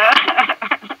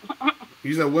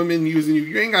 You said women using you.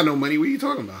 You ain't got no money. What are you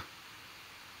talking about?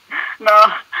 No,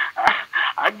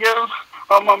 I give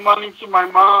all my money to my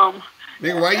mom.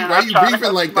 Nigga, why you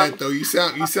breathing like that though? You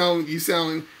sound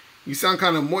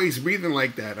kind of moist breathing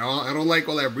like that. I don't like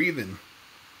all that breathing.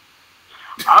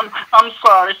 I'm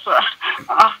sorry, sir.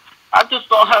 I just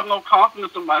don't have no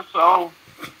confidence in myself.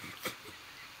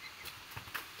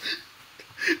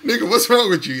 Nigga, what's wrong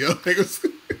with you, yo?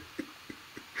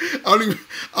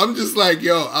 I'm just like,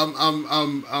 yo,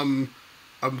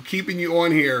 I'm keeping you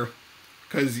on here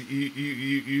because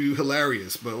you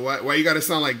hilarious. But why you gotta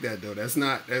sound like that though? That's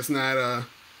not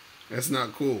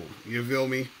cool. You feel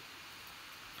me?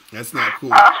 That's not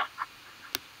cool.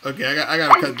 Okay, I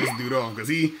gotta cut this dude off because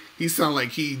he sound like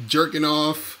he jerking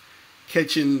off,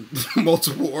 catching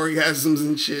multiple orgasms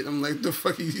and shit. I'm like, the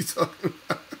fuck are you talking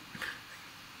about?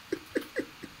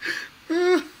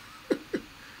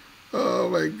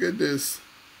 my goodness.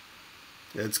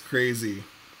 That's crazy.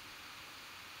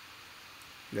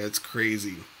 That's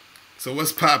crazy. So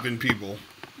what's popping, people?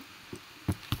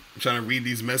 I'm trying to read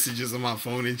these messages on my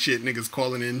phone and shit. Niggas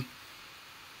calling in,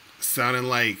 sounding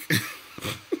like.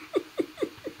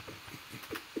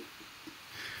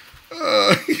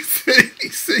 He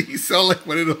said he sound like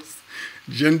one of those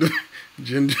gender.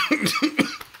 Can't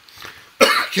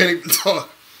even talk.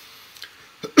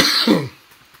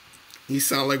 He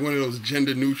sound like one of those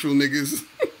gender neutral niggas.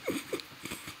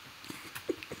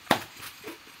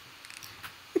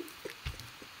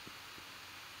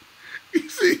 He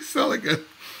sound like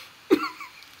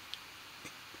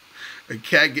a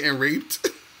cat getting raped.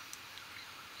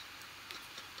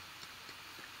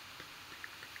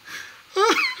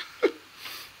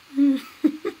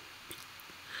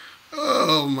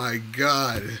 Oh my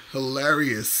God,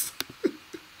 hilarious.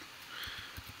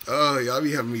 Oh, y'all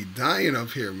be having me dying up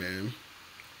here, man.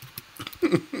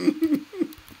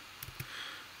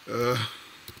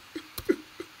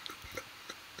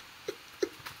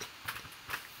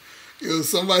 Yo,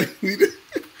 somebody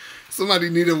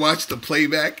need to watch the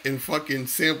playback and fucking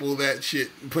sample that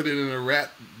shit and put it in a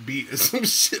rap beat or some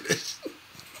shit.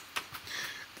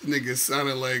 The nigga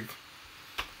sounded like,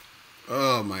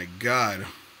 oh my God,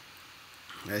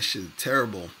 that shit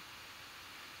terrible.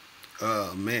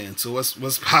 Oh man, so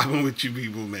what's popping with you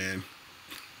people, man?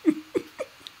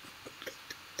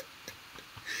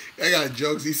 I got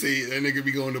jokes. He say that nigga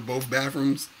be going to both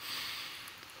bathrooms.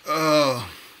 Oh,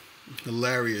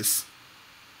 hilarious.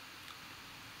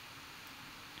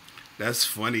 That's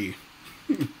funny.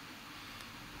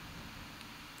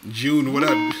 June, what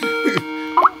up?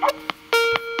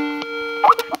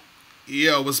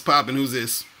 Yo, what's popping? Who's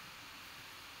this?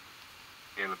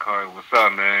 Hey, Locario, what's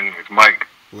up, man? It's Mike.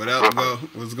 What up, bro?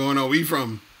 What's going on? Where you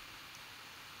from?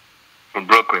 From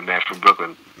Brooklyn, man. From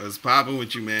Brooklyn. What's popping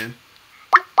with you, man?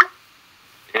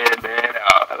 Yeah, man.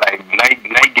 Like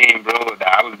night game, bro.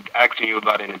 I was asking you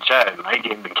about it in the chat. Night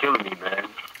game been killing me, man.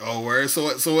 Oh, where? So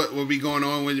what be going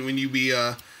on when you be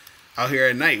out here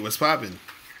at night? What's popping?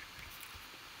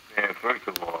 Man, first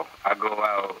of all, I go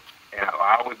out and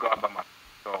I always go out by myself.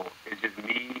 So it's just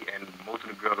me and most of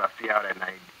the girls I see out at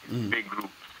night in big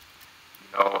groups.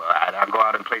 You know, I go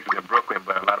out in places in Brooklyn,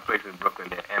 but a lot of places in Brooklyn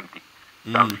they're empty.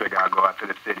 So I'm figuring I'll go out to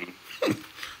the city.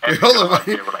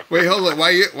 Wait, hold on. Why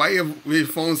your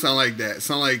phone sound like that?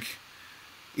 Sound like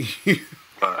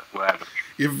what happened?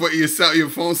 Your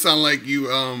phone sound like you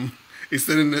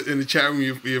instead in the chat room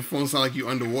your phone sound like you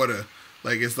underwater,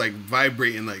 like it's like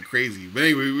vibrating like crazy. But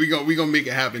anyway, we gonna make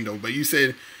it happen though. But you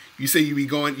say you be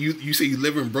going. You say you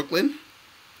live in Brooklyn?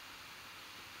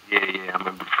 Yeah,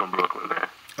 I'm from Brooklyn, man.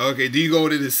 Okay, do you go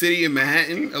to the city in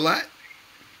Manhattan a lot?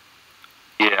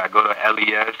 Yeah, I go to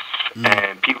LES,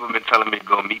 and people have been telling me to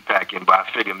go meatpacking, but I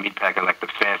figure meatpacking like the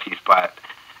fancy spot.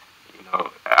 You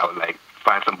know, I would like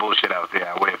find some bullshit out there.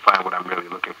 I wouldn't find what I'm really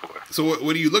looking for. So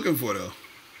what are you looking for though?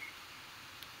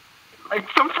 Like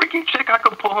some freaking chick I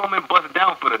could pull home and bust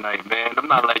down for the night, man. I'm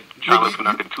not like trying to look for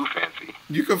nothing too fancy.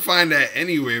 You can find that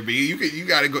anywhere, but you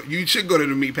gotta go. You should go to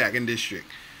the meatpacking district.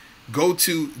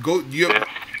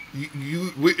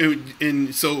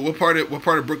 So what part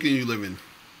of Brooklyn you live in?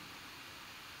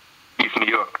 East New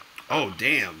York. Oh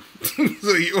damn!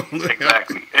 So you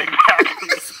exactly.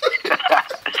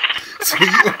 So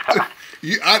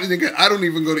I don't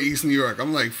even go to East New York.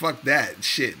 I'm like fuck that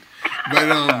shit.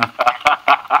 But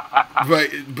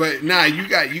but nah, you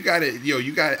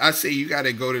gotta. I say you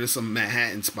gotta go to some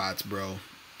Manhattan spots, bro,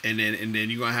 and then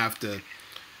you're gonna have to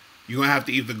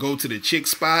either go to the chick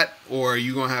spot or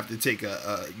you're gonna have to take do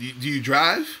you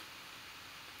drive?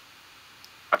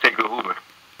 I take an Uber.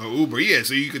 An Uber, yeah.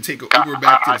 So you can take an Uber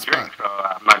back to the spot. Drink, so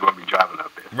I'm not gonna be driving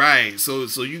up there. Right. So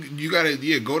you gotta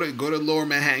go to Lower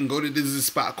Manhattan. Go to this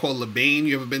spot called LeBain.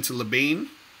 You ever been to LeBain?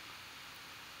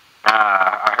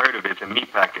 I heard of it. It's in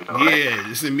meatpacking, though. Yeah, right?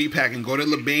 it's in meatpacking. Go to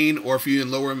LeBain, or if you're in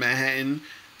Lower Manhattan,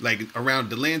 like around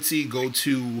Delancey, go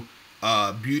to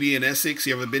Beauty and Essex.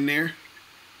 You ever been there?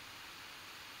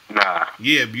 Nah.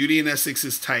 Yeah, Beauty and Essex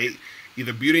is tight.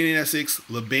 Either Beauty and Essex,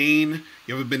 LeBain.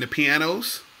 You ever been to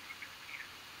Pianos?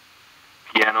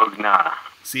 Pianos, nah.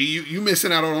 See, you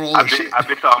missing out on all the shit. I've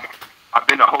been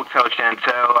to Hotel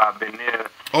Chantel. I've been there.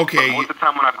 Okay. But most of the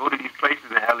time when I go to these places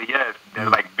in LES, they're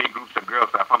like big groups of girls.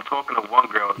 So if I'm talking to one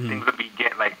girl, things will be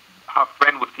getting like her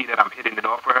friend will see that I'm hitting it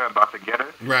off for her, about to get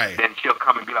her. Right. Then she'll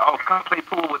come and be like, "Oh, come play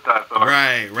pool with us." Or,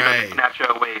 right. Snatch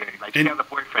her away. Like she has a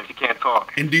boyfriend, she can't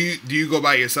talk. And do you go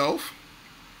by yourself?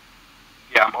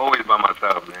 Yeah, I'm always by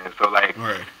myself, man. So like,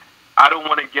 right. I don't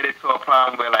want to get it to a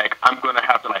problem where like I'm gonna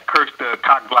have to like curse the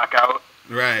cock block out.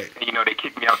 Right. And, you know, they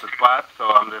kick me out the spot, so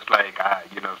I'm just like,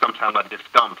 you know, sometimes I just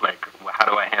stump, like, how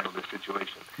do I handle this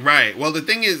situation? Right. Well, the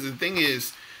thing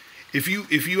is, if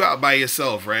you out by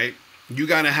yourself, right, you're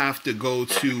gonna have to go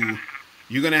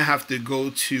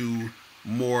to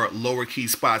more lower key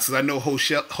spots. Cause I know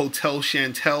Hotel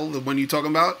Chantel, the one you talking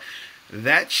about,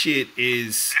 that shit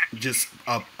is just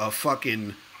a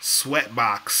fucking sweat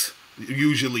box.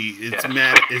 Usually, it's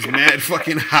mad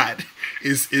fucking hot.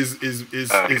 Is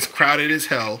crowded as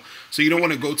hell. So you don't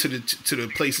want to go to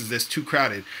the places that's too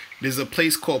crowded. There's a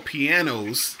place called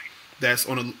Pianos that's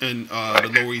on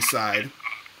the Lower East Side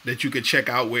that you could check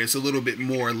out where it's a little bit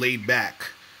more laid back.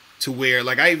 To where,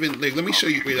 like, I even, like, let me show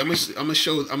you. Wait, I'm gonna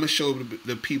show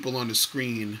the people on the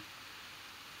screen,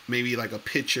 maybe like a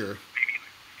picture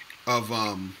of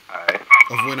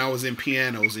when I was in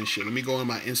Pianos and shit. Let me go on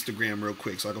my Instagram real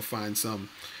quick so I can find some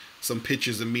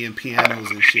pictures of me in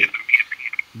Pianos and shit.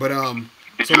 But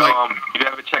Did you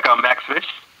ever check out Max Fish?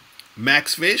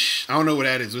 Max Fish? I don't know what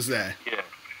that is. What's that? Yeah.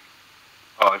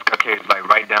 Oh, it's okay. It's like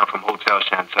right down from Hotel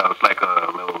Chantel. It's like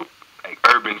a little like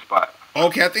urban spot.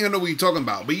 Okay, I think I know what you're talking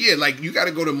about. But yeah, like, you got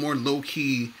to go to more low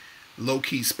key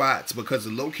spots, because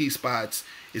the low key spots,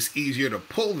 it's easier to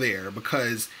pull there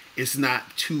because it's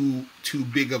not too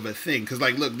big of a thing. Because,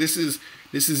 like, look, this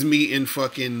is me in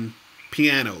fucking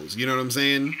Pianos. You know what I'm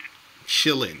saying?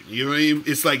 Chilling. You know what I mean?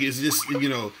 It's like, it's just, you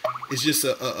know, it's just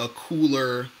a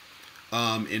cooler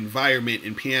environment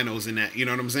in Pianos and that. You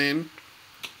know what I'm saying?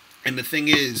 And the thing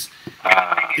is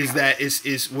that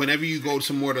it's whenever you go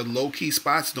to more the low key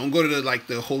spots, don't go to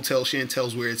the Hotel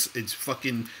Chantels where it's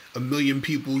fucking a million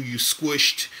people, you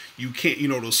squished, you can't, you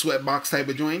know, those sweatbox type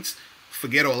of joints.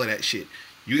 Forget all of that shit.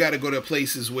 You got to go to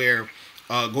places where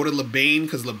go to LeBain,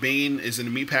 because LeBain is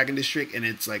in the meatpacking district and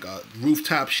it's like a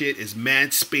rooftop shit. It's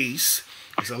mad space.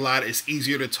 It's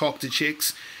easier to talk to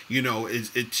chicks. You know,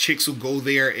 chicks will go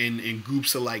there in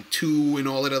groups of like 2 and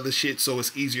all that other shit. So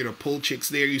it's easier to pull chicks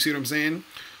there. You see what I'm saying?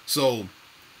 So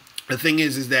the thing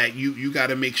is that you got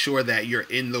to make sure that you're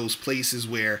in those places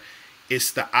where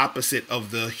it's the opposite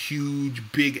of the huge,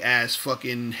 big ass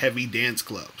fucking heavy dance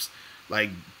clubs. Like,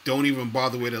 don't even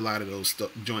bother with a lot of those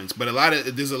joints. But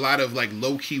there's a lot of like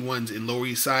low key ones in Lower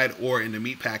East Side or in the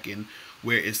meatpacking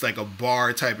where it's like a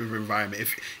bar type of environment.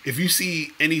 If you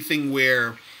see anything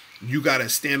where you gotta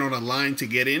stand on a line to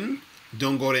get in,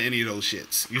 don't go to any of those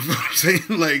shits. You know what I'm saying?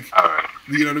 Like,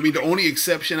 you know what I mean? The only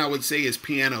exception I would say is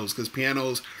Pianos, because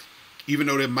Pianos, even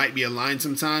though there might be a line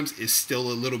sometimes, is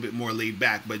still a little bit more laid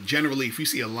back. But generally, if you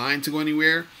see a line to go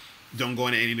anywhere, don't go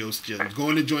into any of those gyms. Go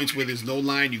into joints where there's no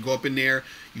line. You go up in there,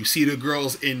 you see the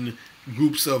girls in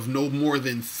groups of no more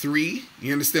than 3.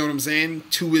 You understand what I'm saying?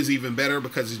 2 is even better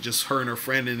because it's just her and her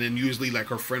friend, and then usually like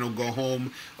her friend will go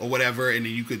home or whatever, and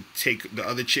then you could take the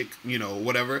other chick, you know,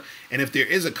 whatever. And if there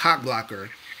is a cock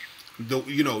blocker,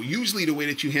 usually the way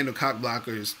that you handle cock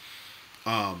blockers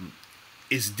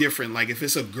is different. Like, if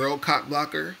it's a girl cock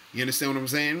blocker, you understand what I'm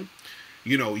saying?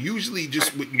 You know, usually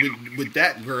just with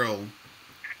that girl,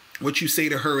 what you say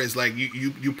to her is like,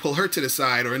 you pull her to the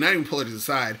side, or not even pull her to the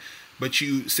side, but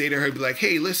you say to her, be like,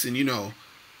 hey, listen, you know,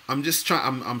 I'm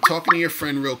talking to your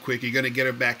friend real quick. You're going to get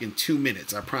her back in 2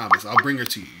 minutes. I promise. I'll bring her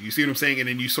to you. You see what I'm saying? And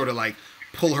then you sort of like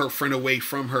pull her friend away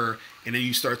from her. And then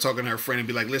you start talking to her friend and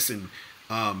be like, listen,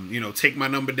 you know, take my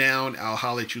number down. I'll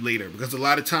holler at you later. Because a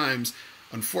lot of times,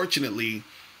 unfortunately,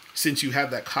 since you have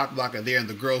that cock blocker there and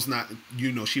the girl's not,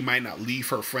 you know, she might not leave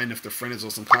her friend if the friend is on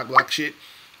some cock block shit.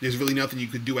 There's really nothing you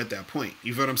could do at that point.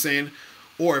 You feel what I'm saying?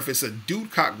 Or if it's a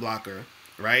dude cock blocker,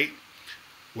 right?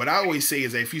 What I always say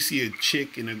is that if you see a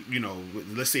chick and you know,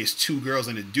 let's say it's 2 girls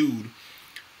and a dude,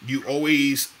 you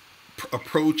always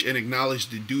approach and acknowledge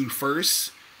the dude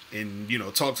first, and, you know,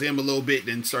 talk to him a little bit,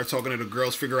 then start talking to the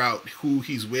girls, figure out who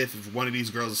he's with, if one of these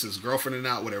girls is his girlfriend or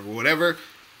not, whatever,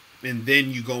 and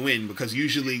then you go in. Because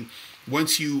usually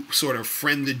once you sort of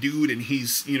friend the dude and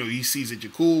he's, you know, he sees that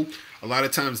you're cool, a lot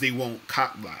of times they won't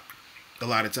cock block. A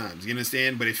lot of times, you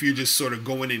understand? But if you're just sort of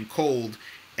going in cold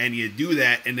and you do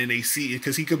that, and then they see it,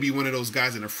 because he could be one of those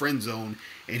guys in a friend zone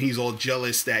and he's all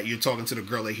jealous that you're talking to the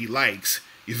girl that he likes,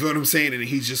 you feel what I'm saying? And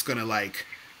he's just gonna like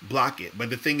block it. But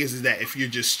the thing is that if you're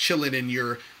just chilling and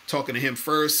you're talking to him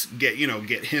first, get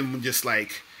him just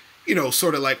like, you know,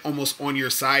 sort of like almost on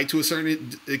your side to a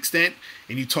certain extent,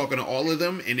 and you talking to all of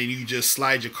them, and then you just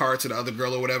slide your card to the other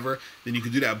girl or whatever, then you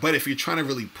can do that. But if you're trying to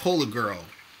really pull a girl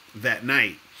that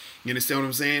night, you understand what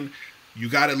I'm saying? You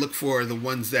got to look for the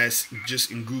ones that's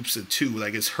just in groups of 2,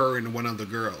 like it's her and one other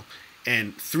girl.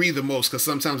 And 3 the most, because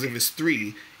sometimes if it's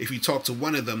 3, if you talk to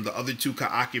one of them, the other 2 can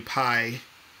occupy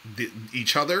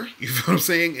each other. You feel what I'm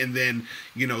saying? And then,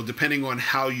 you know, depending on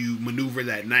how you maneuver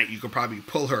that night, you could probably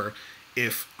pull her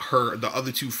if the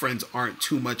other two friends aren't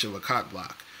too much of a cock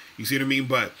block. You see what I mean?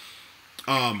 But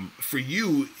for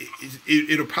you,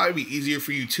 it'll probably be easier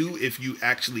for you too if you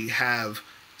actually have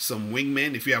some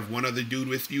wingmen, if you have one other dude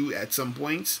with you at some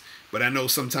points. But I know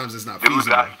sometimes it's not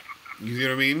feasible. You see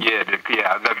what I mean? Yeah,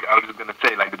 I was just gonna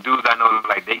say, like, the dudes I know,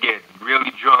 like, they get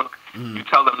really drunk. You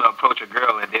tell them to approach a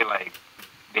girl, and they're like,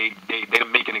 they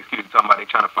make an excuse talking about they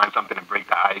trying to find something to break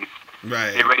the ice.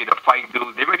 Right. They're ready to fight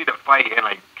dudes. They're ready to fight and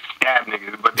like stab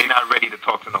niggas, but they're not ready to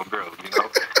talk to no girls. You know.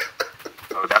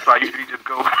 So that's why I usually just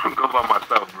go by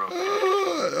myself, bro.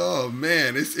 Oh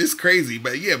man, it's crazy,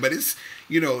 but yeah, but it's,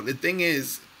 you know, the thing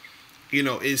is, you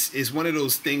know, it's one of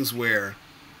those things where,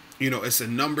 you know, it's a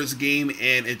numbers game,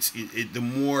 and the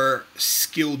more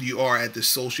skilled you are at the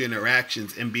social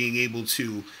interactions and being able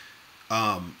to,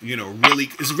 you know, really,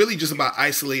 it's really just about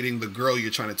isolating the girl you're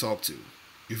trying to talk to.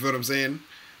 You feel what I'm saying?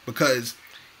 Because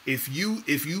if you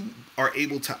are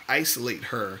able to isolate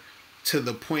her to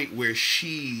the point where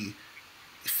she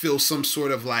feels some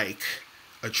sort of like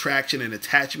attraction and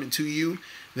attachment to you,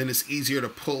 then it's easier to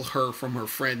pull her from her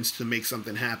friends to make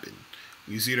something happen.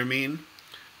 You see what I mean?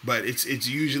 But it's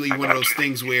usually one of those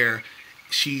things where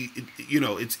she, you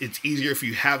know, it's easier if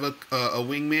you have a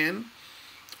wingman,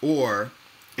 or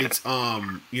it's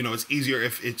you know, it's easier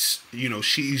if it's, you know,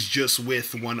 she's just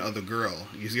with one other girl.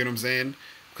 You see what I'm saying?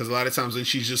 Because a lot of times when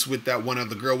she's just with that one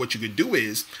other girl, what you could do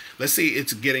is, let's say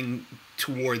it's getting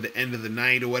toward the end of the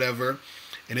night or whatever,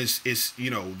 and it's you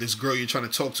know, this girl you're trying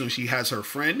to talk to, and she has her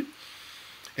friend.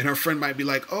 And her friend might be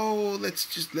like, oh, let's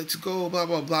go, blah,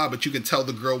 blah, blah. But you can tell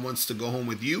the girl wants to go home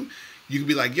with you. You can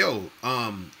be like, yo,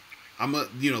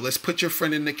 you know, let's put your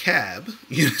friend in the cab.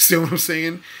 You see what I'm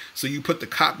saying? So you put the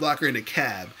cop blocker in the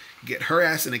cab, get her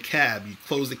ass in the cab. You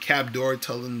close the cab door,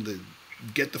 tell them to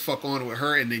get the fuck on with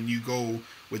her, and then you go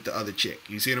with the other chick.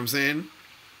 You see what I'm saying?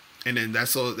 And then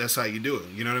that's how you do it.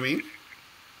 You know what I mean?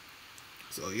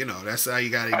 So, you know, that's how you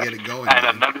got to get it going. And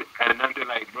another,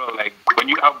 like, bro, like, when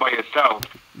you're out by yourself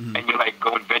and you're, like,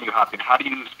 going venue hopping, how do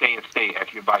you stay in state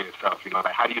if you're by yourself? You know,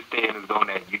 like, how do you stay in the zone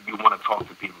that you want to talk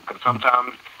to people? Because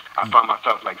sometimes I find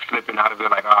myself, like, slipping out of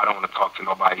it, like, oh, I don't want to talk to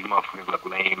nobody. You motherfuckers look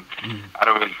lame. I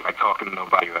don't really feel like talking to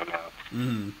nobody right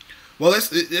now. Well, that's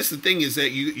the thing, is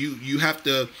that you have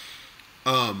to,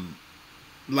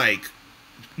 like,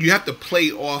 you have to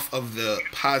play off of the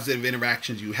positive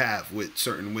interactions you have with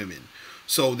certain women.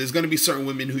 So there's going to be certain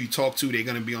women who you talk to, they're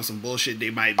going to be on some bullshit.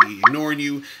 They might be ignoring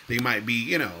you. They might be,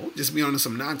 you know, just be on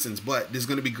some nonsense. But there's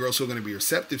going to be girls who are going to be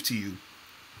receptive to you.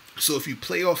 So if you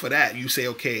play off of that, you say,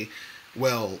 okay,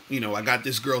 well, you know, I got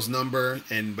this girl's number,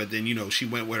 but then, you know, she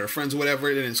went with her friends or whatever,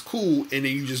 and it's cool. And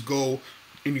then you just go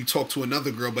and you talk to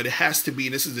another girl. But it has to be,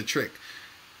 and this is the trick,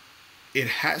 it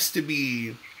has to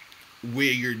be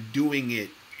where you're doing it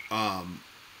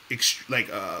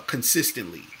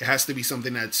consistently. It has to be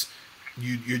something that's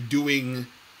you're doing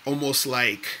almost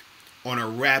like on a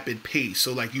rapid pace.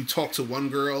 So like you talk to one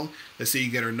girl, let's say you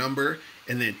get her number,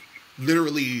 and then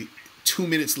literally 2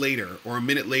 minutes later or a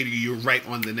minute later, you're right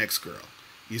on the next girl.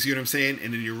 You see what I'm saying?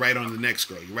 And then you're right on the next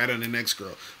girl. You're right on the next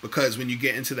girl. Because when you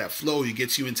get into that flow, it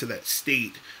gets you into that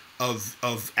state of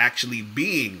actually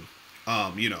being,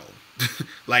 you know,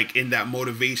 like in that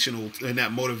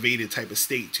motivated type of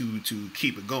state to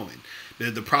keep it going.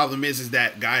 The problem is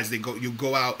that guys, you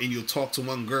go out and you'll talk to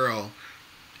one girl,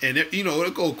 and you know,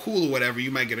 it'll go cool or whatever. You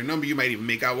might get a number, you might even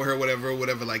make out with her,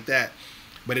 whatever like that.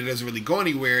 But it doesn't really go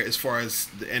anywhere as far as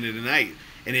the end of the night.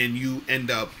 And then you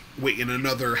end up waiting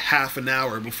another half an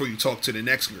hour before you talk to the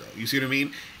next girl. You see what I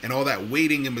mean? And all that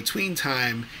waiting in between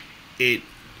time, it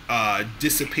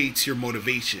dissipates your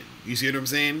motivation. You see what I'm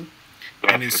saying?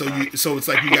 And then so it's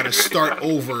like you got to start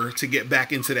over to get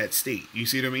back into that state. You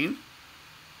see what I mean?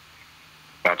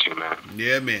 Got you, man.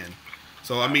 Yeah, man.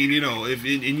 So I mean, you know, if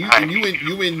you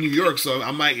in New York, so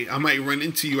I might run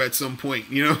into you at some point.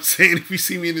 You know what I'm saying? If you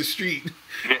see me in the street.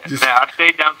 Yeah, I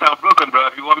stay downtown Brooklyn, bro.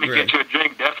 If you want me to get you a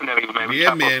drink, definitely, man.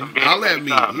 Yeah, man. Holler at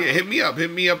me. Yeah, hit me up.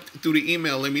 Hit me up through the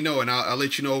email. Let me know, and I'll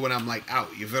let you know when I'm like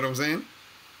out. You feel what I'm saying?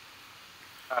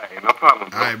 All right, no problem,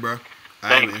 bro. All right, bro. All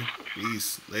right, man.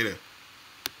 Peace. Later.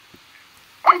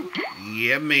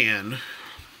 Yeah, man.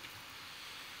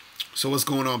 So what's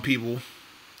going on, people?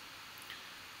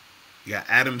 You got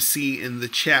Adam C in the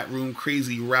chat room.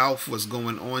 Crazy Ralph, what's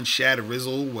going on? Shad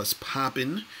Rizzle, what's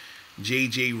poppin'?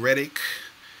 JJ Reddick,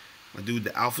 my dude,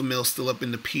 the Alpha Male, still up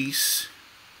in the piece.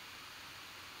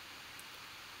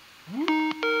 Let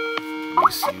me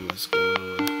see what's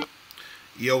going on.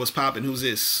 Yo, what's poppin'? Who's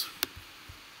this?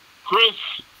 Chris.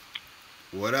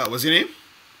 What up? What's your name?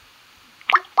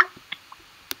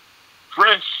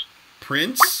 Chris.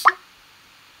 Prince?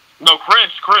 No,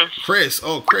 Chris. Chris.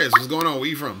 Oh, Chris. What's going on? Where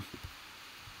you from?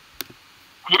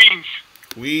 Queens.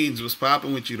 Queens. What's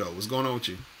popping with you, though? What's going on with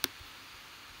you?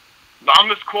 I'm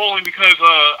just calling because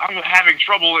I'm having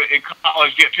trouble in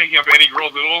college picking up any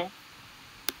girls at all.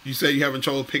 You said you're having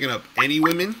trouble picking up any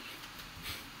women?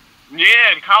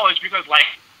 Yeah, in college because like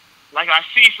I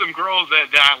see some girls that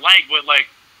I like, but like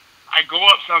I go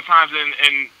up sometimes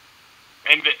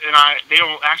and they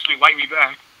don't actually like me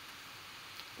back.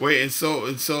 Wait, and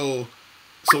so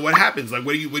what happens? Like,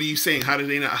 what are you saying? How do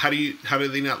they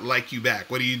not like you back?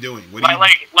 What are you doing? What are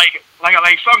like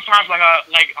sometimes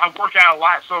I work out a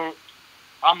lot, so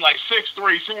I'm like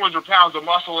 6'3", 200 pounds of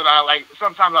muscle, and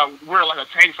sometimes I wear like a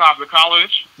tank top to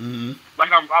college. Mm-hmm.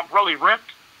 Like I'm really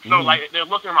ripped, so Mm-hmm. like they're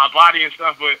looking at my body and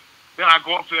stuff, but then I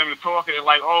go up to them and talk, and they're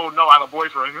like, "Oh no, I have a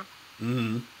boyfriend."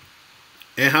 Mm-hmm.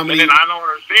 And how many? And then I don't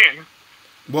understand.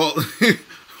 Well,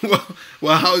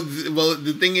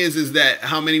 the thing is that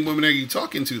how many women are you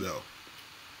talking to though?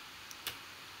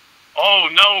 Oh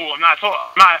no,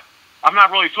 I'm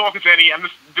not really talking to any. I'm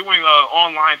just doing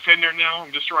online Tinder now.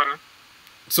 I'm just trying to.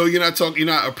 So you're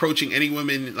not approaching any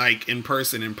women like in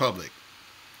person in public.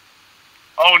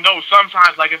 Oh no,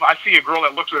 sometimes like if I see a girl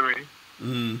that looks at me.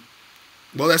 Mm-hmm.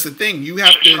 Well, that's the thing. You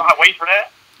have to. Should I wait for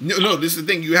that? No, this is the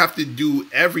thing. You have to do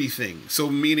everything. So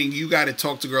meaning you got to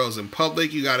talk to girls in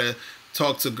public. You got to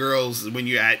talk to girls when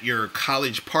you're at your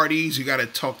college parties. You got to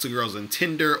talk to girls on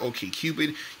Tinder,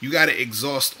 OkCupid. You got to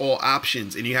exhaust all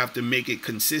options, and you have to make it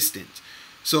consistent.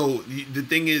 So the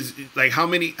thing is, like, how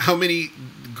many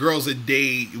girls a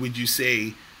day would you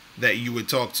say that you would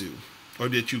talk to, or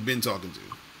that you've been talking to?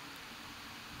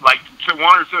 Like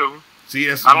one or two. See,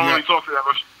 that's I don't really talk to that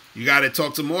much. You got to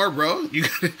talk to more, bro. You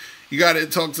got to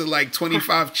talk to like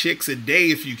 25 chicks a day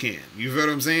if you can. You feel what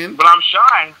I'm saying? But I'm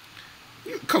shy.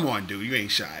 Come on, dude. You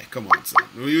ain't shy. Come on, son.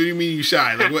 What do you mean you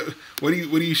shy? Like, what are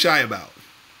you shy about?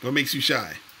 What makes you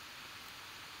shy?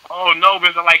 Oh no,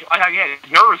 because I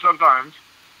get nervous sometimes.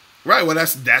 Right. Well,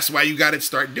 that's why you got to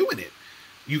start doing it.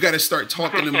 You got to start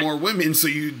talking to more women so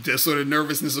that sort of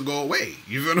nervousness will go away.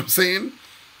 You feel what I'm saying?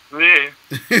 Yeah.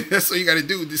 That's what you got to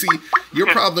do. See, your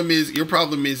problem is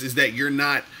that you're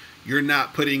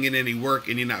not putting in any work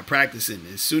and you're not practicing.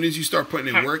 As soon as you start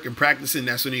putting in work and practicing,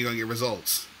 that's when you're gonna get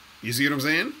results. You see what I'm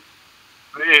saying?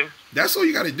 Yeah. That's all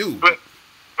you got to do. But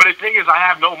the thing is, I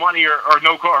have no money or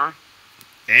no car.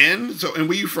 And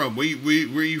where you from? Where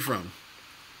you from?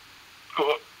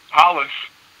 Hollis.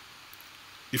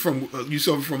 You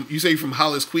say you're from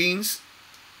Hollis, Queens?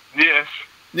 Yes.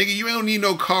 Nigga, you don't need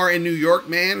no car in New York,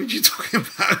 man. What you talking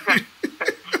about?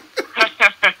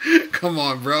 Come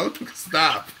on, bro.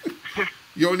 Stop.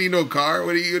 You don't need no car.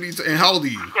 What are you and how old are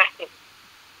you?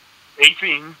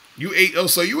 18. You 8? Oh,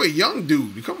 so you a young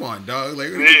dude. Come on, dog. Like,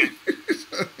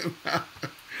 Yeah.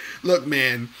 Look,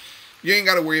 man, you ain't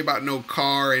got to worry about no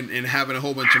car and having a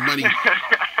whole bunch of money.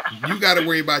 You got to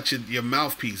worry about your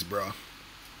mouthpiece, bro.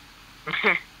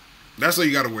 That's what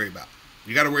you got to worry about.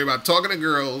 You got to worry about talking to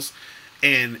girls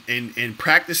and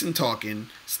practicing talking.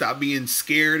 Stop being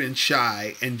scared and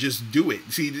shy and just do it.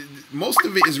 See, most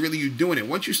of it is really you doing it.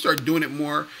 Once you start doing it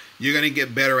more, you're going to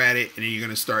get better at it, and then you're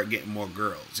going to start getting more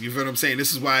girls. You feel what I'm saying?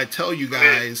 This is why I tell you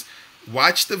guys,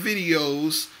 watch the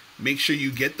videos. Make sure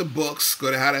you get the books.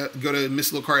 Go to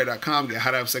MissLocario.com. Get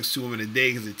How to Have Sex with 2 Women a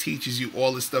Day, because it teaches you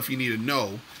all the stuff you need to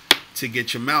know to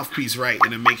get your mouthpiece right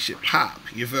and to make shit pop.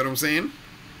 You feel what I'm saying?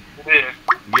 Yeah.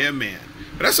 Yeah, man.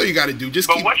 But that's all you got to do.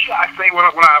 But what should I say when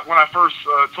I first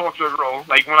talk to a girl?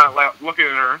 Like when I look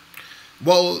at her.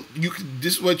 Well,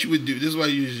 this is what you would do. This is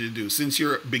what you usually do. Since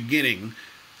you're beginning,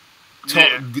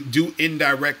 do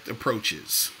indirect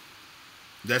approaches.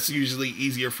 That's usually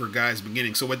easier for guys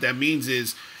beginning. So what that means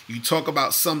is you talk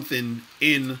about something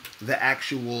in the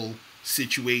actual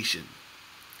situation.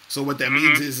 So what that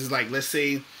means is like, let's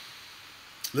say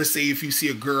if you see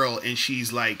a girl and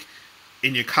she's like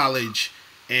in your college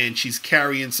and she's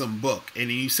carrying some book, and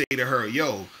then you say to her,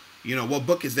 yo, you know, what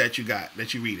book is that you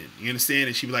reading? You understand?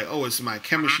 And she'd be like, oh, it's my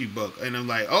chemistry book. And I'm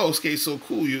like, oh, okay, so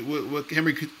cool. What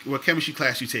chemistry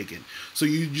class you taking? So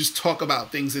you just talk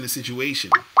about things in a situation.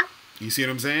 You see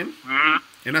what I'm saying?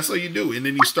 And that's all you do. And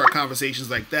then you start conversations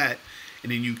like that,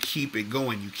 and then you keep it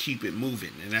going, you keep it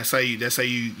moving, and that's how you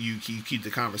keep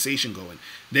the conversation going.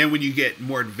 Then when you get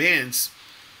more advanced,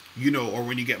 you know, or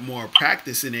when you get more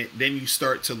practice in it, then you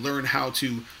start to learn how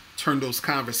to turn those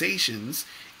conversations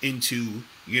into,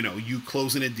 you know, you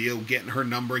closing a deal, getting her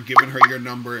number, giving her your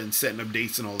number, and setting up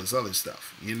dates and all this other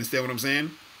stuff. You understand what I'm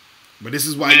saying? But this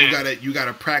is why you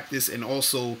gotta practice and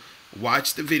also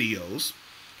watch the videos,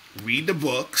 read the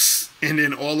books, and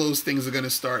then all those things are gonna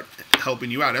start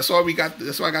helping you out. That's why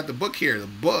I got the book here. The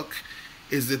book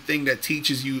is the thing that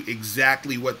teaches you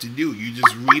exactly what to do. You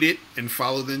just read it and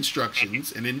follow the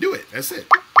instructions and then do it. That's it.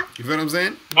 You feel what I'm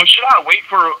saying? But should I wait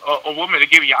for a woman to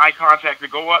give you eye contact to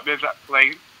go up? Is that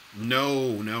like?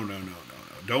 No.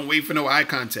 Don't wait for no eye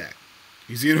contact.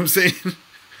 You see what I'm saying?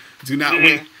 Do not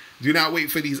wait. Do not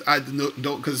wait for these.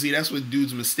 Don't, because see, that's what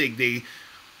dudes mistake.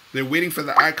 They're waiting for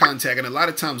the eye contact, and a lot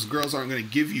of times girls aren't going to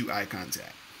give you eye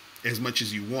contact as much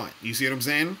as you want. You see what I'm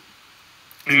saying?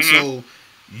 And so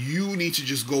you need to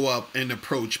just go up and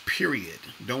approach, period.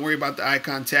 Don't worry about the eye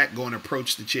contact. Go and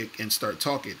approach the chick and start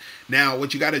talking. Now,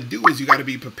 what you got to do is you got to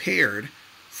be prepared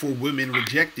for women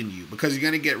rejecting you, because you're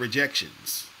going to get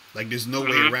rejections. Like, there's no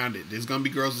way around it. There's going to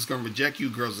be girls that's going to reject you,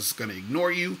 girls that's going to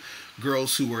ignore you,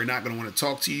 girls who are not going to want to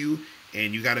talk to you,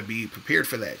 and you got to be prepared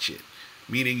for that shit.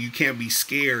 Meaning you can't be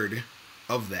scared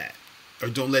of that, or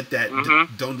don't let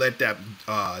that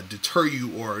deter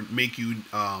you or make you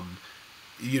want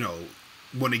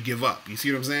to give up. You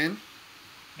see what I'm saying?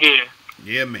 Yeah.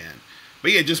 Yeah, man.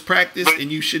 But yeah, just practice, and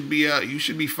you should be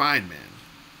fine, man.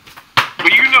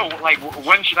 But like,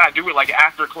 when should I do it? Like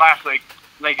after class, like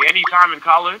any time in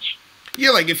college?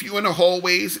 Yeah, like if you're in the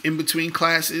hallways in between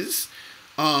classes,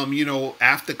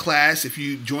 after class, if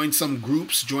you join some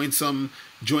groups, some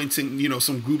groups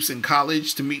in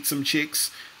college to meet some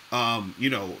chicks,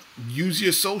 use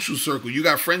your social circle. You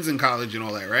got friends in college and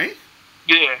all that, right?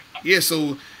 Yeah. Yeah,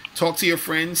 so talk to your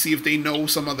friends, see if they know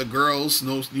some other girls,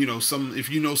 if you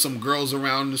know some girls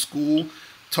around the school,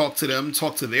 talk to them,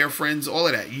 talk to their friends, all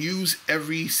of that. Use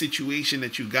every situation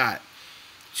that you got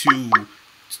to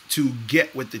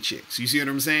get with the chicks. You see what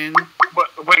I'm saying?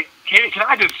 But wait, can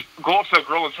I just go up to a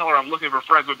girl and tell her I'm looking for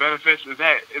friends with benefits? Is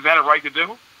that a right to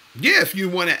do? Yeah,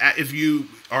 if you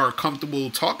are comfortable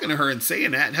talking to her and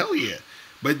saying that, hell yeah.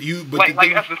 But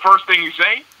that's the first thing you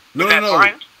say?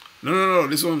 No.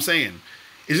 This is what I'm saying.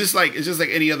 It's just like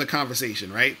any other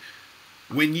conversation, right?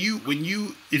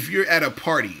 If you're at a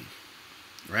party,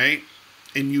 right,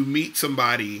 and you meet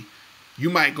somebody, you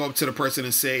might go up to the person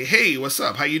and say, "Hey, what's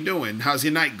up? How you doing? How's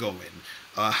your night going?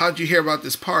 How'd you hear about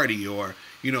this party?" Or,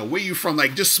 where you from?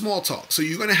 Like, just small talk. So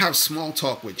you're going to have small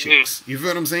talk with chicks. You feel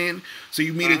what I'm saying? So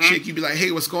you meet a chick, you be like,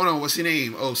 "Hey, what's going on? What's your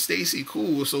name?" "Oh, Stacy."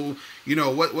 "Cool. So,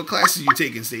 what classes you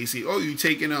taking, Stacy?" "Oh, you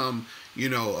taking,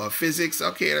 physics."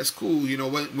 "Okay, that's cool.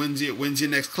 When's your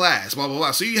next class?" Blah, blah,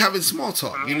 blah. So you having small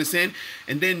talk, you understand?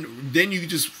 And then you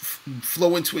just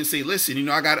flow into it and say, "Listen,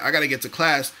 I got to get to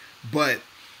class, but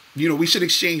we should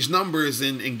exchange numbers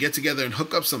and get together and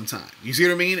hook up sometime." You see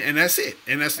what I mean? And that's it.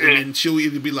 And then she'll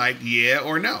either be like, yeah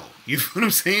or no. You know what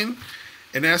I'm saying?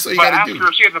 And that's all you got to do. Ask her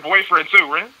if she has a boyfriend too,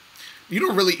 right? You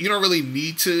don't really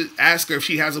need to ask her if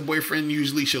she has a boyfriend.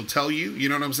 Usually she'll tell you. You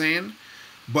know what I'm saying?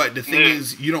 But the thing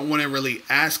is, you don't want to really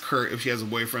ask her if she has a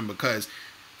boyfriend, because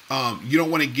you don't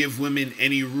want to give women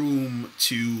any room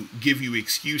to give you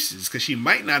excuses, because she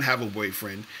might not have a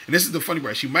boyfriend. And this is the funny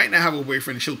part. She might not have a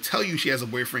boyfriend, and she'll tell you she has a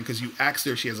boyfriend because you asked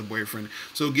her if she has a boyfriend.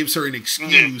 So it gives her an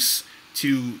excuse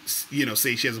to,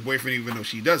 say she has a boyfriend even though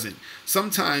she doesn't.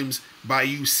 Sometimes by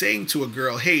you saying to a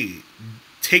girl, "Hey,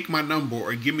 take my number,"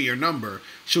 or "Give me your number,"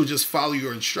 she'll just follow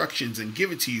your instructions and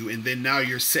give it to you. And then now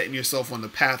you're setting yourself on the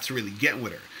path to really get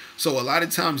with her. So a lot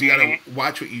of times you got to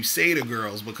watch what you say to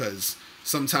girls, because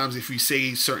sometimes if you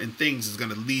say certain things, it's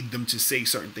going to lead them to say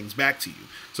certain things back to you.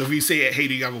 So if you say, "Hey,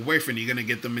 do you have a boyfriend?" you're going to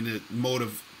get them in the mode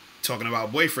of talking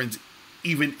about boyfriends,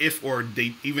 even if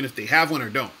they have one or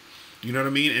don't. You know what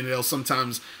I mean? And they'll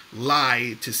sometimes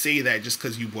lie to say that just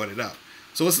because you brought it up.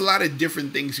 So it's a lot of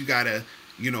different things you got to,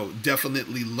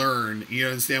 definitely learn. You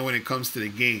understand, when it comes to the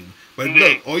game. But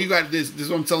look, all you got, this is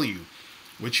what I'm telling you.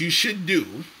 What you should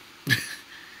do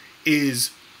is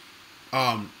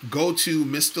go to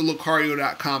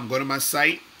MrLocario.com, go to my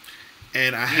site,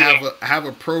 and I have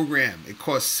a program. It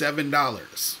costs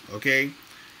 $7, okay?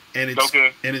 And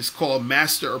it's called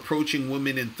Master Approaching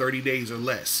Women in 30 Days or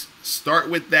Less. Start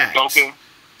with that. Okay.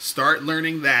 Start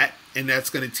learning that, and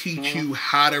that's going to teach you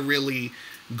how to really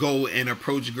go and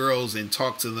approach girls and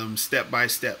talk to them step by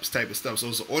step type of stuff. So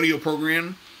it's an audio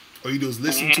program. All you do is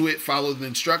listen to it, follow the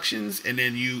instructions, and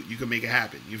then you can make it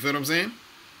happen. You feel what I'm saying?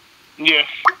 Yeah.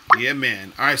 Yeah,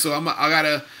 man. All right, so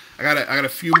I got a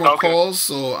few more calls,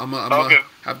 so I'm gonna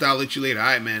have to holler at you later. All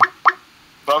right, man.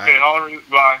 Okay, holler.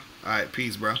 Bye. All right,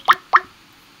 peace, bro.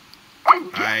 All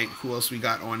right, who else we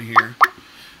got on here?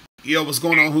 Yo, what's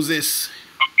going on? Who's this?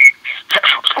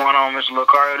 What's going on, Mr.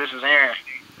 Locario? This is Aaron.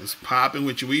 It's popping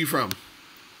with you. Where you from?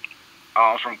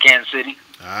 I'm from Kansas City.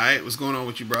 All right, what's going on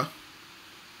with you, bro?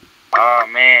 Oh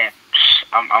man,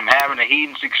 I'm having a heat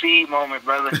and succeed moment,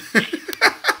 brother.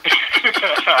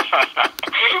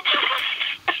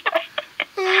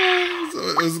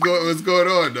 So what's going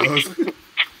on, though?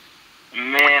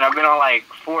 Man, I've been on like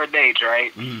 4 dates,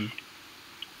 right? Mm-hmm.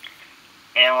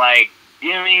 And like, you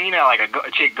know what I mean? You know, like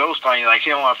a chick ghost on you, like she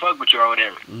don't want to fuck with you or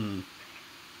whatever. Mm-hmm.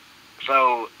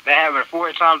 So that happened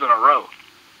 4 times in a row.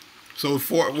 So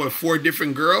 4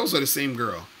 different girls or the same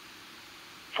girl?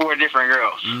 4 different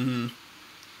girls. Mm-hmm.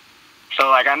 So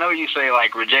like, I know you say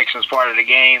like rejection is part of the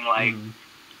game, like Mm-hmm.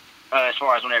 As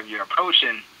far as whenever you're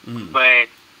approaching, Mm-hmm. but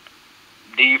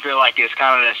do you feel like it's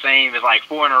kind of the same as like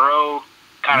 4 in a row?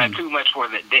 Kind of too much for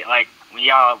the date, like when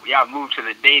y'all move to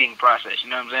the dating process. You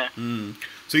know what I'm saying? Mm.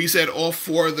 So you said all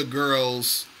 4 of the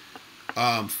girls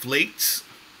flaked?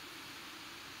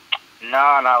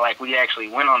 No, not like we actually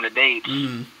went on the dates.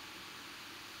 Mm-hmm.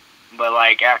 But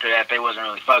like after that, they wasn't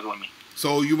really fucking with me.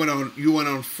 So you went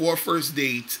on 4 first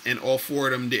dates, and all 4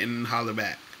 of them didn't holler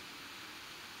back.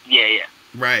 Yeah.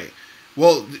 Right.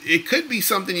 Well, it could be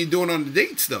something you're doing on the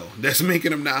dates though that's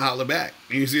making them not holler back.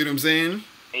 You see what I'm saying?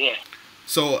 Yeah.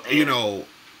 So you know,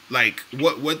 like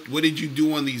what did you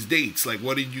do on these dates? Like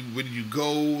where did you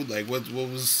go? Like what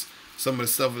was some of the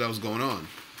stuff that was going on?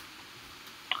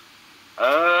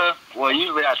 Well,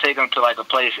 usually I take them to like a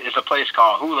place. It's a place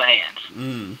called Hula Hands.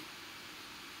 Mm.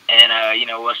 And you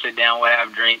know, we'll sit down, we'll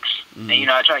have drinks, and you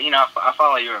know, I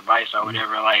follow your advice or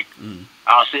whatever. Like,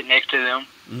 I'll sit next to them.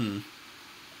 Mm.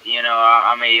 You know,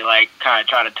 I may like kind of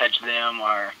try to touch them,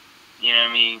 or you know what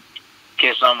I mean,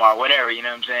 kiss them or whatever. You know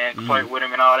what I'm saying? Flirt with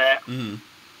them and all that. Mm.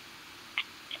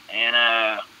 And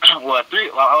well,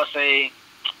 I would say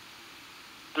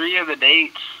 3 of the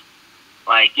dates,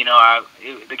 like you know,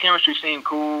 the chemistry seemed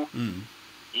cool. Mm.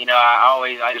 You know,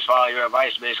 I just follow your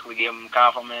advice, basically give them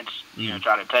compliments, you know,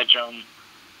 try to touch them,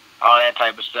 all that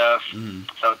type of stuff. Mm.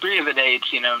 So 3 of the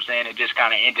dates, you know what I'm saying, it just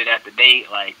kind of ended at the date.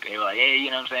 Like, they were like, hey,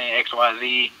 you know what I'm saying, X, Y,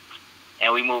 Z,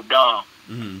 and we moved on.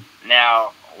 Mm.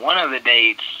 Now, one of the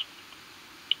dates,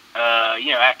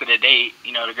 you know, after the date,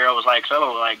 you know, the girl was like,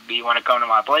 so, like, do you want to come to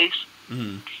my place?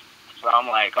 Mm. So I'm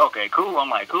like, okay, cool. I'm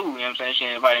like, cool, you know what I'm saying, she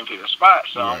invited me to the spot.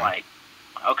 So I'm like,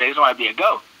 okay, this might be a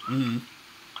go. Mm.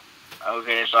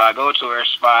 Okay, so I go to her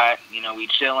spot, you know, we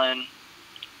chilling,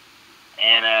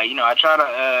 and, you know, I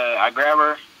grab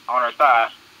her on her thigh,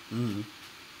 Mm. you know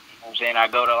what I'm saying, I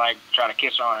go to, like, try to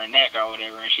kiss her on her neck or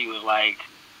whatever, and she was, like,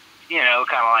 you know,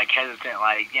 kind of, like, hesitant,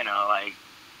 like, you know, like,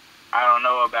 I don't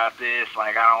know about this,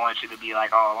 like, I don't want you to be,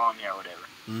 like, all on me or whatever.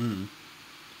 Mm.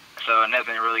 So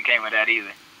nothing really came of that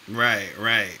either.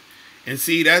 Right. And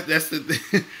see, that's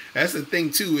the that's the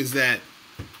thing, too, is that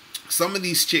some of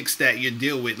these chicks that you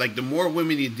deal with, like the more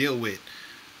women you deal with,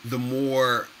 the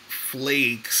more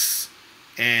flakes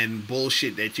and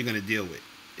bullshit that you're gonna deal with.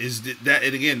 Is that,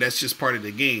 and again, that's just part of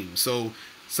the game. So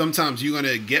sometimes you're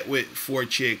gonna get with 4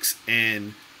 chicks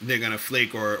and they're gonna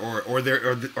flake,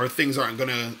 or things aren't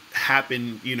gonna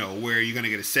happen. You know, where you're gonna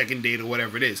get a second date or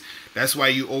whatever it is. That's why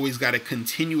you always gotta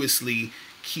continuously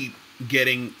keep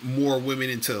getting more women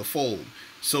into the fold.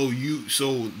 So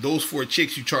those 4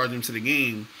 chicks, you charge them to the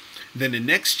game. Then the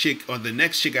next chick or the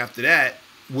next chick after that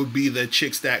would be the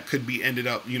chicks that could be ended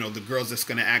up, you know, the girls that's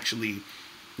going to actually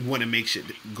want to make shit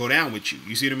go down with you.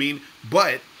 You see what I mean?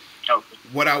 But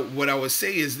what I would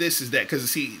say is this, is that,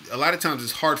 because see, a lot of times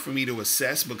it's hard for me to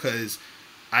assess because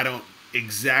I don't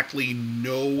exactly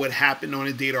know what happened on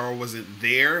a date or wasn't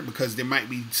there, because there might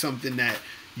be something that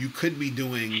you could be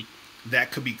doing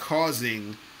that could be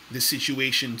causing the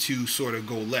situation to sort of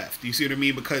go left. You see what I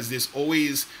mean? Because there's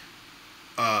always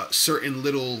certain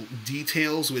little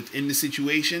details within the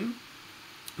situation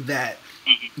that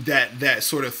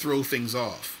sort of throw things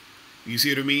off. You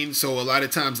see what I mean? So a lot of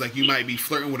times, like, you might be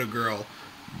flirting with a girl,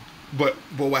 but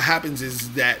what happens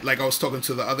is that, like I was talking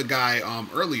to the other guy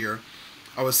earlier,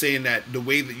 I was saying that the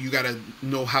way that you got to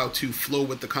know how to flow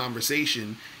with the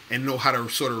conversation and know how to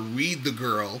sort of read the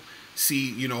girl, see,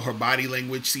 you know, her body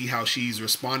language, see how she's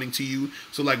responding to you.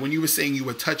 So like when you were saying you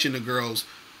were touching the girls,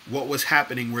 what was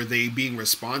happening? Were they being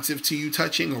responsive to you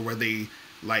touching, or were they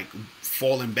like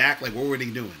falling back? Like, what were they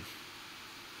doing?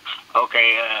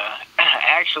 Okay,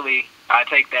 actually, I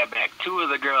take that back. 2 of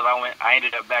the girls I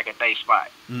ended up back at their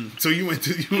spot. So you went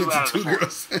to 2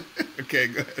 girls. Okay,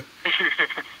 go ahead.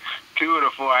 2 of the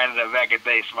 4 I ended up back at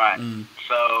their spot.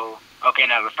 So, okay,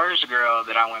 now the first girl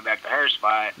that I went back to her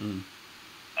spot,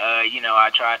 you know,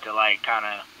 I tried to like kind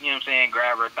of, you know what I'm saying,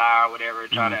 grab her thigh or whatever,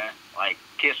 try to like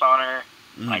kiss on her.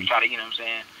 Like, try to, you know what I'm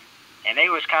saying? And they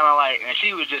was kind of like, and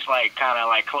she was just like, kind of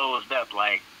like closed up,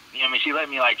 like, you know what I mean? She let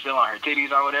me like feel on her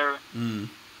titties or whatever.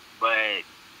 But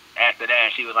after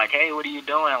that, she was like, hey, what are you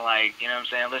doing? Like, you know what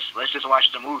I'm saying? Let's just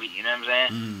watch the movie, you know what I'm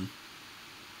saying?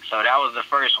 So that was the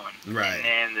first one. Right. And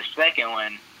then the second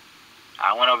one,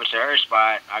 I went over to her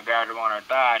spot. I grabbed her on her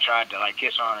thigh. I tried to like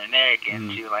kiss her on her neck,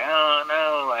 and she was like, "Oh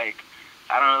no, like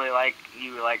I don't really like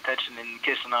you like touching and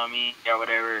kissing on me or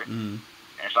whatever."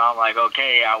 And so I'm like,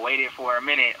 okay. I waited for a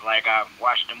minute, like I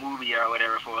watched a movie or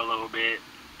whatever for a little bit,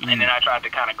 and then I tried to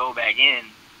kind of go back in.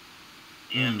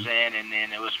 You know what I'm saying? And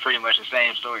then it was pretty much the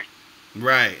same story.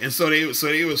 Right. And so you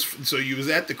was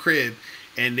at the crib,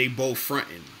 and they both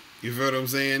fronting. You feel what I'm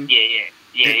saying? Yeah.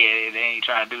 They ain't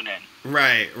trying to do nothing.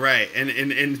 Right.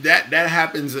 And that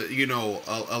happens, you know,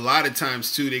 a lot of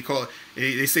times too. They call it,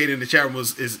 they say it in the chat room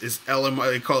is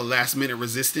LMR, they call it last minute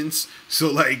resistance.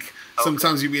 So like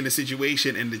sometimes you be in a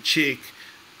situation and the chick,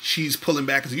 she's pulling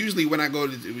back. Cause usually when I go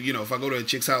to, you know, if I go to a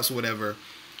chick's house or whatever,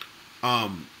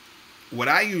 what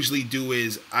I usually do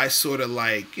is I sort of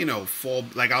like, you know, fall,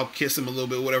 like I'll kiss them a little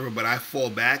bit, whatever, but I fall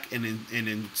back and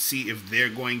then see if they're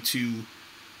going to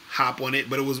hop on it.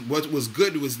 But what was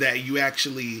good was that you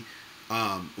actually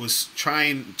was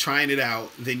trying it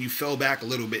out, then you fell back a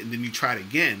little bit, and then you tried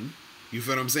again. You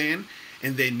feel what I'm saying?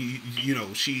 And then you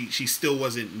know she still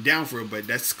wasn't down for it, but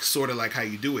that's sort of like how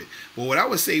you do it. But what I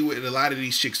would say with a lot of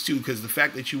these chicks too, because the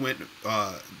fact that you went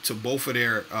to both of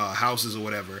their houses or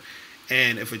whatever,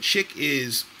 and if a chick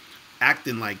is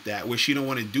acting like that, where she don't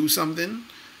want to do something,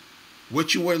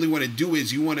 what you really want to do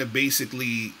is you want to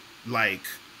basically like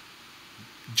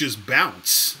just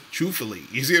bounce, truthfully.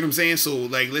 You see what I'm saying? So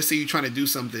like, let's say you're trying to do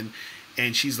something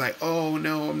and she's like, oh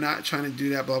no, I'm not trying to do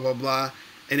that, blah blah blah,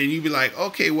 and then you be like,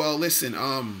 okay, well listen,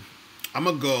 I'm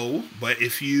gonna go, but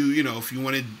if you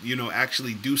want to, you know,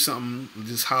 actually do something,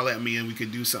 just holler at me and we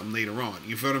could do something later on.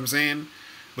 You feel what I'm saying?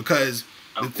 Because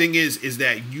the thing is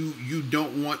that you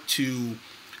don't want to,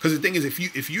 because the thing is,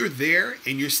 if you're there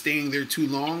and you're staying there too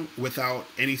long without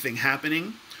anything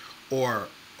happening, or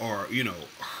you know,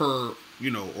 her, you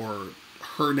know, or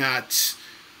her not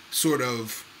sort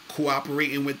of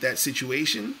cooperating with that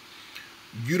situation,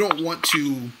 you don't want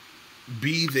to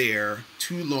be there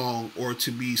too long or to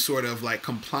be sort of like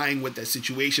complying with that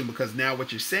situation, because now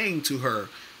what you're saying to her,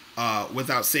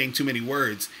 without saying too many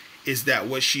words, is that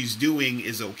what she's doing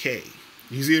is okay.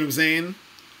 You see what I'm saying?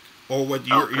 Or what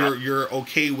you're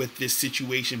okay with this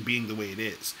situation being the way it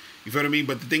is. You feel what I mean?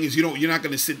 But the thing is, you're not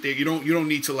going to sit there. You don't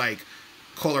need to like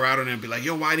call her out on it and be like,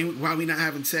 yo, why are we not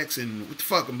having sex and what the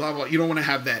fuck and blah blah. You don't want to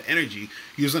have that energy.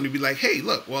 You just want to be like, hey,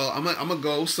 look, well, I'm gonna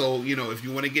go. So you know, if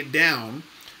you want to get down,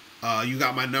 you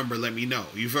got my number. Let me know.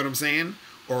 You feel what I'm saying?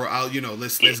 Or I'll, you know,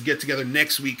 let's get together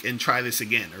next week and try this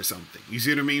again or something. You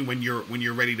see what I mean? When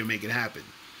you're ready to make it happen.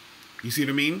 You see what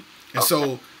I mean? And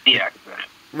so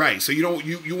right. So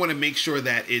you want to make sure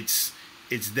that it's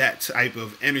that type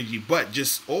of energy, but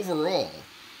just overall,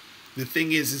 the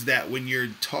thing is that when you're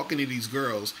talking to these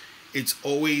girls, it's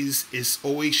always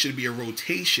should be a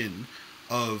rotation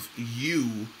of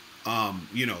you,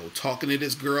 you know, talking to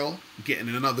this girl, getting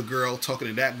another girl, talking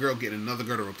to that girl, getting another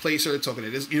girl to replace her, talking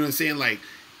to this, you know what I'm saying? Like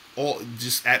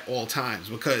just at all times,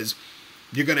 because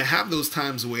you're going to have those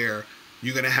times where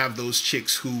you're going to have those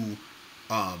chicks who,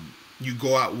 you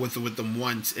go out with them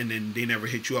once and then they never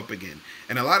hit you up again.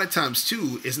 And a lot of times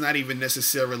too, it's not even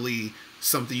necessarily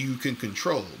something you can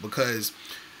control, because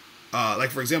like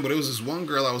for example, there was this one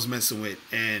girl I was messing with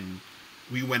and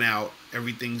we went out,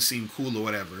 everything seemed cool or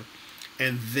whatever,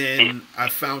 and then I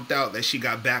found out that she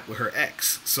got back with her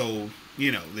ex. So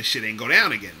you know, this shit ain't go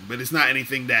down again, but it's not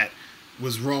anything that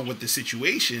was wrong with the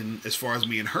situation as far as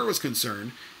me and her was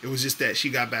concerned. It was just that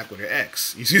she got back with her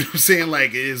ex. You see what I'm saying?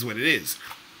 Like, it is what it is.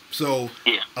 So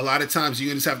a lot of times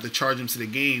you just have to charge them to the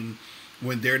game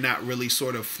when they're not really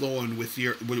sort of flowing with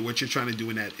what you're trying to do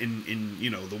in you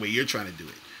know, the way you're trying to do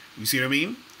it. You see what I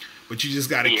mean? But you just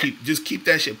got to keep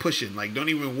that shit pushing. Like, don't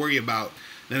even worry about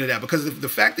none of that, because the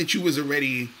fact that you was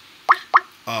already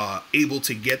able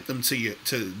to get them to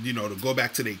go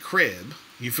back to their crib,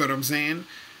 you feel what I'm saying,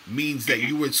 means that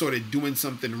you were sort of doing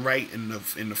something right in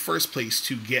the first place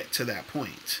to get to that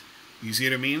point. You see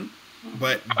what I mean?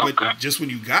 But just when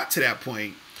you got to that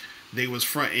point, they was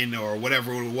fronting or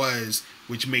whatever it was,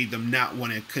 which made them not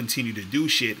want to continue to do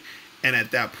shit. And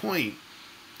at that point,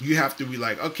 you have to be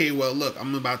like, okay, well, look,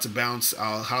 I'm about to bounce.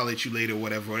 I'll holler at you later,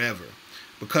 whatever.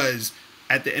 Because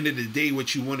at the end of the day,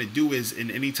 what you want to do is, and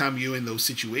anytime you're in those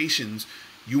situations,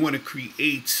 you want to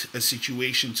create a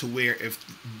situation to where if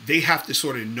they have to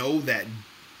sort of know that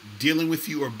dealing with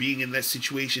you or being in that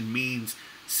situation means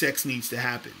sex needs to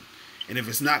happen. And if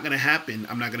it's not going to happen,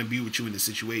 I'm not going to be with you in the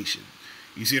situation.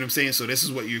 You see what I'm saying? So this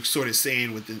is what you're sort of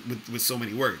saying with so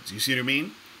many words. You see what I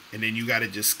mean? And then you got to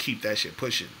just keep that shit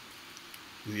pushing.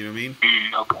 You know what I mean?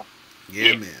 Okay.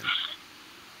 Yeah, man.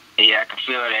 Yeah, I can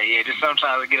feel that. Yeah, just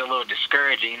sometimes it get a little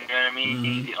discouraging. You know what I mean?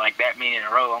 Mm-hmm. Like that many in a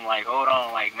row, I'm like, hold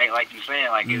on, like you saying,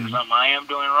 like is it something I am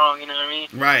doing wrong? You know what I mean?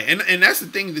 Right, and that's the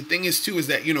thing. The thing is too is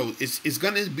that it's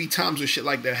gonna be times where shit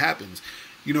like that happens.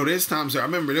 There's times where I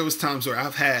remember there was times where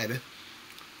I've had,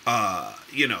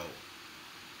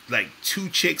 like 2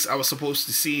 chicks I was supposed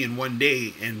to see in one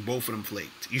day, and both of them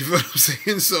flaked. You know what I'm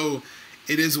saying? So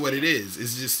it is what it is.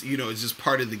 It's just it's just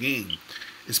part of the game.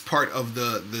 It's part of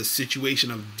the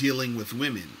situation of dealing with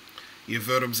women. You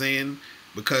feel what I'm saying?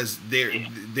 Because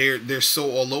they're so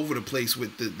all over the place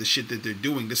with the shit that they're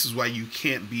doing. This is why you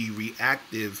can't be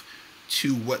reactive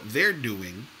to what they're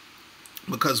doing,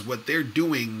 because what they're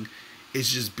doing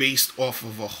is just based off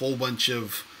of a whole bunch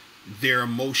of their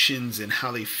emotions and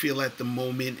how they feel at the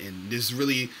moment, and there's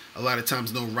really a lot of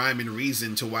times no rhyme and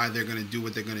reason to why they're going to do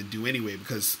what they're going to do anyway,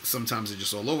 because sometimes they're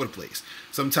just all over the place.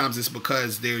 Sometimes it's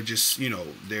because they're just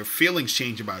their feelings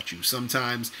change about you.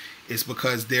 Sometimes it's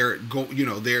because they're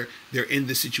they're in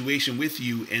the situation with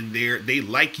you, and they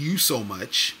like you so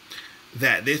much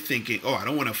that they're thinking, oh, I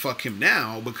don't want to fuck him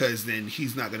now because then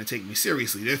he's not going to take me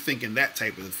seriously. They're thinking that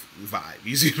type of vibe.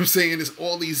 You see what I'm saying? There's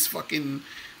all these fucking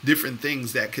different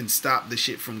things that can stop the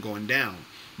shit from going down.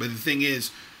 But the thing is,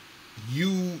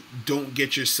 you don't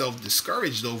get yourself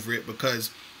discouraged over it, because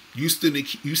you still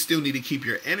need to keep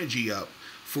your energy up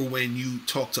for when you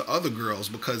talk to other girls,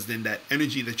 because then that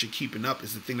energy that you're keeping up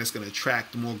is the thing that's going to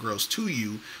attract more girls to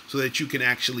you, so that you can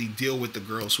actually deal with the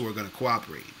girls who are going to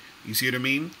cooperate. You see what I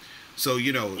mean? So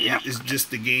it's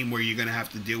just the game where you're going to have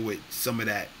to deal with some of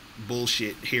that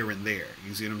bullshit here and there.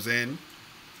 You see what I'm saying?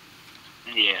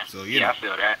 Yeah. So I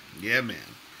feel that. Yeah, man.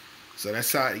 So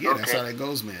that's how that's how that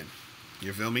goes, man.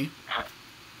 You feel me?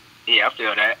 Yeah, I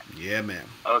feel that. Yeah, man.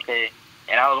 Okay.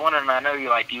 And I was wondering, I know you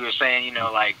were saying,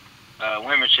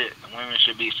 women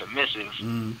should be submissive.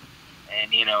 Mm.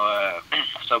 And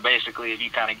so basically, if you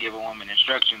kind of give a woman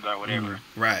instructions or whatever,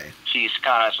 right, she's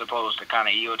kind of supposed to kind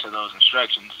of yield to those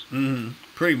instructions.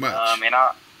 Pretty much.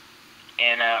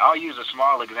 And I'll use a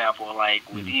small example,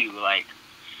 like with you, like.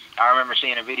 I remember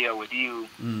seeing a video with you.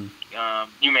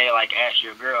 You may ask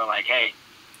your girl, hey,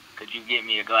 could you get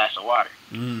me a glass of water?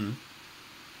 And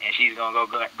she's gonna go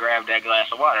grab that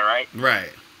glass of water, right?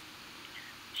 Right.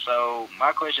 So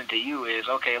my question to you is,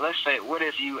 okay, let's say, what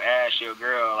if you ask your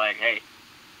girl, hey,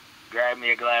 grab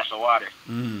me a glass of water,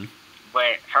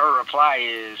 but her reply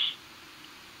is,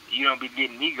 you don't be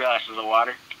getting me glasses of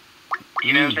water.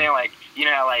 You know what I'm saying?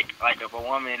 How if a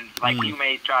woman, you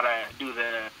may try to do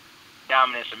the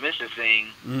dominant submissive thing,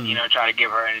 try to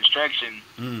give her an instruction,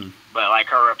 but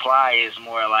her reply is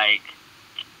more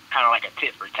kind of like a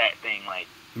tit for tat thing,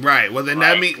 right. Well, then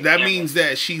that means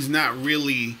that she's not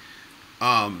really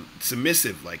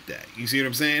submissive like that. You see what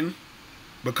I'm saying?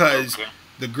 Because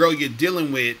the girl you're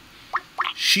dealing with,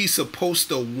 she's supposed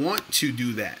to want to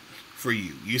do that for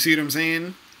you. You see what I'm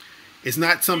saying? It's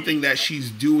not something that she's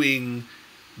doing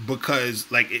because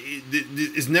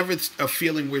it's never a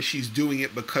feeling where she's doing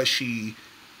it because she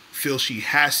feels she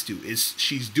has to.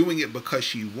 She's doing it because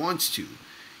she wants to.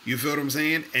 You feel what I'm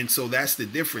saying? And so that's the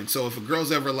difference. So if a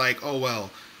girl's ever like, oh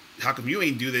well, how come you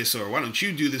ain't do this, or why don't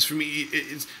you do this for me,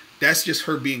 that's just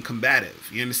her being combative.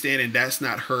 You understand? And that's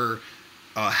not her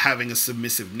having a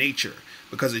submissive nature.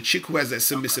 Because a chick who has that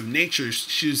submissive nature,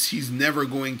 she's never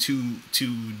going to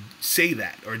say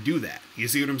that or do that. You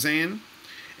see what I'm saying?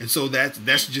 And so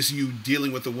that's just you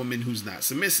dealing with a woman who's not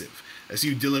submissive. That's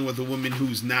you dealing with a woman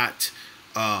who's not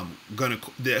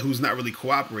who's not really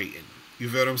cooperating. You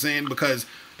feel what I'm saying? Because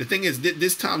the thing is,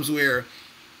 there's times where,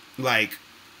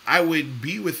 I would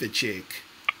be with a chick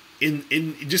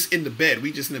in just in the bed.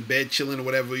 We just in the bed chilling or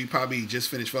whatever. We probably just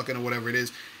finished fucking or whatever it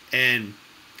is, and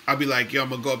I'll be like, yo, I'm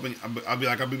gonna go up and I'll be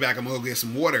back. I'm gonna go get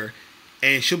some water.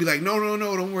 And she'll be like, no,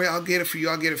 don't worry, I'll get it for you.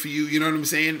 You know what I'm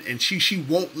saying? And she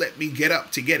won't let me get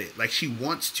up to get it. She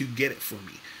wants to get it for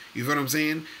me. You know what I'm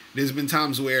saying? There's been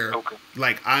times where,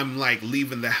 I'm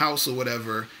leaving the house or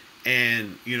whatever,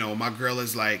 and my girl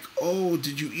is like, oh,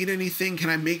 did you eat anything? Can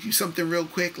I make you something real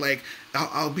quick? I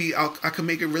can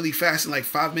make it really fast in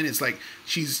 5 minutes.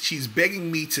 She's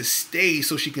begging me to stay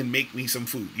so she can make me some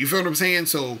food. You feel what I'm saying?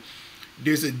 So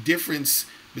there's a difference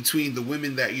between the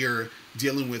women that you're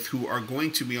dealing with who are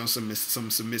going to be on some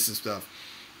submissive stuff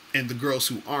and the girls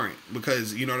who aren't,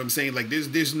 because you know what I'm saying,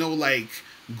 there's no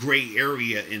gray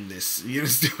area in this. You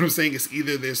understand what I'm saying? It's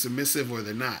either they're submissive or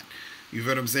they're not. You know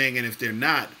what I'm saying? And if they're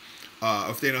not,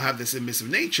 if they don't have the submissive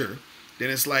nature, then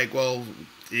it's well,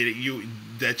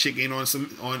 that chick ain't on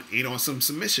some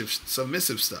submissive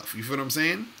stuff. You feel what I'm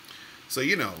saying? So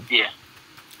yeah,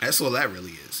 that's all that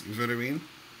really is. You feel what I mean?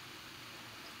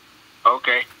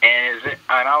 Okay. And is it?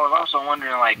 And I was also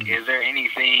wondering, like, is there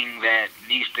anything that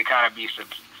needs to kind of be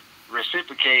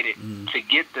reciprocated to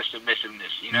get the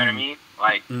submissiveness? You know what I mean?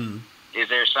 Like, is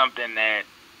there something that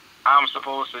I'm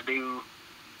supposed to do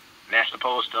that's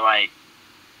supposed to, like,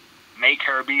 make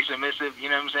her be submissive? You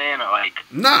know what I'm saying? Or, like,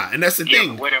 nah, and that's the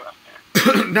thing. Whatever.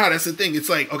 Nah, that's the thing. It's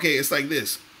like, okay, it's like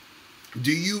this.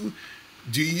 Does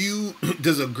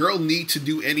a girl need to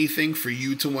do anything for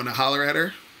you to want to holler at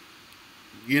her?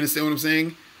 You understand what I'm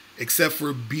saying? Except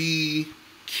for be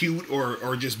cute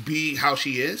or just be how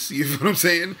she is. You know what I'm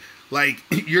saying? Like,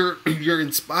 you're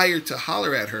inspired to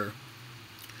holler at her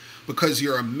because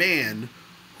you're a man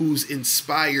who's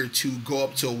inspired to go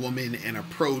up to a woman and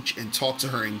approach and talk to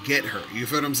her and get her. You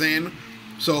feel what I'm saying?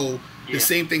 So the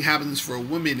same thing happens for a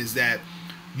woman, is that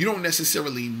you don't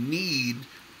necessarily need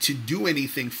to do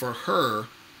anything for her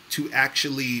to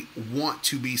actually want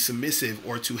to be submissive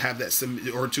or to have that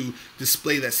or to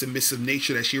display that submissive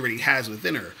nature that she already has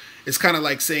within her. It's kind of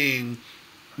like saying,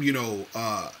 you know,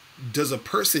 does a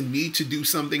person need to do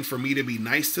something for me to be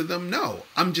nice to them? No,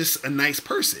 I'm just a nice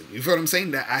person. You feel what I'm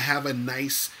saying? That I have a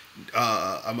nice,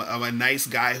 I'm a nice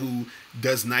guy who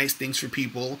does nice things for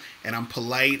people, and I'm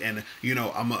polite, and you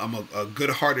know, I'm a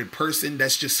good-hearted person.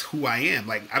 That's just who I am.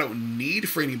 Like, I don't need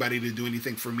for anybody to do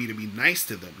anything for me to be nice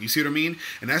to them. You see what I mean?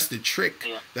 And that's the trick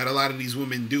that a lot of these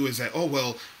women do, is that, oh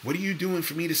well, what are you doing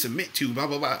for me to submit to? Blah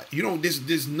blah blah. You know,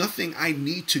 there's nothing I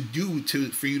need to do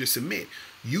for you to submit.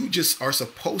 You just are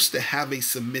supposed to have a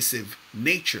submissive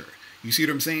nature. You see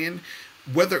what I'm saying?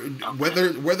 Whether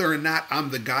or not I'm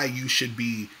the guy you should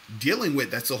be dealing with,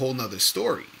 that's a whole nother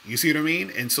story. You see what I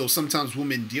mean? And so sometimes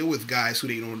women deal with guys who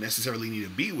they don't necessarily need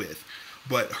to be with,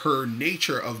 but her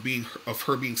nature of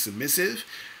her being submissive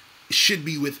should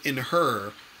be within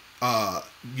her.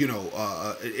 You know,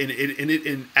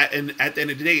 and at the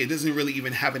end of the day, it doesn't really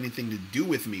even have anything to do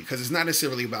with me, because it's not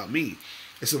necessarily about me.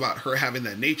 It's about her having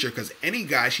that nature, because any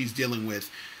guy she's dealing with,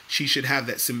 she should have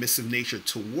that submissive nature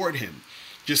toward him.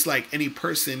 Just like any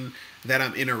person that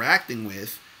I'm interacting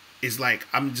with is like,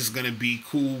 I'm just going to be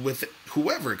cool with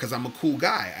whoever, because I'm a cool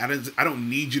guy. I don't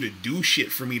need you to do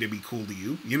shit for me to be cool to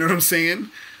you. You know what I'm saying?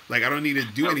 Like, I don't need to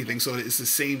do anything. So it's the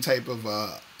same type of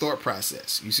thought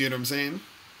process. You see what I'm saying?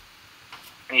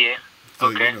 Yeah. So,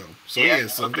 okay. You know, so yeah,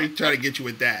 so okay. They try to get you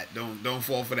with that. Don't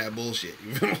fall for that bullshit.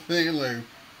 You know what I'm saying? Like,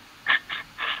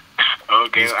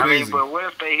 okay, I mean, but what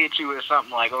if they hit you with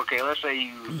something like, okay, let's say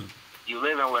you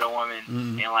living with a woman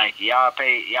and like y'all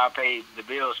pay the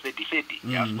bills 50-50.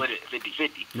 Y'all split it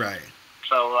 50-50. Right.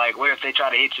 So like, what if they try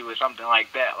to hit you with something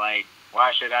like that? Like,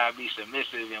 why should I be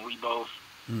submissive and we both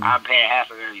I'm paying half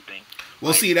of everything?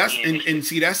 Well, like, see, that's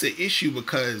that's the issue,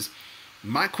 because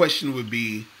my question would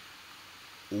be,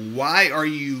 why are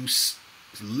you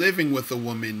living with a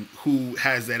woman who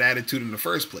has that attitude in the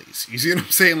first place? You see what I'm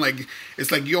saying? Like,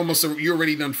 it's like you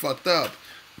already done fucked up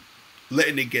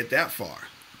letting it get that far.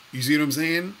 You see what I'm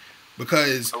saying?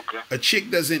 Because a chick's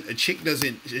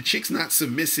not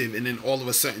submissive and then all of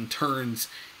a sudden turns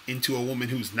into a woman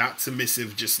who's not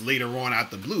submissive just later on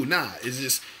out the blue. Nah, it's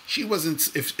just, she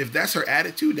wasn't, if that's her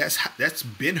attitude, that's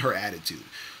been her attitude.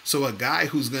 So a guy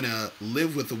who's gonna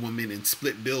live with a woman and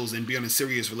split bills and be on a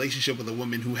serious relationship with a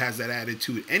woman who has that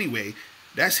attitude anyway,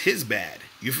 that's his bad.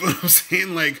 You feel what I'm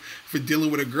saying? Like, for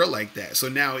dealing with a girl like that. So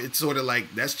now it's sort of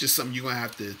like, that's just something you're gonna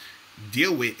have to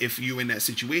deal with if you're in that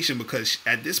situation, because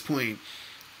at this point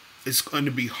it's going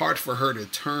to be hard for her to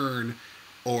turn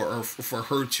or for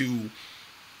her to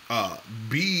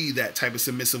be that type of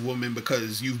submissive woman,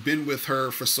 because you've been with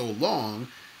her for so long,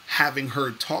 having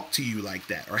her talk to you like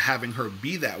that or having her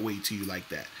be that way to you like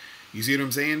that. You see what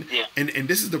I'm saying? Yeah. And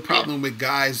this is the problem with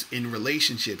guys in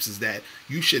relationships, is that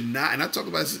you should not, and I talked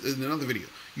about this in another video,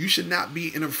 you should not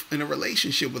be in a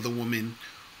relationship with a woman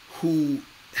who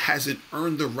hasn't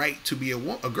earned the right to be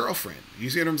a girlfriend. You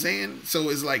see what I'm saying? So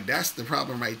it's like, that's the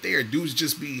problem right there. Dudes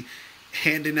just be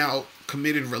handing out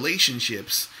committed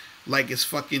relationships like it's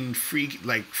fucking free,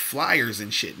 like flyers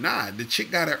and shit. Nah, the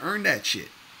chick gotta earn that shit.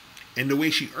 And the way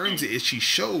she earns it is she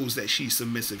shows that she's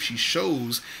submissive. She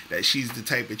shows that she's the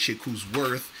type of chick who's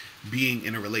worth being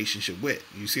in a relationship with.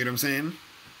 You see what I'm saying?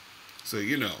 So,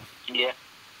 you know. Yeah.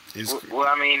 Well,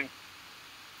 I mean,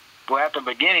 at the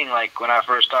beginning, like when I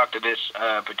first talked to this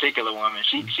particular woman,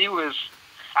 she was,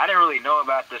 I didn't really know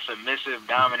about the submissive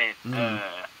dominant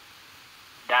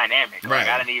dynamic. Like,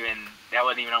 Right. That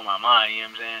wasn't even on my mind, you know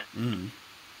what I'm saying?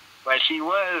 But she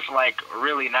was like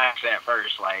really nice at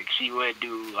first. Like, she would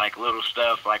do like little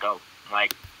stuff, like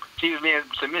she was being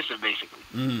submissive basically.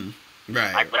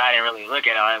 Right. Like, but I didn't really look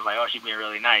at her. I was like, oh, she's being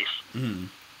really nice.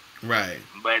 Right.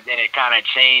 But then it kind of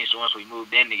changed once we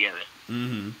moved in together.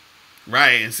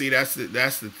 Right. And see, that's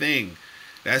the thing.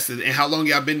 That's the. And how long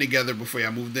y'all been together before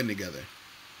y'all moved in together?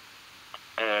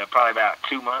 Probably about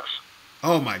 2 months.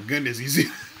 Oh my goodness, you see.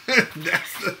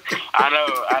 That's the... I know,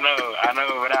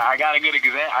 but I got a good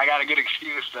I got a good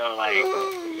excuse though. Like,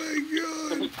 oh my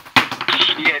god,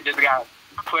 she had just got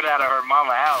put out of her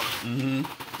mama house, mm-hmm.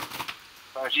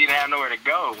 so she didn't have nowhere to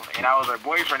go, and I was her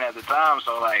boyfriend at the time.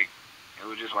 So like, it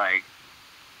was just like,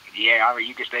 yeah, I mean,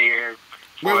 you can stay here.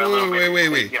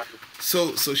 Wait.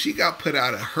 So she got put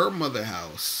out of her mother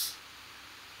house,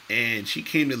 and she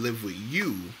came to live with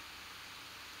you,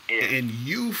 and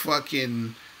you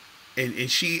fucking.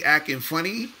 And she acting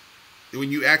funny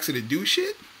when you ask her to do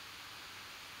shit?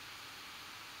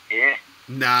 Yeah.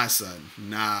 Nah, son.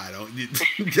 Nah, don't.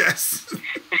 That's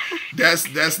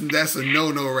a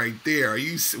no right there. Are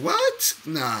you what?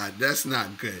 Nah, that's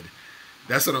not good.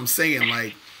 That's what I'm saying.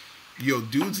 Like, yo,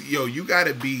 dudes, you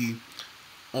gotta be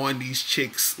on these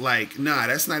chicks. Like, nah,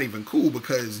 that's not even cool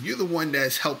because you're the one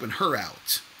that's helping her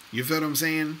out. You feel what I'm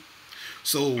saying?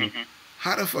 So. Mm-hmm.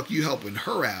 How the fuck you helping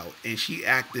her out and she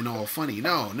acting all funny?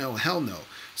 No, hell no.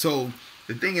 So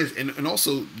the thing is, and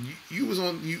also you've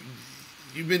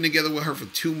been together with her for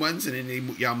 2 months and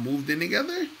then y'all moved in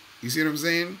together. You see what I'm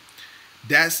saying?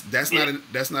 That's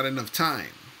not enough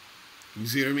time. You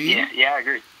see what I mean? Yeah, I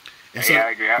agree. And so, I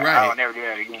agree. I'll never do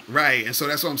that again. Right, and so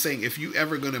that's what I'm saying. If you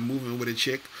ever gonna move in with a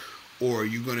chick, or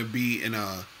you're gonna be in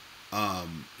a,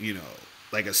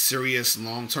 like a serious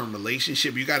long-term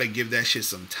relationship, you got to give that shit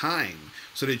some time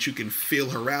so that you can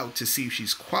feel her out to see if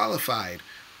she's qualified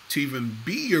to even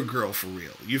be your girl for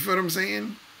real. You feel what I'm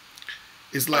saying?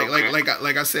 It's like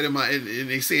like I said and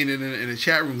they saying it in the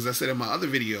chat rooms. I said in my other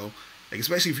video, like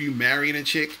especially if you marrying a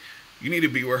chick, you need to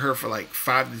be with her for like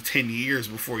 5 to 10 years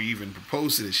before you even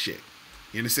propose to this chick.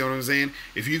 You understand what I'm saying?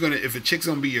 If a chick's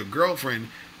gonna be your girlfriend,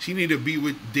 she need to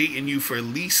be dating you for at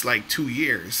least like 2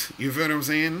 years. You feel what I'm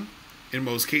saying? In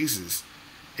most cases.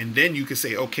 And then you can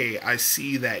say, okay, I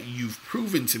see that you've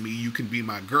proven to me you can be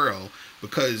my girl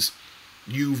because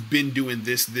you've been doing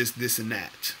this, and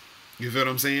that. You feel what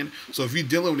I'm saying? So if you're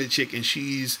dealing with a chick and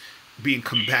she's being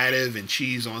combative and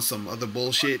she's on some other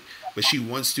bullshit, but she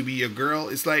wants to be your girl,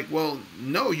 it's like, well,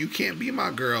 no, you can't be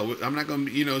my girl. I'm not going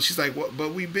to, she's like, well,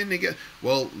 but we've been together.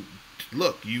 Well,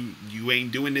 look, you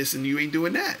ain't doing this and you ain't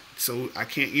doing that. So I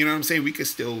can't, you know what I'm saying? We could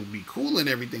still be cool and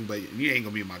everything, but you ain't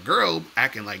gonna be my girl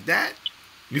acting like that.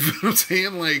 You feel what I'm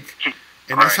saying? Like,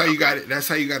 and that's how you got it. That's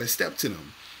how you got to step to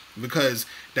them, because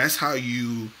that's how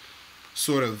you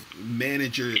sort of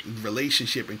manage your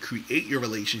relationship and create your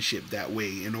relationship that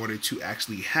way in order to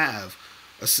actually have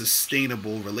a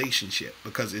sustainable relationship,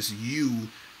 because it's you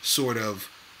sort of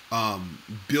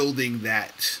building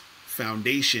that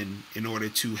foundation in order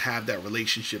to have that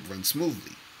relationship run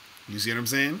smoothly. You see what I'm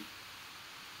saying?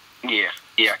 Yeah,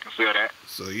 I can feel that.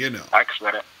 So I can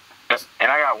feel that.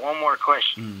 And I got one more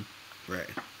question. Right.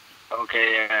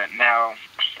 Okay. Now,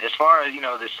 as far as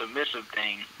the submissive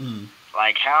thing,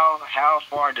 like how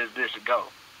far does this go?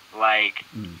 Like,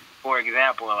 for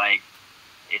example, like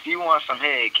if you want some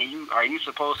head, are you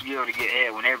supposed to be able to get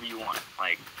head whenever you want?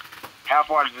 Like, how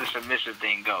far does the submissive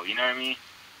thing go? You know what I mean?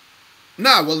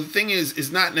 Nah, well, the thing is,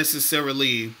 it's not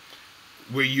necessarily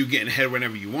where you getting head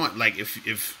whenever you want. Like,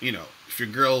 if your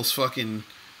girl's fucking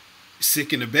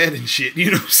sick in the bed and shit, you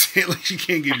know what I'm saying? Like, she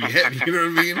can't give you head, you know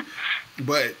what I mean?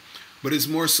 But it's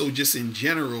more so just in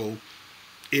general,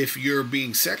 if you're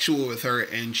being sexual with her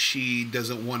and she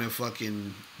doesn't want to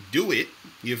fucking do it,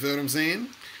 you feel what I'm saying?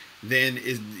 Then,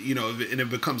 and it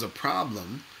becomes a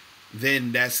problem,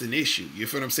 then that's an issue. You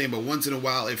feel what I'm saying? But once in a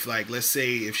while, if, like, let's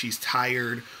say if she's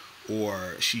tired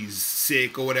or she's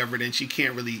sick or whatever, then she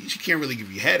can't really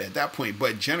give you head at that point.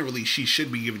 But generally, she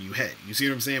should be giving you head. You see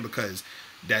what I'm saying? Because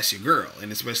that's your girl,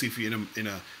 and especially if you're in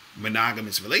a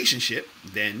monogamous relationship,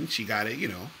 then she gotta do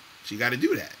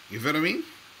that. You feel what I mean?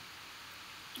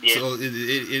 Yeah. So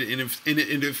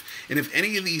if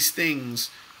any of these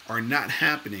things are not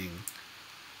happening,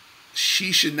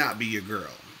 she should not be your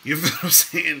girl. You feel what I'm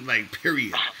saying? Like,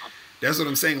 period. That's what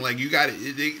I'm saying. Like, you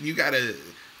gotta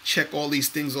check all these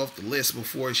things off the list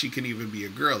before she can even be a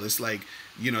girl. It's like,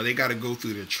 they got to go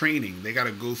through the training. They got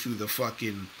to go through the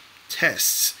fucking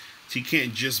tests. She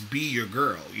can't just be your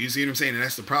girl. You see what I'm saying? And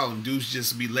that's the problem. Dudes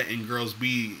just be letting girls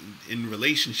be in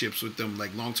relationships with them,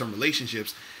 like long-term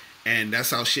relationships. And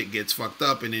that's how shit gets fucked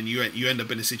up. And then you end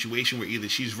up in a situation where either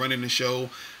she's running the show,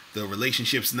 the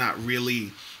relationship's not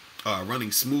really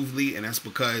running smoothly. And that's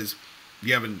because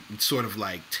you haven't sort of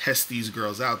like test these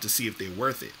girls out to see if they're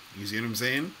worth it. You see what I'm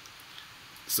saying?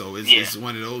 So it's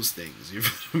one of those things. You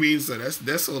feel what I mean? So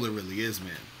that's all it really is,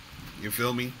 man. You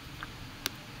feel me?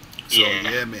 So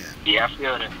yeah, man. Yeah, I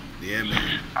feel that. Yeah,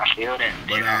 man. I feel that.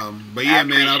 But yeah,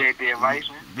 man. I appreciate the advice,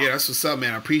 man. Yeah, that's what's up,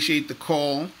 man. I appreciate the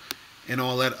call and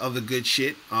all that other good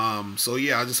shit. So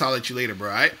yeah, I'll just holler at you later, bro.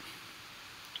 All right.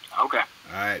 Okay.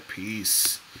 All right.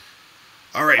 Peace.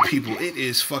 All right, people. It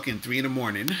is fucking 3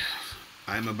 a.m.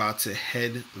 I'm about to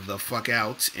head the fuck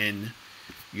out and,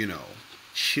 you know,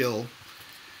 chill.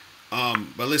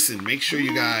 But listen, make sure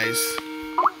you guys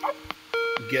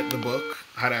get the book,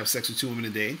 How to Have Sex with 2 Women a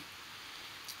Day.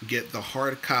 Get the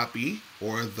hard copy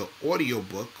or the audio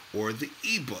book or the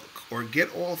ebook, or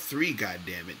get all three,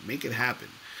 goddammit. Make it happen.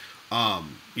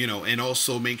 You know, and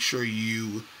also make sure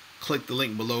you click the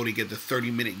link below to get the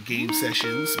 30-minute game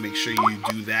sessions. Make sure you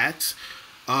do that.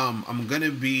 I'm gonna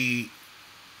be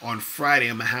on Friday.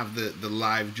 I'm gonna have the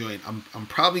live joint. I'm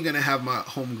probably gonna have my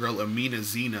homegirl Amina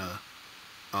Zena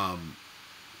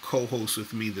co-host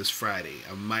with me this Friday.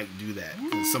 I might do that.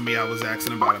 And somebody I was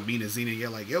asking about Amina Zena. You're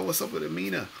like, yo, what's up with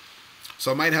Amina?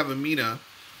 So I might have Amina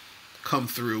come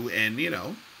through and, you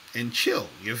know, and chill.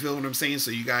 You feel what I'm saying?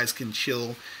 So you guys can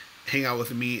chill, hang out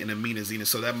with me and Amina Zena.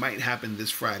 So that might happen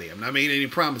this Friday. I'm not making any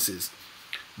promises,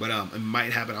 but it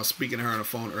might happen. I was speaking to her on the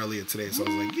phone earlier today. So I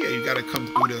was like, yeah, you got to come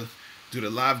through to do the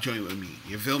live joint with me.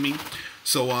 You feel me?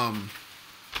 So,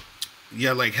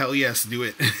 yeah, like, hell yes, do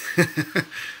it.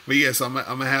 But yeah, so I'm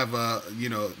gonna have you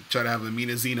know, try to have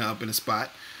Amina Zena up in a spot.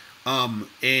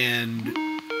 And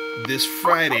this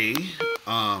Friday,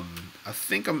 I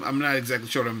think I'm not exactly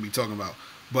sure what I'm gonna be talking about,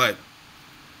 but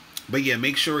yeah,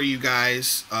 make sure you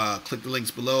guys click the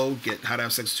links below. Get How to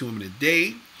Have Sex with 2 Women a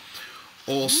Day.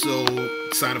 Also,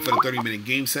 sign up for the 30-minute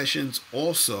game sessions.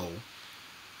 Also,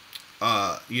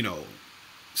 you know,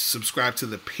 subscribe to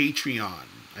the Patreon.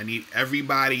 I need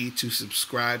everybody to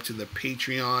subscribe to the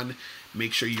Patreon.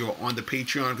 Make sure you're on the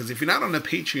Patreon, because if you're not on the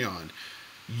Patreon,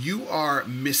 you are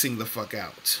missing the fuck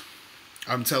out.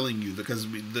 I'm telling you, because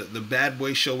the Bad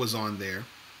Boy Show is on there,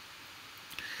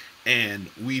 and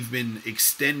we've been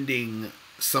extending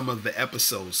some of the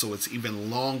episodes, so it's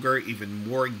even longer, even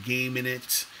more game in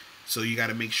it. So you got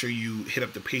to make sure you hit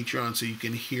up the Patreon so you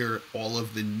can hear all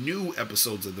of the new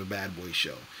episodes of the Bad Boy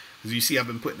Show. Because you see, I've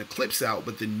been putting the clips out,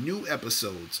 but the new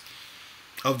episodes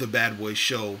of the Bad Boy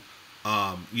Show,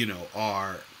 you know,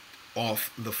 are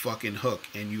off the fucking hook,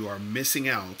 and you are missing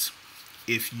out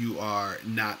if you are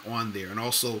not on there. And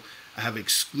also, I have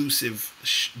exclusive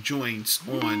joints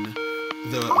on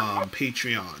the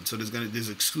Patreon. So there's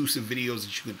exclusive videos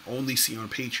that you can only see on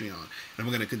Patreon, and I'm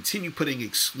going to continue putting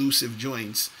exclusive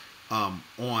joints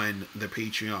on the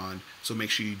Patreon. So make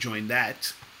sure you join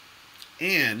that.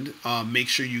 And make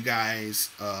sure you guys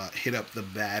hit up the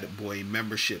Bad Boy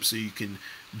membership, so you can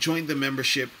join the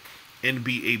membership and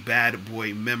be a Bad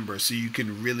Boy member, so you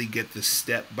can really get the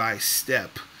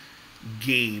step-by-step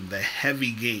game, the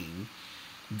heavy game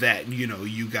that, you know,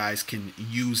 you guys can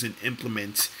use and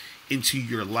implement into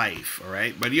your life. All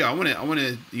right. But yeah, I want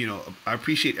to, you know, I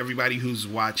appreciate everybody who's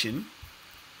watching.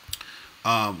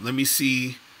 Let me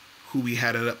see who we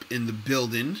had it up in the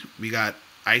building. We got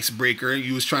Icebreaker.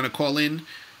 You was trying to call in,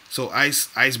 so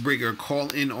Icebreaker, call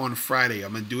in on Friday.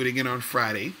 I'm gonna do it again on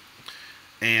Friday,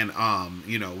 and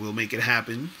you know, we'll make it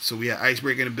happen. So we had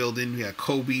Icebreaker in the building. We had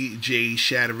Kobe, Jay,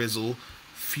 Shadowrizzle,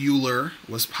 Fueler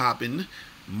was popping,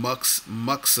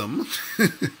 Muxum,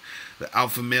 the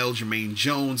Alpha Male, Jermaine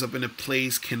Jones up in the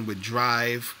place, Kenwood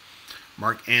Drive,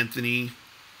 Mark Anthony.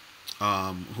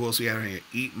 Who else we had on here?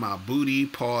 Eat My Booty.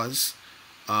 Pause.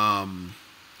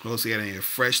 Who else we had in here?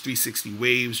 Fresh 360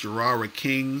 Waves, Gerara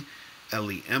King,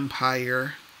 Ellie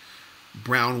Empire,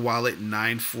 Brown Wallet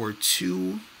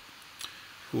 942.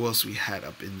 Who else we had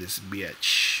up in this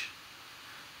bitch?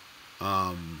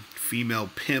 Female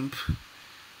Pimp,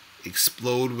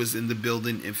 Explode was in the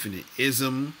building, Infinite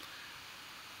Ism.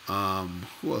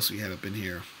 Who else we had up in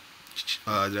here?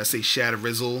 Did I say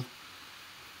Shadowrizzle?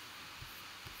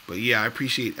 But yeah, I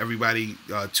appreciate everybody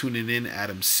tuning in.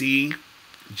 Adam C,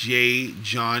 J,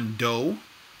 John Doe,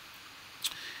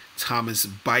 Thomas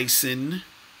Bison,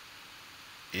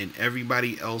 and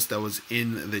everybody else that was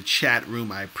in the chat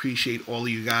room. I appreciate all of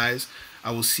you guys.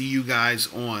 I will see you guys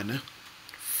on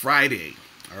Friday.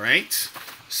 All right.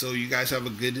 So you guys have a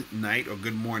good night or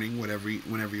good morning, whenever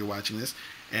you're watching this,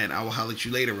 and I will holler at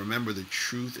you later. Remember, the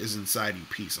truth is inside you.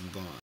 Peace. I'm gone.